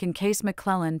to make in case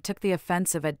McClellan took the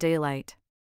offensive at daylight.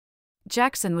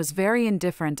 Jackson was very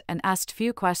indifferent and asked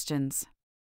few questions.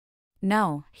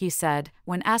 "No," he said,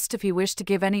 when asked if he wished to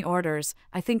give any orders,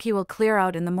 "I think he will clear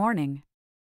out in the morning."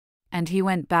 And he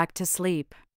went back to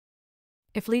sleep.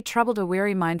 If Lee troubled a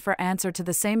weary mind for answer to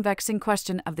the same vexing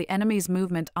question of the enemy's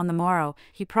movement on the morrow,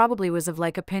 he probably was of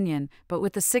like opinion, but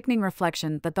with the sickening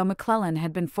reflection that though McClellan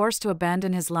had been forced to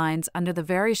abandon his lines under the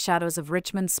very shadows of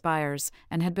Richmond's spires,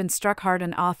 and had been struck hard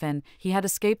and often, he had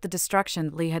escaped the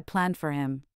destruction Lee had planned for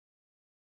him.